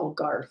should call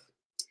Garth?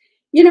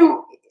 You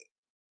know,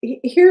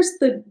 here's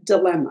the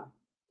dilemma.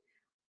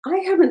 I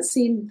haven't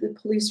seen the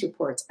police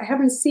reports. I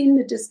haven't seen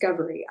the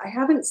discovery. I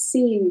haven't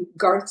seen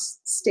Garth's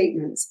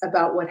statements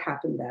about what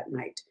happened that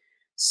night.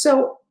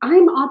 So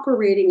I'm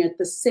operating at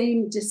the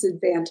same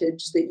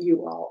disadvantage that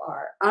you all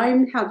are.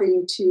 I'm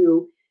having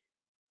to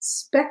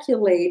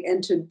speculate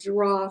and to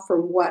draw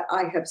from what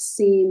I have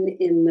seen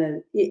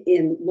in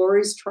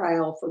Lori's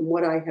trial, from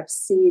what I have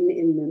seen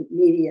in the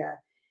media.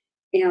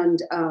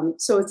 And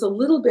so it's a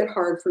little bit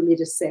hard for me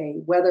to say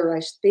whether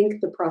I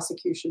think the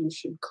prosecution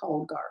should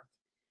call Garth.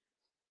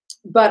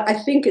 But I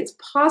think it's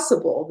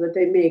possible that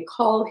they may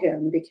call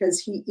him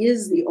because he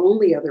is the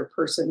only other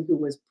person who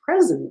was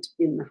present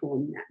in the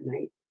home that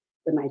night,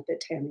 the night that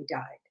Tammy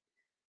died.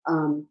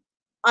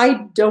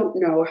 I don't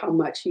know how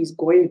much he's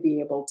going to be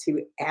able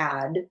to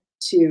add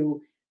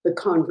to the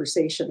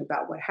conversation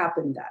about what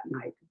happened that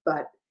night,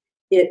 but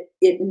it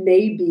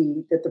may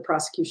be that the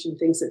prosecution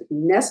thinks it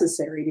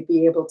necessary to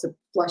be able to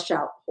flesh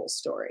out the whole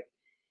story.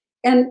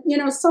 And, you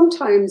know,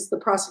 sometimes the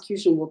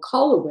prosecution will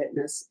call a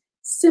witness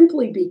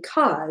simply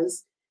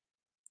because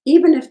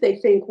even if they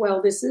think,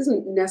 well, this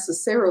isn't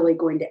necessarily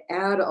going to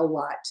add a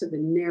lot to the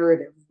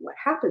narrative of what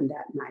happened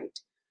that night,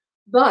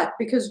 but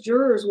because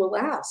jurors will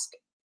ask,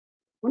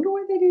 wonder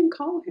why they didn't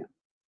call him.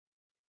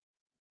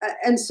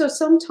 And so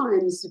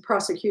sometimes the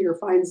prosecutor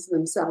finds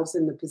themselves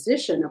in the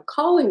position of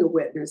calling a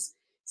witness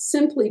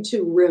simply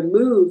to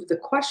remove the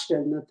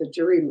question that the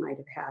jury might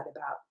have had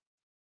about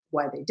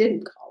why they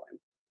didn't call him.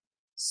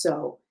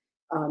 So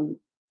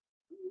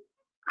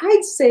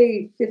I'd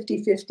say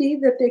 50-50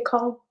 that they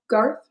call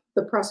Garth,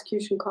 the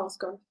prosecution calls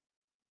Garth.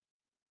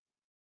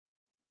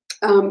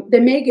 They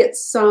may get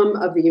some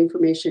of the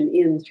information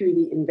in through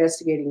the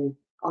investigating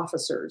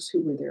officers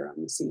who were there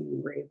on the scene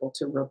and were able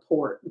to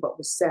report what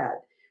was said.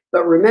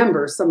 But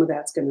remember, some of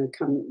that's going to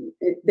come,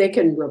 they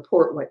can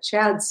report what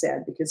Chad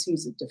said because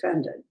he's a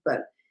defendant,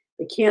 but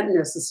they can't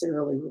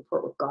necessarily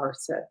report what Garth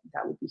said.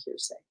 That would be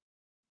hearsay.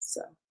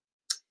 So,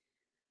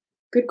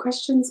 good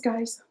questions,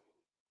 guys.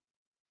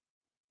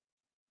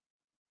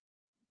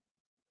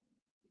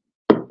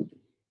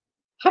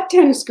 Hot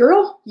tennis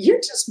girl, you're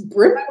just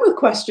brimming with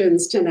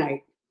questions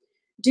tonight.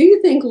 Do you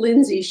think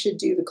Lindsay should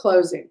do the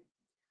closing?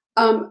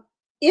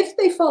 If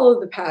they follow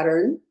the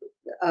pattern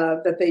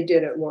that they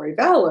did at Lori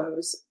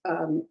Vallow's,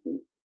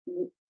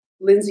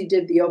 Lindsay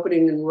did the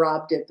opening and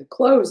Rob did the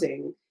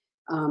closing.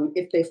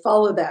 If they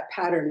follow that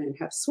pattern and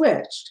have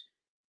switched,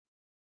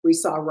 we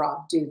saw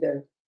Rob do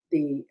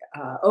the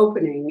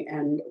opening,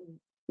 and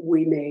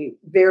we may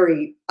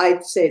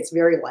I'd say it's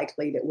very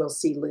likely that we'll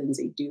see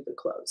Lindsay do the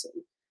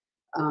closing.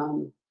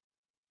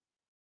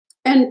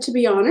 And to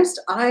be honest,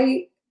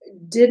 I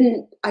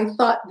didn't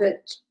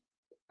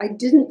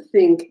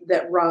think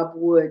that Rob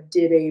Wood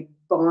did a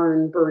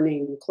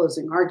barn-burning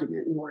closing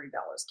argument in Lori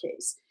Vallow's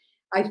case.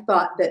 I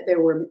thought that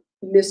there were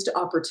missed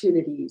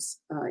opportunities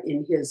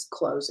in his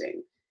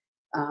closing.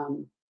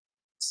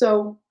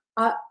 So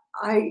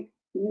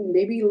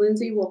maybe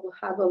Lindsay will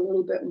have a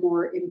little bit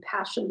more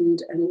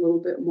impassioned and a little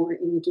bit more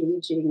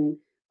engaging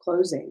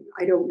closing.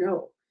 I don't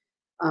know.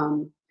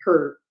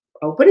 Her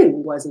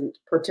opening wasn't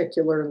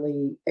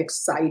particularly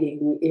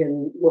exciting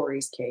in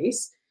Lori's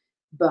case,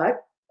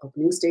 but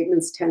opening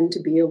statements tend to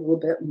be a little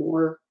bit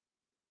more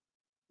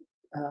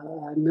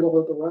middle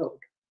of the road.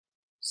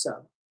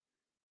 So,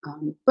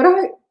 but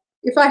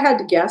if I had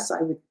to guess,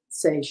 I would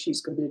say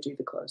she's going to do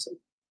the closing.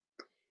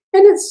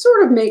 And it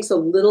sort of makes a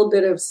little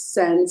bit of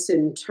sense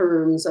in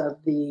terms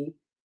of the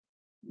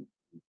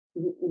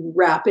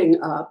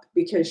wrapping up,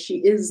 because she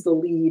is the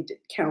lead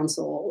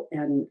counsel,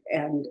 and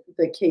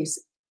the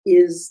case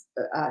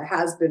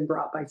has been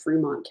brought by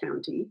Fremont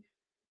County.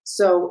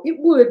 So it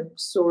would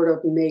sort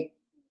of make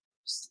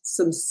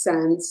some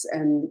sense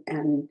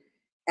and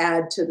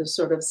add to the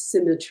sort of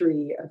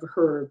symmetry of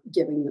her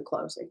giving the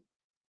closing.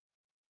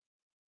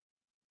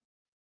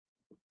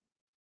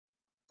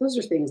 Those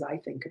are things I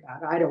think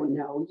about. I don't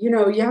know. You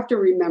know, you have to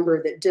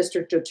remember that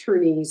district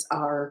attorneys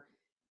are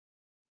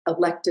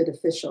elected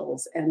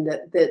officials, and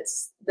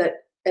that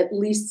at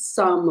least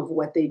some of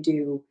what they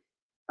do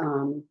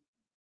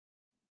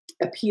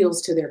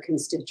appeals to their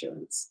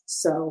constituents.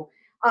 So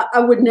I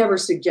would never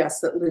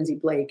suggest that Lindsay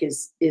Blake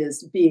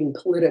is being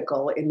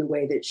political in the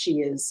way that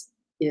she is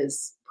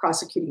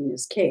prosecuting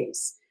this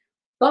case,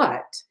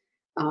 but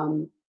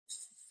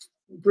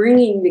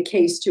bringing the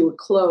case to a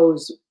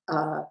close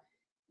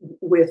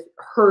with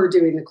her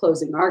doing the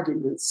closing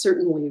arguments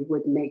certainly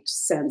would make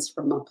sense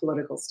from a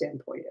political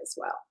standpoint as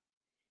well.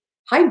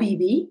 Hi,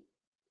 BB.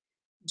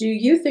 Do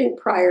you think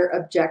Pryor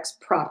objects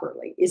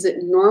properly? Is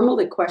it normal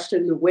to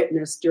question the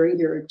witness during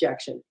your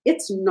objection?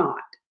 It's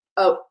not.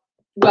 Oh,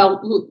 well,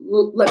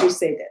 let me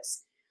say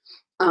this.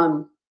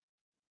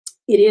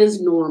 It is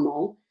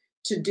normal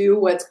to do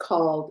what's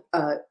called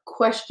a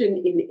question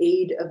in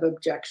aid of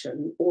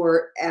objection,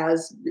 or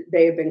as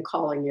they have been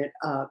calling it,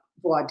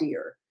 voir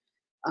dire.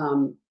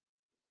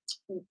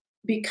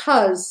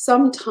 Because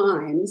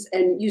sometimes,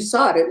 and you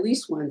saw it at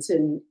least once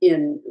in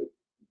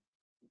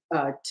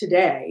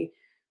today,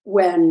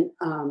 when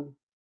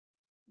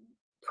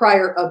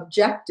Pryor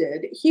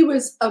objected, he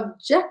was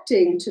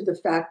objecting to the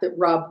fact that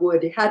Rob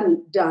Wood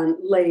hadn't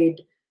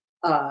laid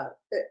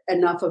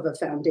enough of a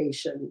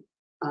foundation.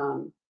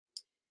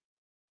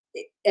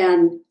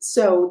 And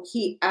so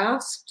he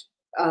asked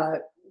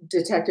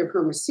Detective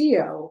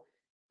Hermosillo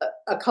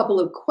a couple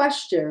of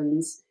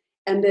questions,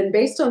 and then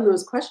based on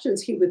those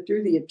questions, he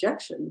withdrew the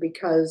objection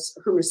because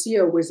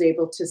Hermosillo was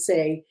able to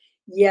say,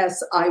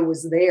 yes, I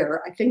was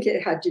there. I think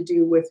it had to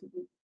do with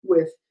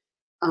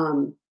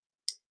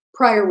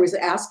Pryor was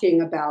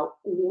asking about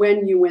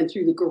when you went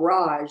through the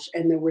garage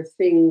and there were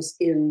things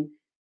in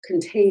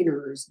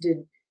containers.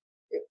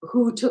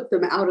 Who took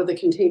them out of the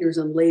containers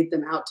and laid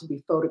them out to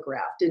be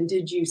photographed? And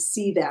did you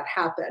see that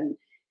happen?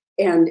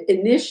 And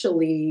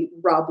initially,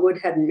 Rob Wood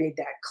hadn't made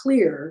that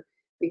clear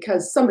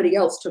because somebody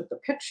else took the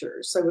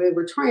pictures. So we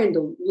were trying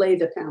to lay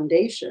the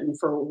foundation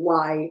for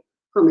why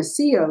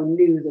Hermosillo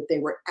knew that they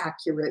were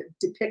accurate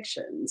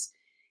depictions.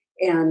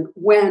 And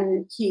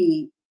when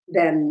he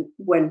then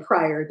when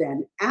Pryor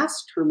then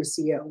asked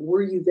Hermosillo,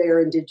 were you there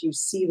and did you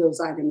see those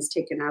items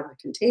taken out of the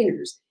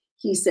containers?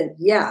 He said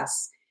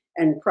yes.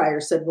 And Pryor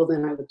said, well,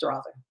 then I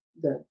withdraw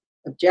the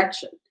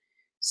objection.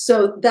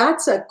 So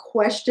that's a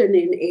question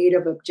in aid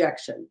of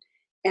objection.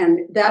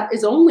 And that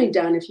is only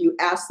done if you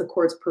ask the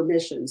court's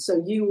permission.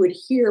 So you would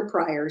hear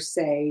Pryor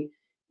say,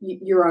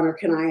 Your Honor,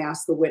 can I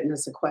ask the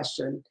witness a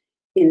question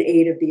in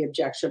aid of the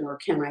objection, or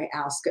can I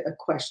ask a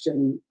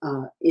question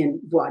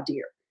in voir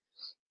dire?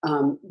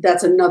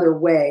 That's another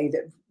way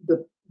that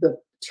the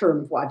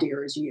term voir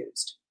dire is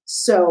used.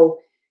 So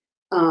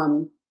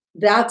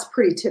that's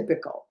pretty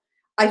typical.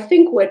 I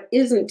think what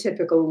isn't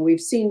typical, and we've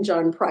seen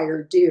John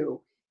Pryor do,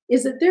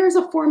 is that there is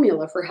a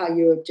formula for how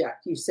you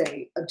object. You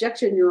say,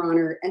 objection, Your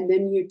Honor, and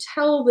then you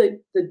tell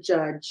the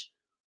judge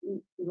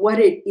what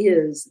it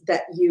is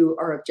that you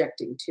are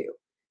objecting to.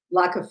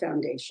 Lack of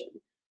foundation,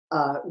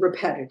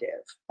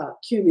 repetitive,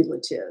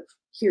 cumulative,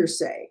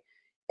 hearsay.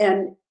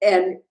 And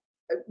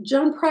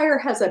John Pryor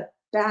has a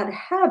bad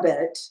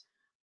habit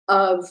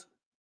of,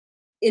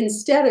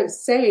 instead of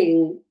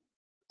saying,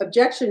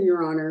 objection,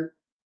 Your Honor,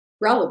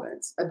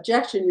 relevance,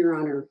 objection, Your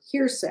Honor,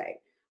 hearsay,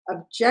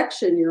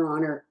 objection, Your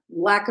Honor,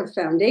 lack of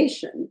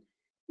foundation,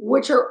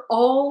 which are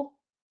all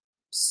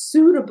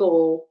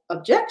suitable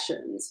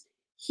objections,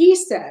 he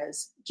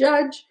says,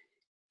 Judge,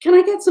 can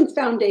I get some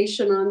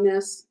foundation on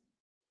this?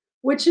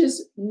 Which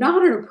is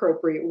not an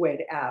appropriate way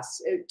to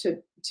ask,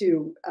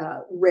 to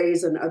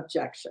raise an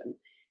objection.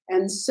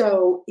 And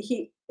so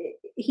he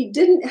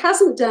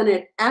hasn't done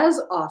it as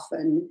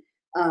often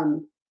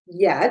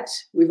yet.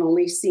 We've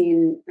only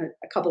seen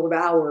a couple of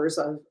hours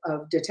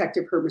of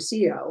Detective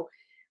Hermosillo.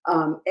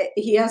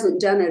 He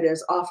hasn't done it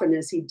as often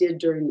as he did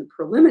during the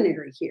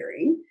preliminary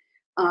hearing,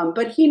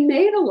 but he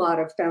made a lot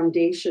of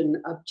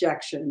foundation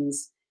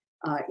objections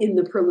in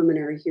the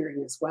preliminary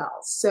hearing as well.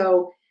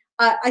 So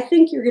I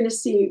think you're going to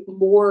see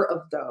more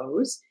of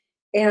those.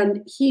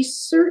 And he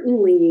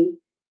certainly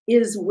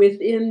is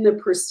within the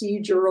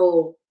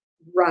procedural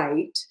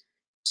right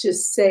to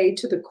say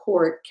to the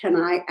court, can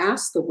I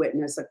ask the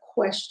witness a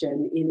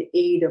question in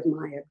aid of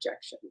my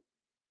objection?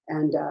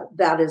 And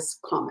that is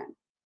common.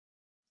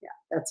 Yeah,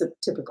 that's a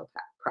typical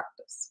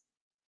practice.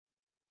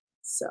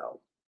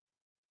 So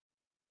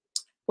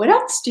what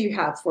else do you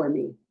have for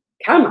me?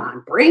 Come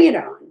on, bring it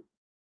on.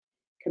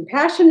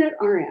 Compassionate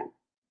RN.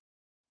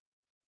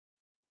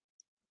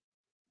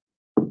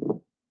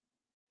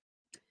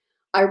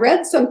 I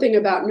read something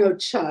about no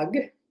chug.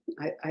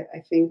 I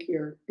think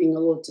you're being a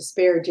little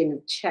disparaging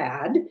of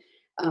Chad.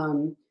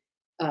 Some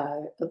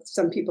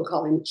people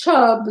call him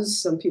Chubbs.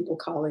 Some people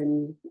call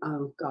him,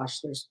 oh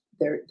gosh, there's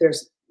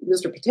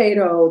Mr.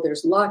 Potato.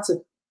 There's lots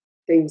of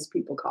things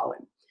people call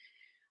him.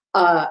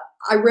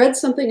 I read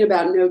something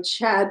about no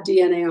Chad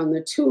DNA on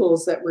the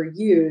tools that were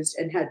used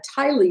and had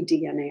TERRI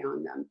DNA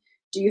on them.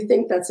 Do you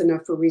think that's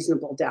enough for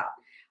reasonable doubt?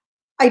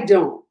 I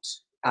don't,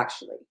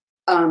 actually.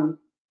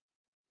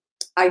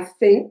 I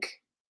think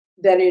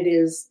that it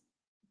is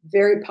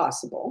very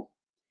possible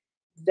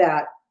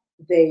that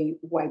they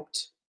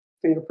wiped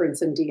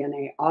fingerprints and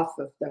DNA off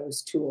of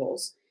those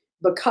tools,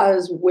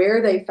 because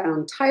where they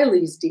found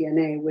TERRI's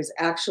DNA was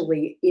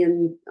actually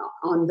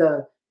on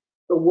the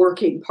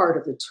working part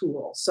of the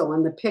tool. So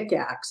on the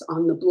pickaxe,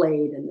 on the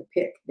blade and the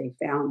pick, they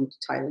found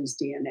TERRI's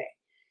DNA.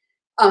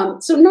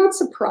 So not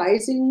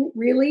surprising,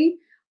 really.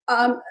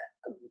 But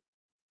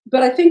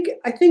I think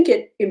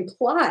it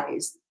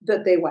implies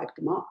that they wiped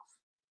them off,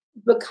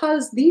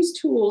 because these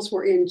tools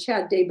were in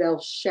Chad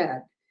Daybell's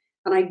shed.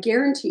 And I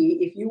guarantee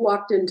if you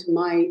walked into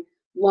my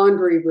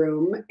laundry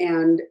room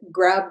and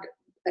grabbed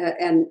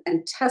and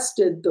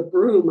tested the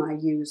broom I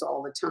use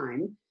all the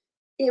time,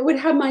 it would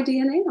have my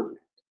DNA on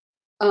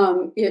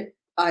it.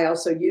 I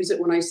also use it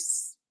when I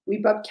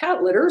sweep up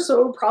cat litter, so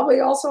it would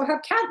probably also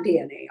have cat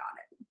DNA on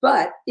it,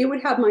 but it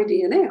would have my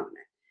DNA on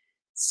it.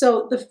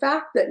 So the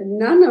fact that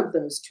none of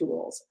those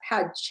tools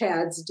had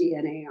Chad's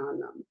DNA on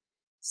them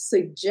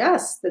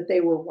suggests that they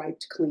were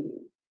wiped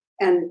clean.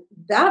 And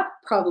that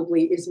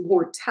probably is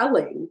more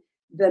telling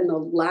than the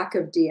lack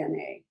of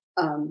DNA,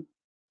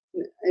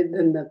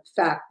 than the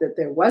fact that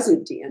there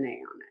wasn't DNA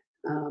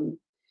on it.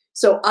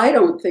 So I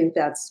don't think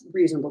that's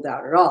reasonable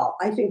doubt at all.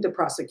 I think the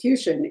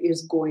prosecution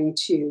is going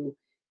to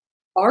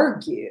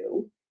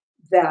argue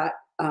that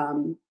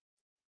I'm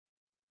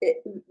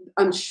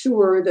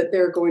sure that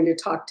they're going to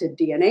talk to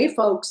DNA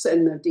folks,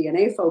 and the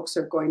DNA folks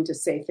are going to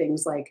say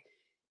things like,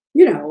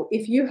 you know,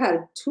 if you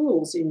had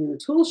tools in your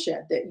tool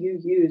shed that you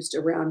used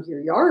around your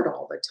yard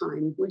all the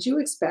time, would you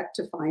expect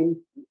to find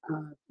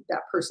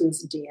that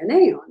person's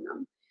DNA on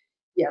them?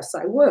 Yes,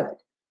 I would.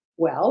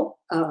 Well,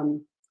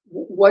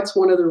 what's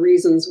one of the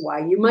reasons why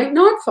you might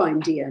not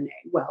find DNA?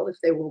 Well, if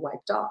they were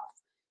wiped off.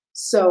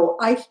 So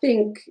I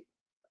think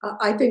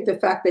the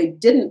fact they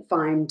didn't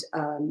find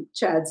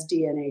Chad's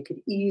DNA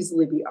could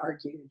easily be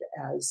argued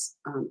as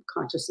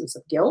consciousness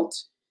of guilt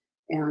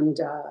and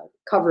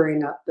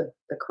covering up the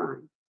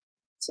crime.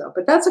 So,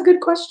 but that's a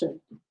good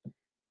question.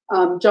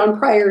 John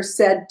Pryor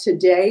said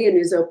today in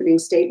his opening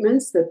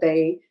statements that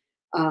they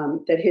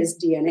that his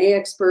DNA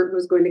expert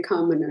was going to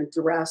come and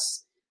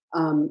address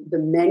the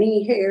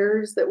many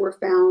hairs that were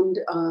found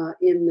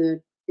in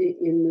the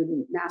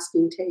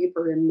masking tape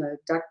or in the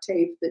duct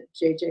tape that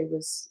JJ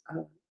was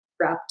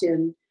wrapped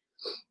in.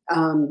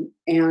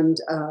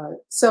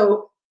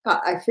 So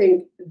I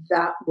think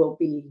that will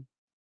be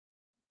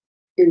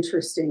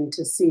interesting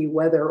to see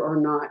whether or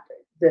not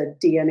the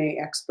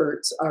DNA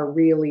experts are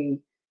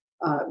really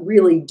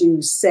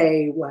do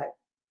say what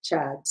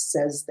Chad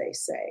says they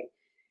say.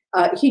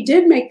 He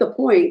did make the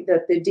point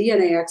that the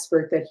DNA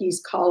expert that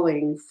he's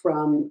calling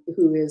from,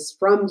 who is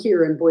from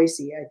here in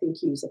Boise, I think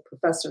he's a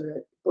professor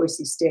at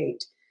Boise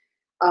State,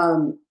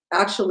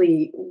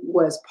 actually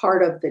was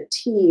part of the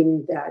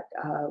team that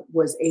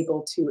was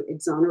able to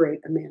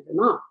exonerate Amanda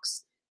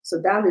Knox. So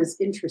that is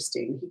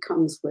interesting. He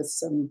comes with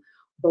some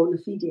bona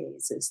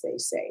fides, as they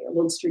say, a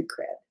little street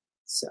cred.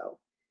 So,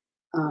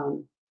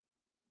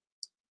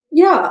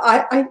 yeah,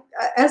 I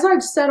as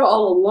I've said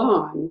all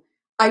along,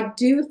 I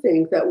do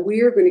think that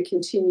we're going to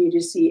continue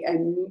to see a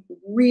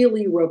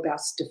really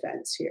robust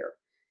defense here.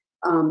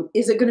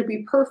 Is it going to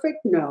be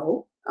perfect?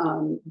 No.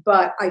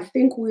 But I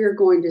think we're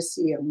going to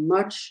see a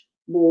much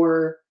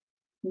more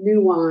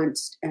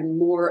nuanced and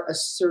more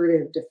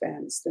assertive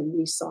defense than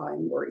we saw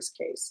in Lori's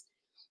case.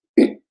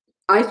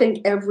 I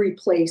think every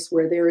place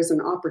where there is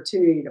an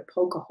opportunity to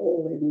poke a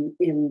hole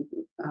in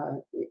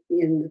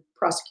the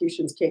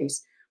prosecution's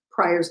case,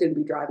 Pryor's going to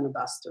be driving the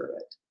bus through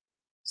it.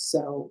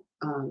 So,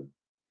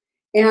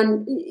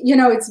 and, you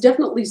know, it's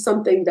definitely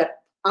something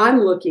that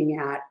I'm looking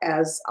at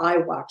as I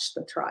watch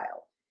the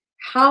trial.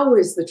 How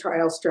is the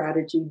trial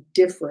strategy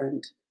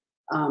different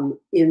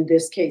in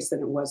this case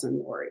than it was in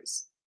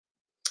Lori's?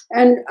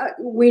 And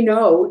we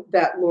know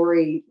that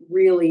Lori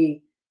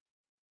really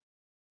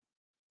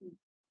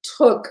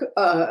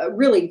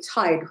really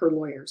tied her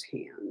lawyers'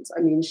 hands.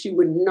 I mean, she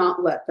would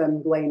not let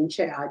them blame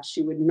Chad.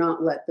 She would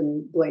not let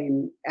them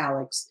blame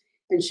Alex.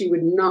 And she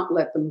would not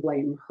let them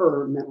blame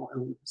her mental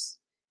illness.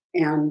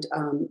 And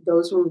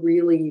those were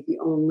really the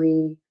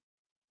only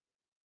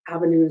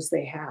avenues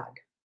they had.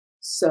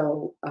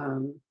 So,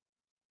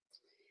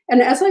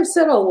 and as I've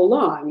said all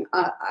along,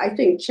 I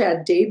think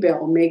Chad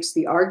Daybell makes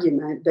the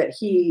argument that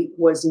he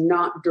was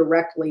not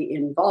directly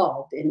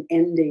involved in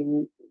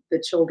ending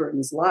the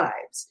children's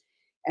lives.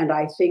 And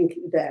I think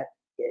that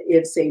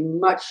it's a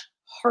much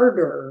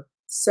harder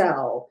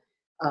sell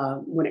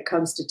when it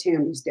comes to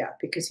Tammy's death,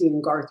 because he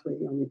and Garth were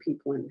the only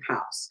people in the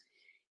house.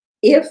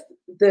 If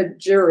the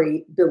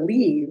jury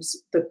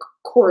believes the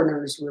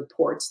coroner's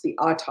reports, the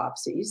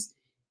autopsies,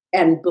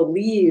 and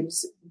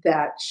believes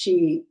that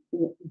she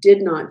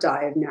did not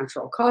die of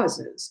natural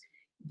causes,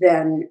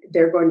 then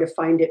they're going to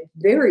find it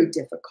very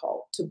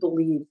difficult to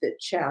believe that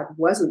Chad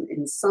wasn't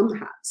in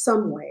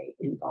some way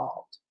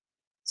involved.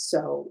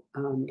 So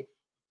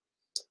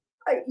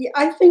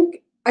I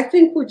think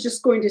we're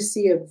just going to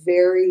see a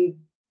very,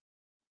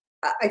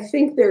 I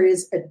think there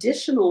is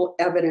additional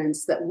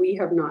evidence that we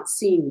have not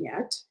seen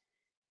yet,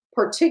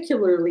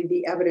 particularly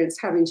the evidence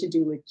having to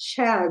do with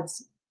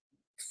Chad's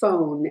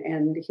phone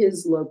and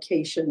his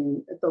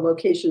location, the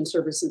location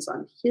services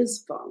on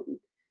his phone.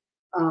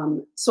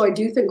 So I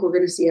do think we're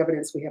going to see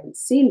evidence we haven't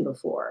seen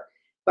before.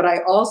 But I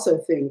also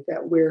think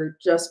that we're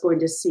just going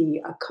to see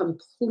a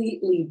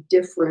completely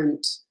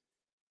different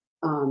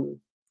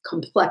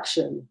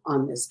complexion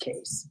on this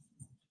case.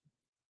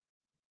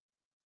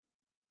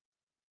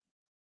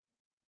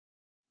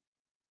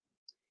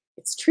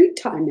 It's treat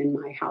time in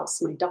my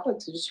house. My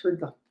dogs just heard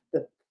the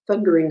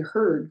thundering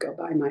herd go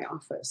by my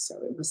office, so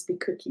it must be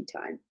cookie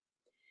time.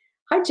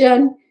 Hi,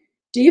 Jen.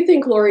 Do you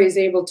think Lori is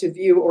able to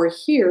view or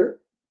hear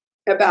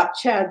about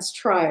Chad's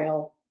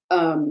trial,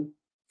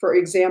 for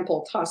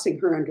example, tossing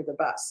her under the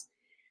bus?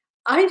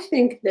 I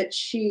think that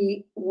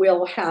she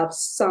will have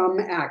some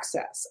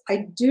access.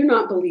 I do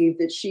not believe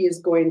that she is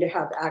going to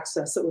have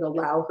access that would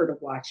allow her to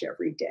watch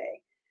every day.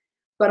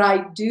 But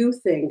I do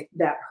think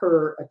that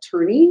her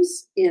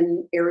attorneys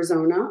in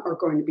Arizona are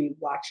going to be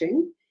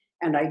watching.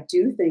 And I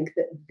do think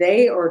that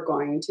they are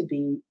going to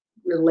be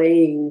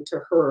relaying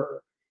to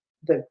her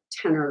the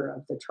tenor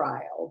of the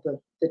trial, the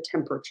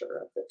temperature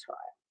of the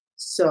trial.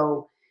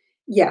 So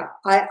yeah,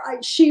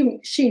 she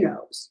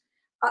knows.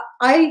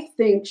 I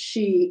think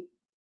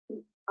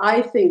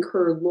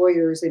her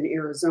lawyers in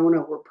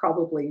Arizona were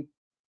probably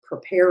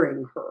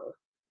preparing her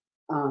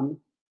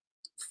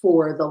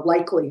for the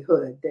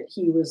likelihood that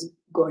he was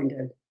going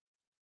to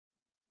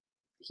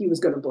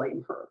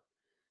blame her.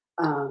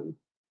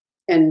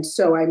 And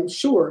so I'm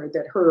sure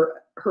that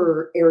her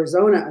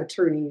Arizona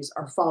attorneys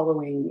are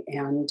following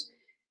and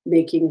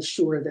making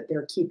sure that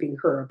they're keeping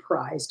her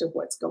apprised of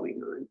what's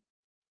going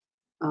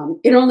on.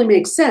 It only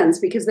makes sense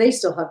because they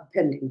still have a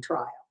pending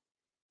trial,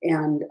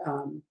 and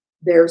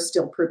they're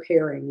still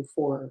preparing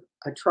for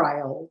a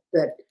trial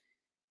that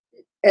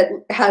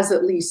has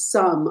at least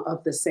some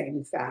of the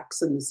same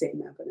facts and the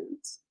same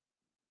evidence.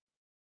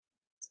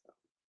 So,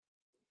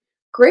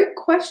 great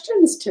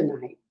questions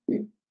tonight.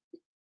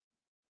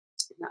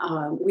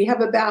 We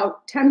have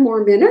about 10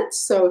 more minutes,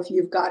 so if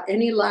you've got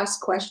any last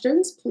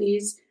questions,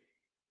 please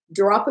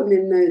drop them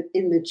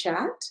in the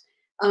chat.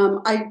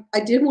 I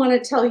did want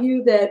to tell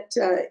you that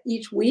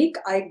each week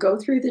I go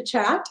through the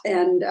chat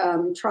and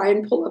try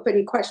and pull up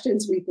any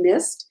questions we've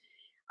missed.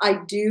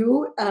 I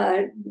do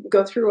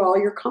go through all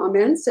your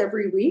comments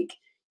every week,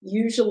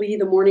 usually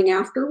the morning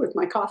after with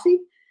my coffee.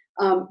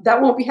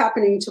 That won't be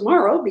happening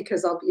tomorrow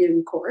because I'll be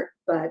in court,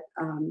 but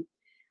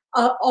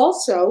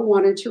also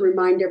wanted to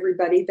remind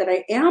everybody that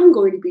I am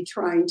going to be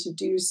trying to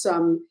do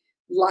some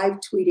live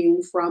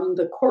tweeting from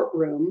the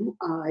courtroom.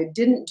 I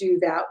didn't do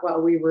that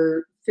while we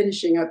were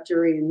finishing up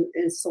jury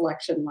and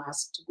selection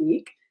last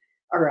week,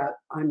 or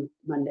on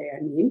Monday,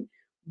 I mean,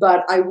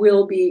 but I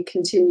will be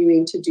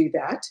continuing to do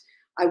that.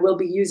 I will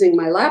be using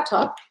my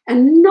laptop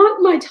and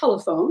not my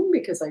telephone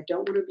because I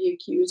don't want to be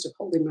accused of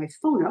holding my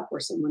phone up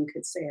where someone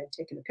could say I'd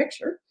taken a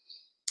picture.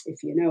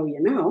 If you know,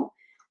 you know.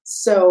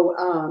 So,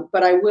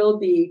 but I will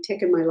be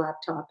taking my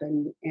laptop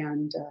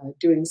and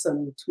doing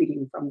some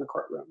tweeting from the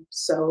courtroom.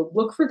 So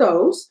look for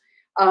those.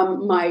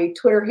 My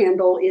Twitter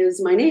handle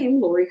is my name,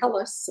 Lori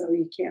Hellis, so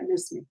you can't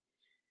miss me.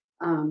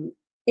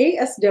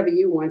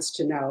 ASW wants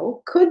to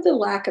know, could the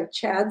lack of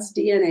Chad's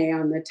DNA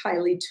on the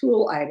TERRI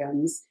tool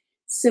items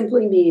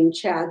simply mean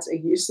Chad's a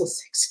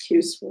useless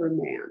excuse for a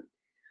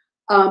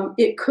man?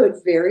 It could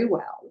very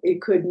well.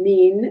 It could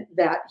mean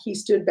that he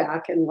stood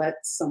back and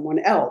let someone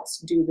else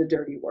do the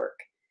dirty work.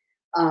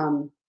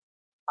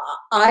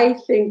 I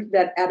think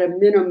that at a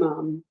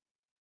minimum,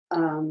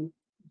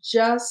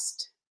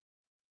 just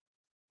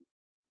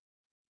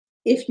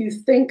if you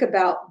think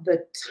about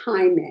the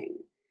timing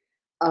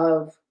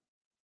of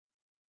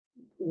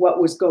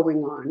what was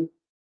going on,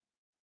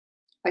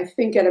 I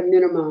think at a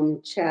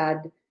minimum,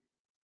 Chad,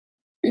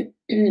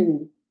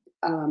 the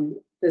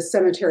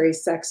cemetery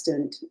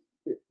sexton,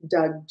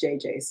 dug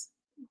JJ's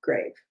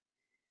grave.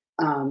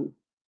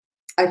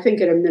 I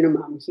think at a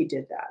minimum he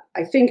did that.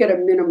 I think at a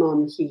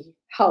minimum he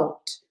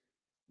helped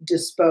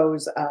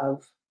dispose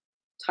of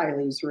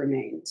TERRI's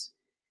remains.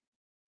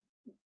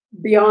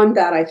 Beyond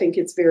that, I think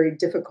it's very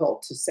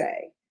difficult to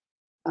say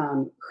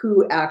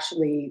who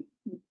actually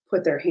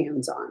put their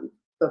hands on.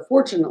 But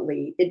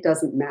fortunately, it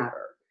doesn't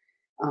matter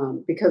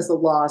because the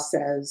law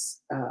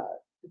says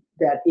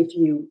that if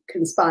you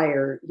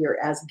conspire,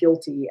 you're as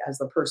guilty as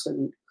the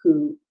person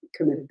who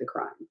committed the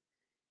crime.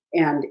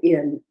 And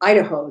in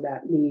Idaho,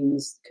 that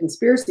means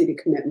conspiracy to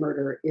commit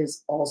murder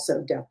is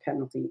also death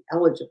penalty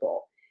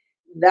eligible.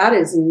 That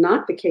is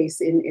not the case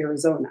in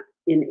Arizona.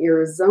 In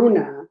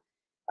Arizona,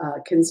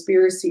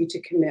 conspiracy to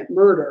commit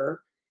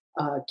murder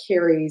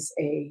carries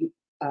a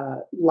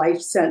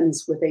life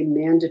sentence with a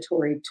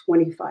mandatory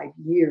 25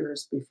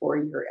 years before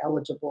you're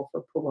eligible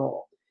for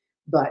parole.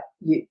 But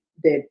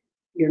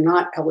you're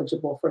not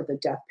eligible for the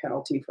death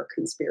penalty for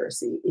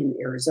conspiracy in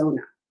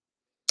Arizona,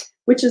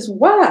 which is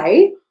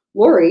why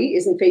Lori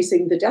isn't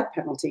facing the death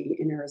penalty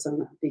in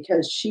Arizona,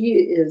 because she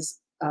is,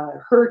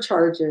 her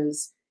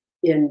charges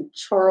in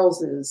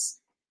Charles's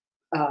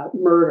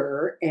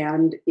murder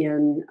and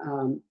in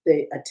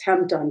the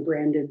attempt on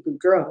Brandon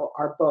Boudreaux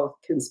are both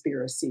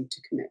conspiracy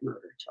to commit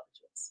murder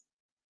charges.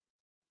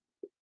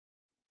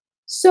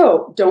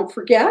 So don't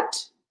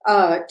forget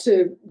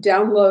to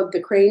download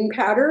the crane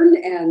pattern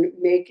and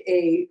make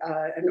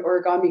an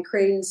origami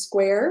crane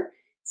square,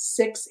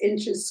 6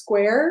 inches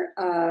square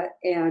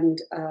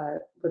and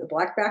with a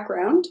black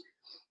background.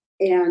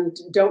 And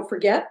don't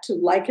forget to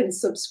like and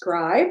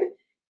subscribe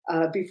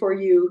before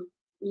you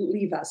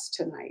leave us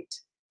tonight.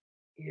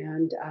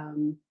 And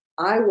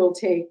I will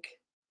take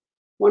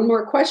one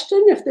more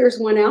question if there's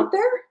one out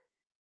there.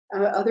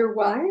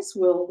 Otherwise,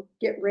 we'll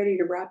get ready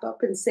to wrap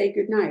up and say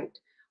goodnight.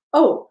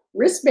 Oh,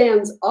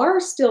 wristbands are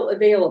still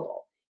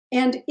available.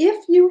 And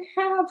if you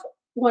have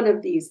one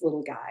of these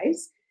little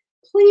guys,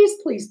 please,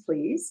 please,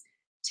 please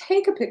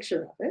take a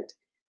picture of it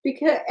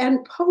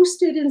and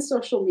post it in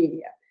social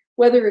media,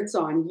 whether it's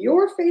on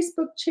your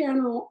Facebook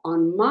channel,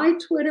 on my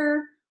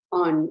Twitter,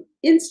 on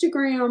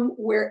Instagram,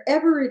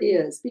 wherever it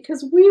is,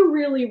 because we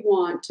really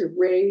want to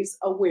raise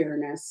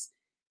awareness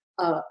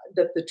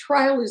that the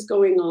trial is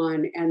going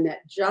on and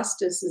that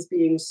justice is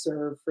being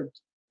served for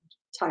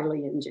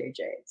TERRI and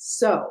JJ.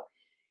 So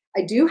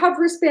I do have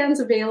wristbands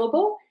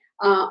available.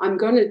 I'm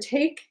going to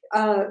take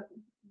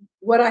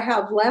what I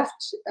have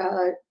left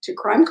to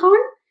CrimeCon.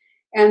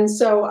 And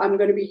so I'm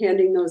going to be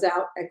handing those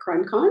out at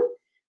CrimeCon.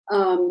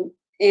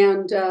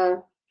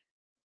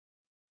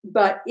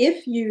 But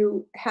if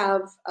you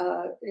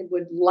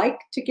would like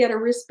to get a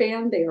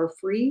wristband, they are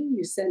free.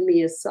 You send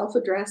me a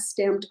self-addressed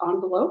stamped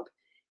envelope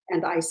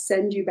and I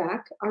send you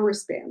back a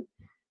wristband.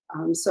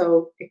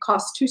 So it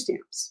costs 2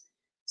 stamps.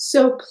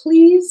 So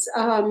please,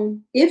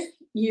 if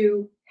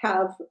you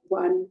have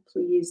one,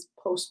 please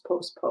post.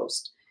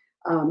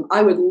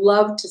 I would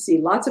love to see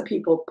lots of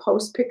people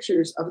post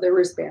pictures of their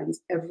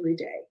wristbands every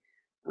day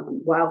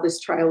while this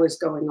trial is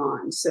going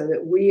on, so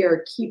that we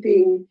are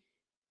keeping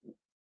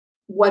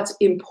what's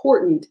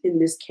important in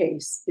this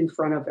case in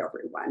front of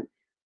everyone,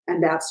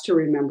 and that's to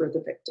remember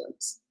the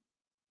victims.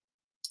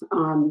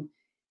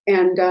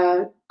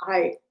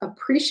 I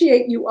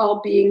appreciate you all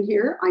being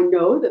here. I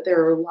know that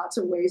there are lots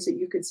of ways that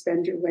you could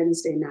spend your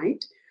Wednesday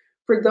night.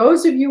 For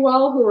those of you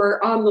all who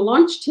are on the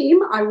launch team,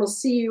 I will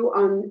see you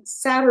on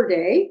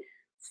Saturday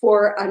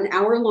for an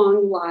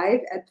hour-long live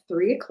at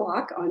 3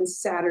 o'clock on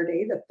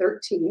Saturday, the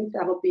 13th.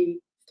 That'll be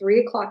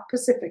 3 o'clock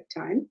Pacific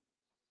time.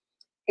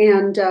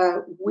 And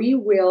we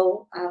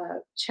will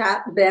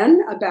chat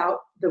then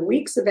about the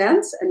week's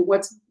events and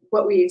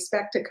what we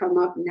expect to come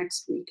up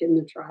next week in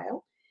the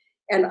trial.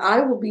 And I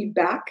will be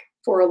back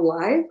for a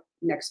live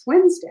next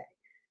Wednesday.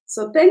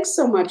 So thanks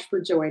so much for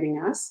joining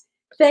us.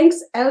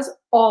 Thanks, as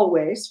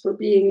always, for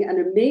being an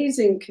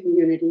amazing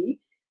community,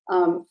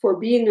 for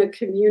being a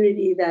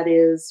community that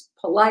is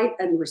polite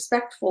and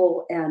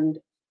respectful and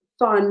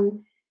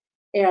fun,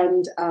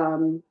 and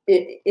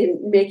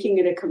in making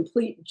it a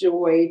complete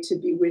joy to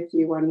be with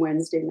you on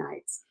Wednesday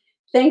nights.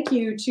 Thank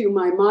you to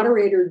my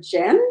moderator,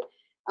 Jen,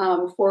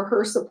 for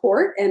her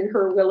support and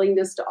her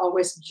willingness to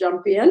always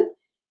jump in.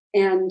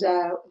 And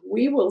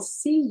we will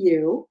see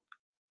you,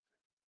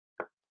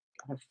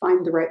 gotta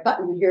find the right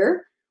button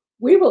here.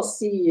 We will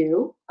see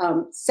you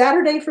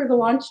Saturday for the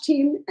launch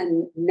team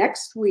and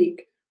next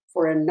week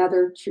for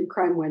another True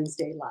Crime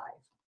Wednesday Live.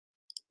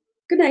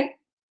 Good night.